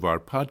improve our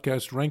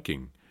podcast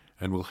ranking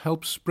and will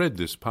help spread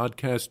this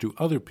podcast to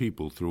other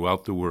people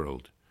throughout the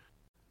world.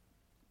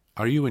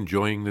 Are you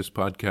enjoying this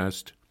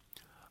podcast?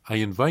 I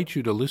invite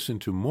you to listen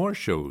to more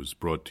shows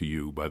brought to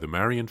you by the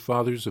Marian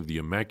Fathers of the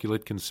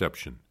Immaculate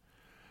Conception.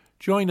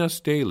 Join us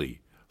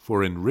daily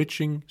for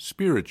enriching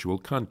spiritual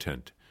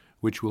content,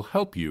 which will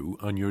help you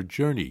on your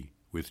journey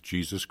with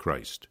Jesus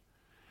Christ.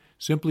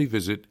 Simply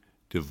visit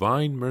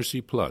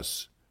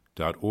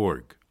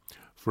DivineMercyPlus.org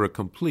for a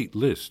complete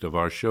list of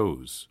our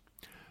shows.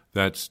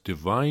 That's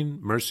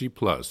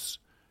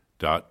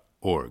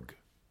DivineMercyPlus.org.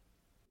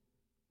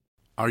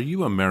 Are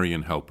you a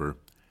Marian helper?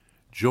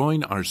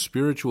 Join our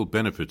Spiritual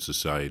Benefit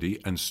Society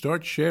and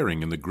start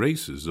sharing in the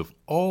graces of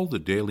all the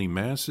daily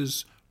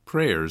masses,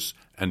 prayers,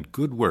 and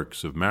good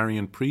works of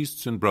Marian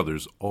priests and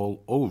brothers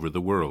all over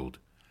the world.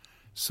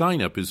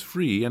 Sign up is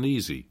free and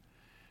easy.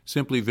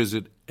 Simply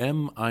visit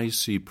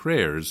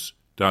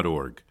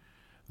micprayers.org.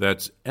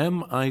 That's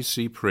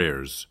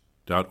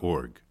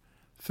micprayers.org.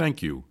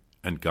 Thank you,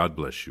 and God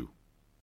bless you.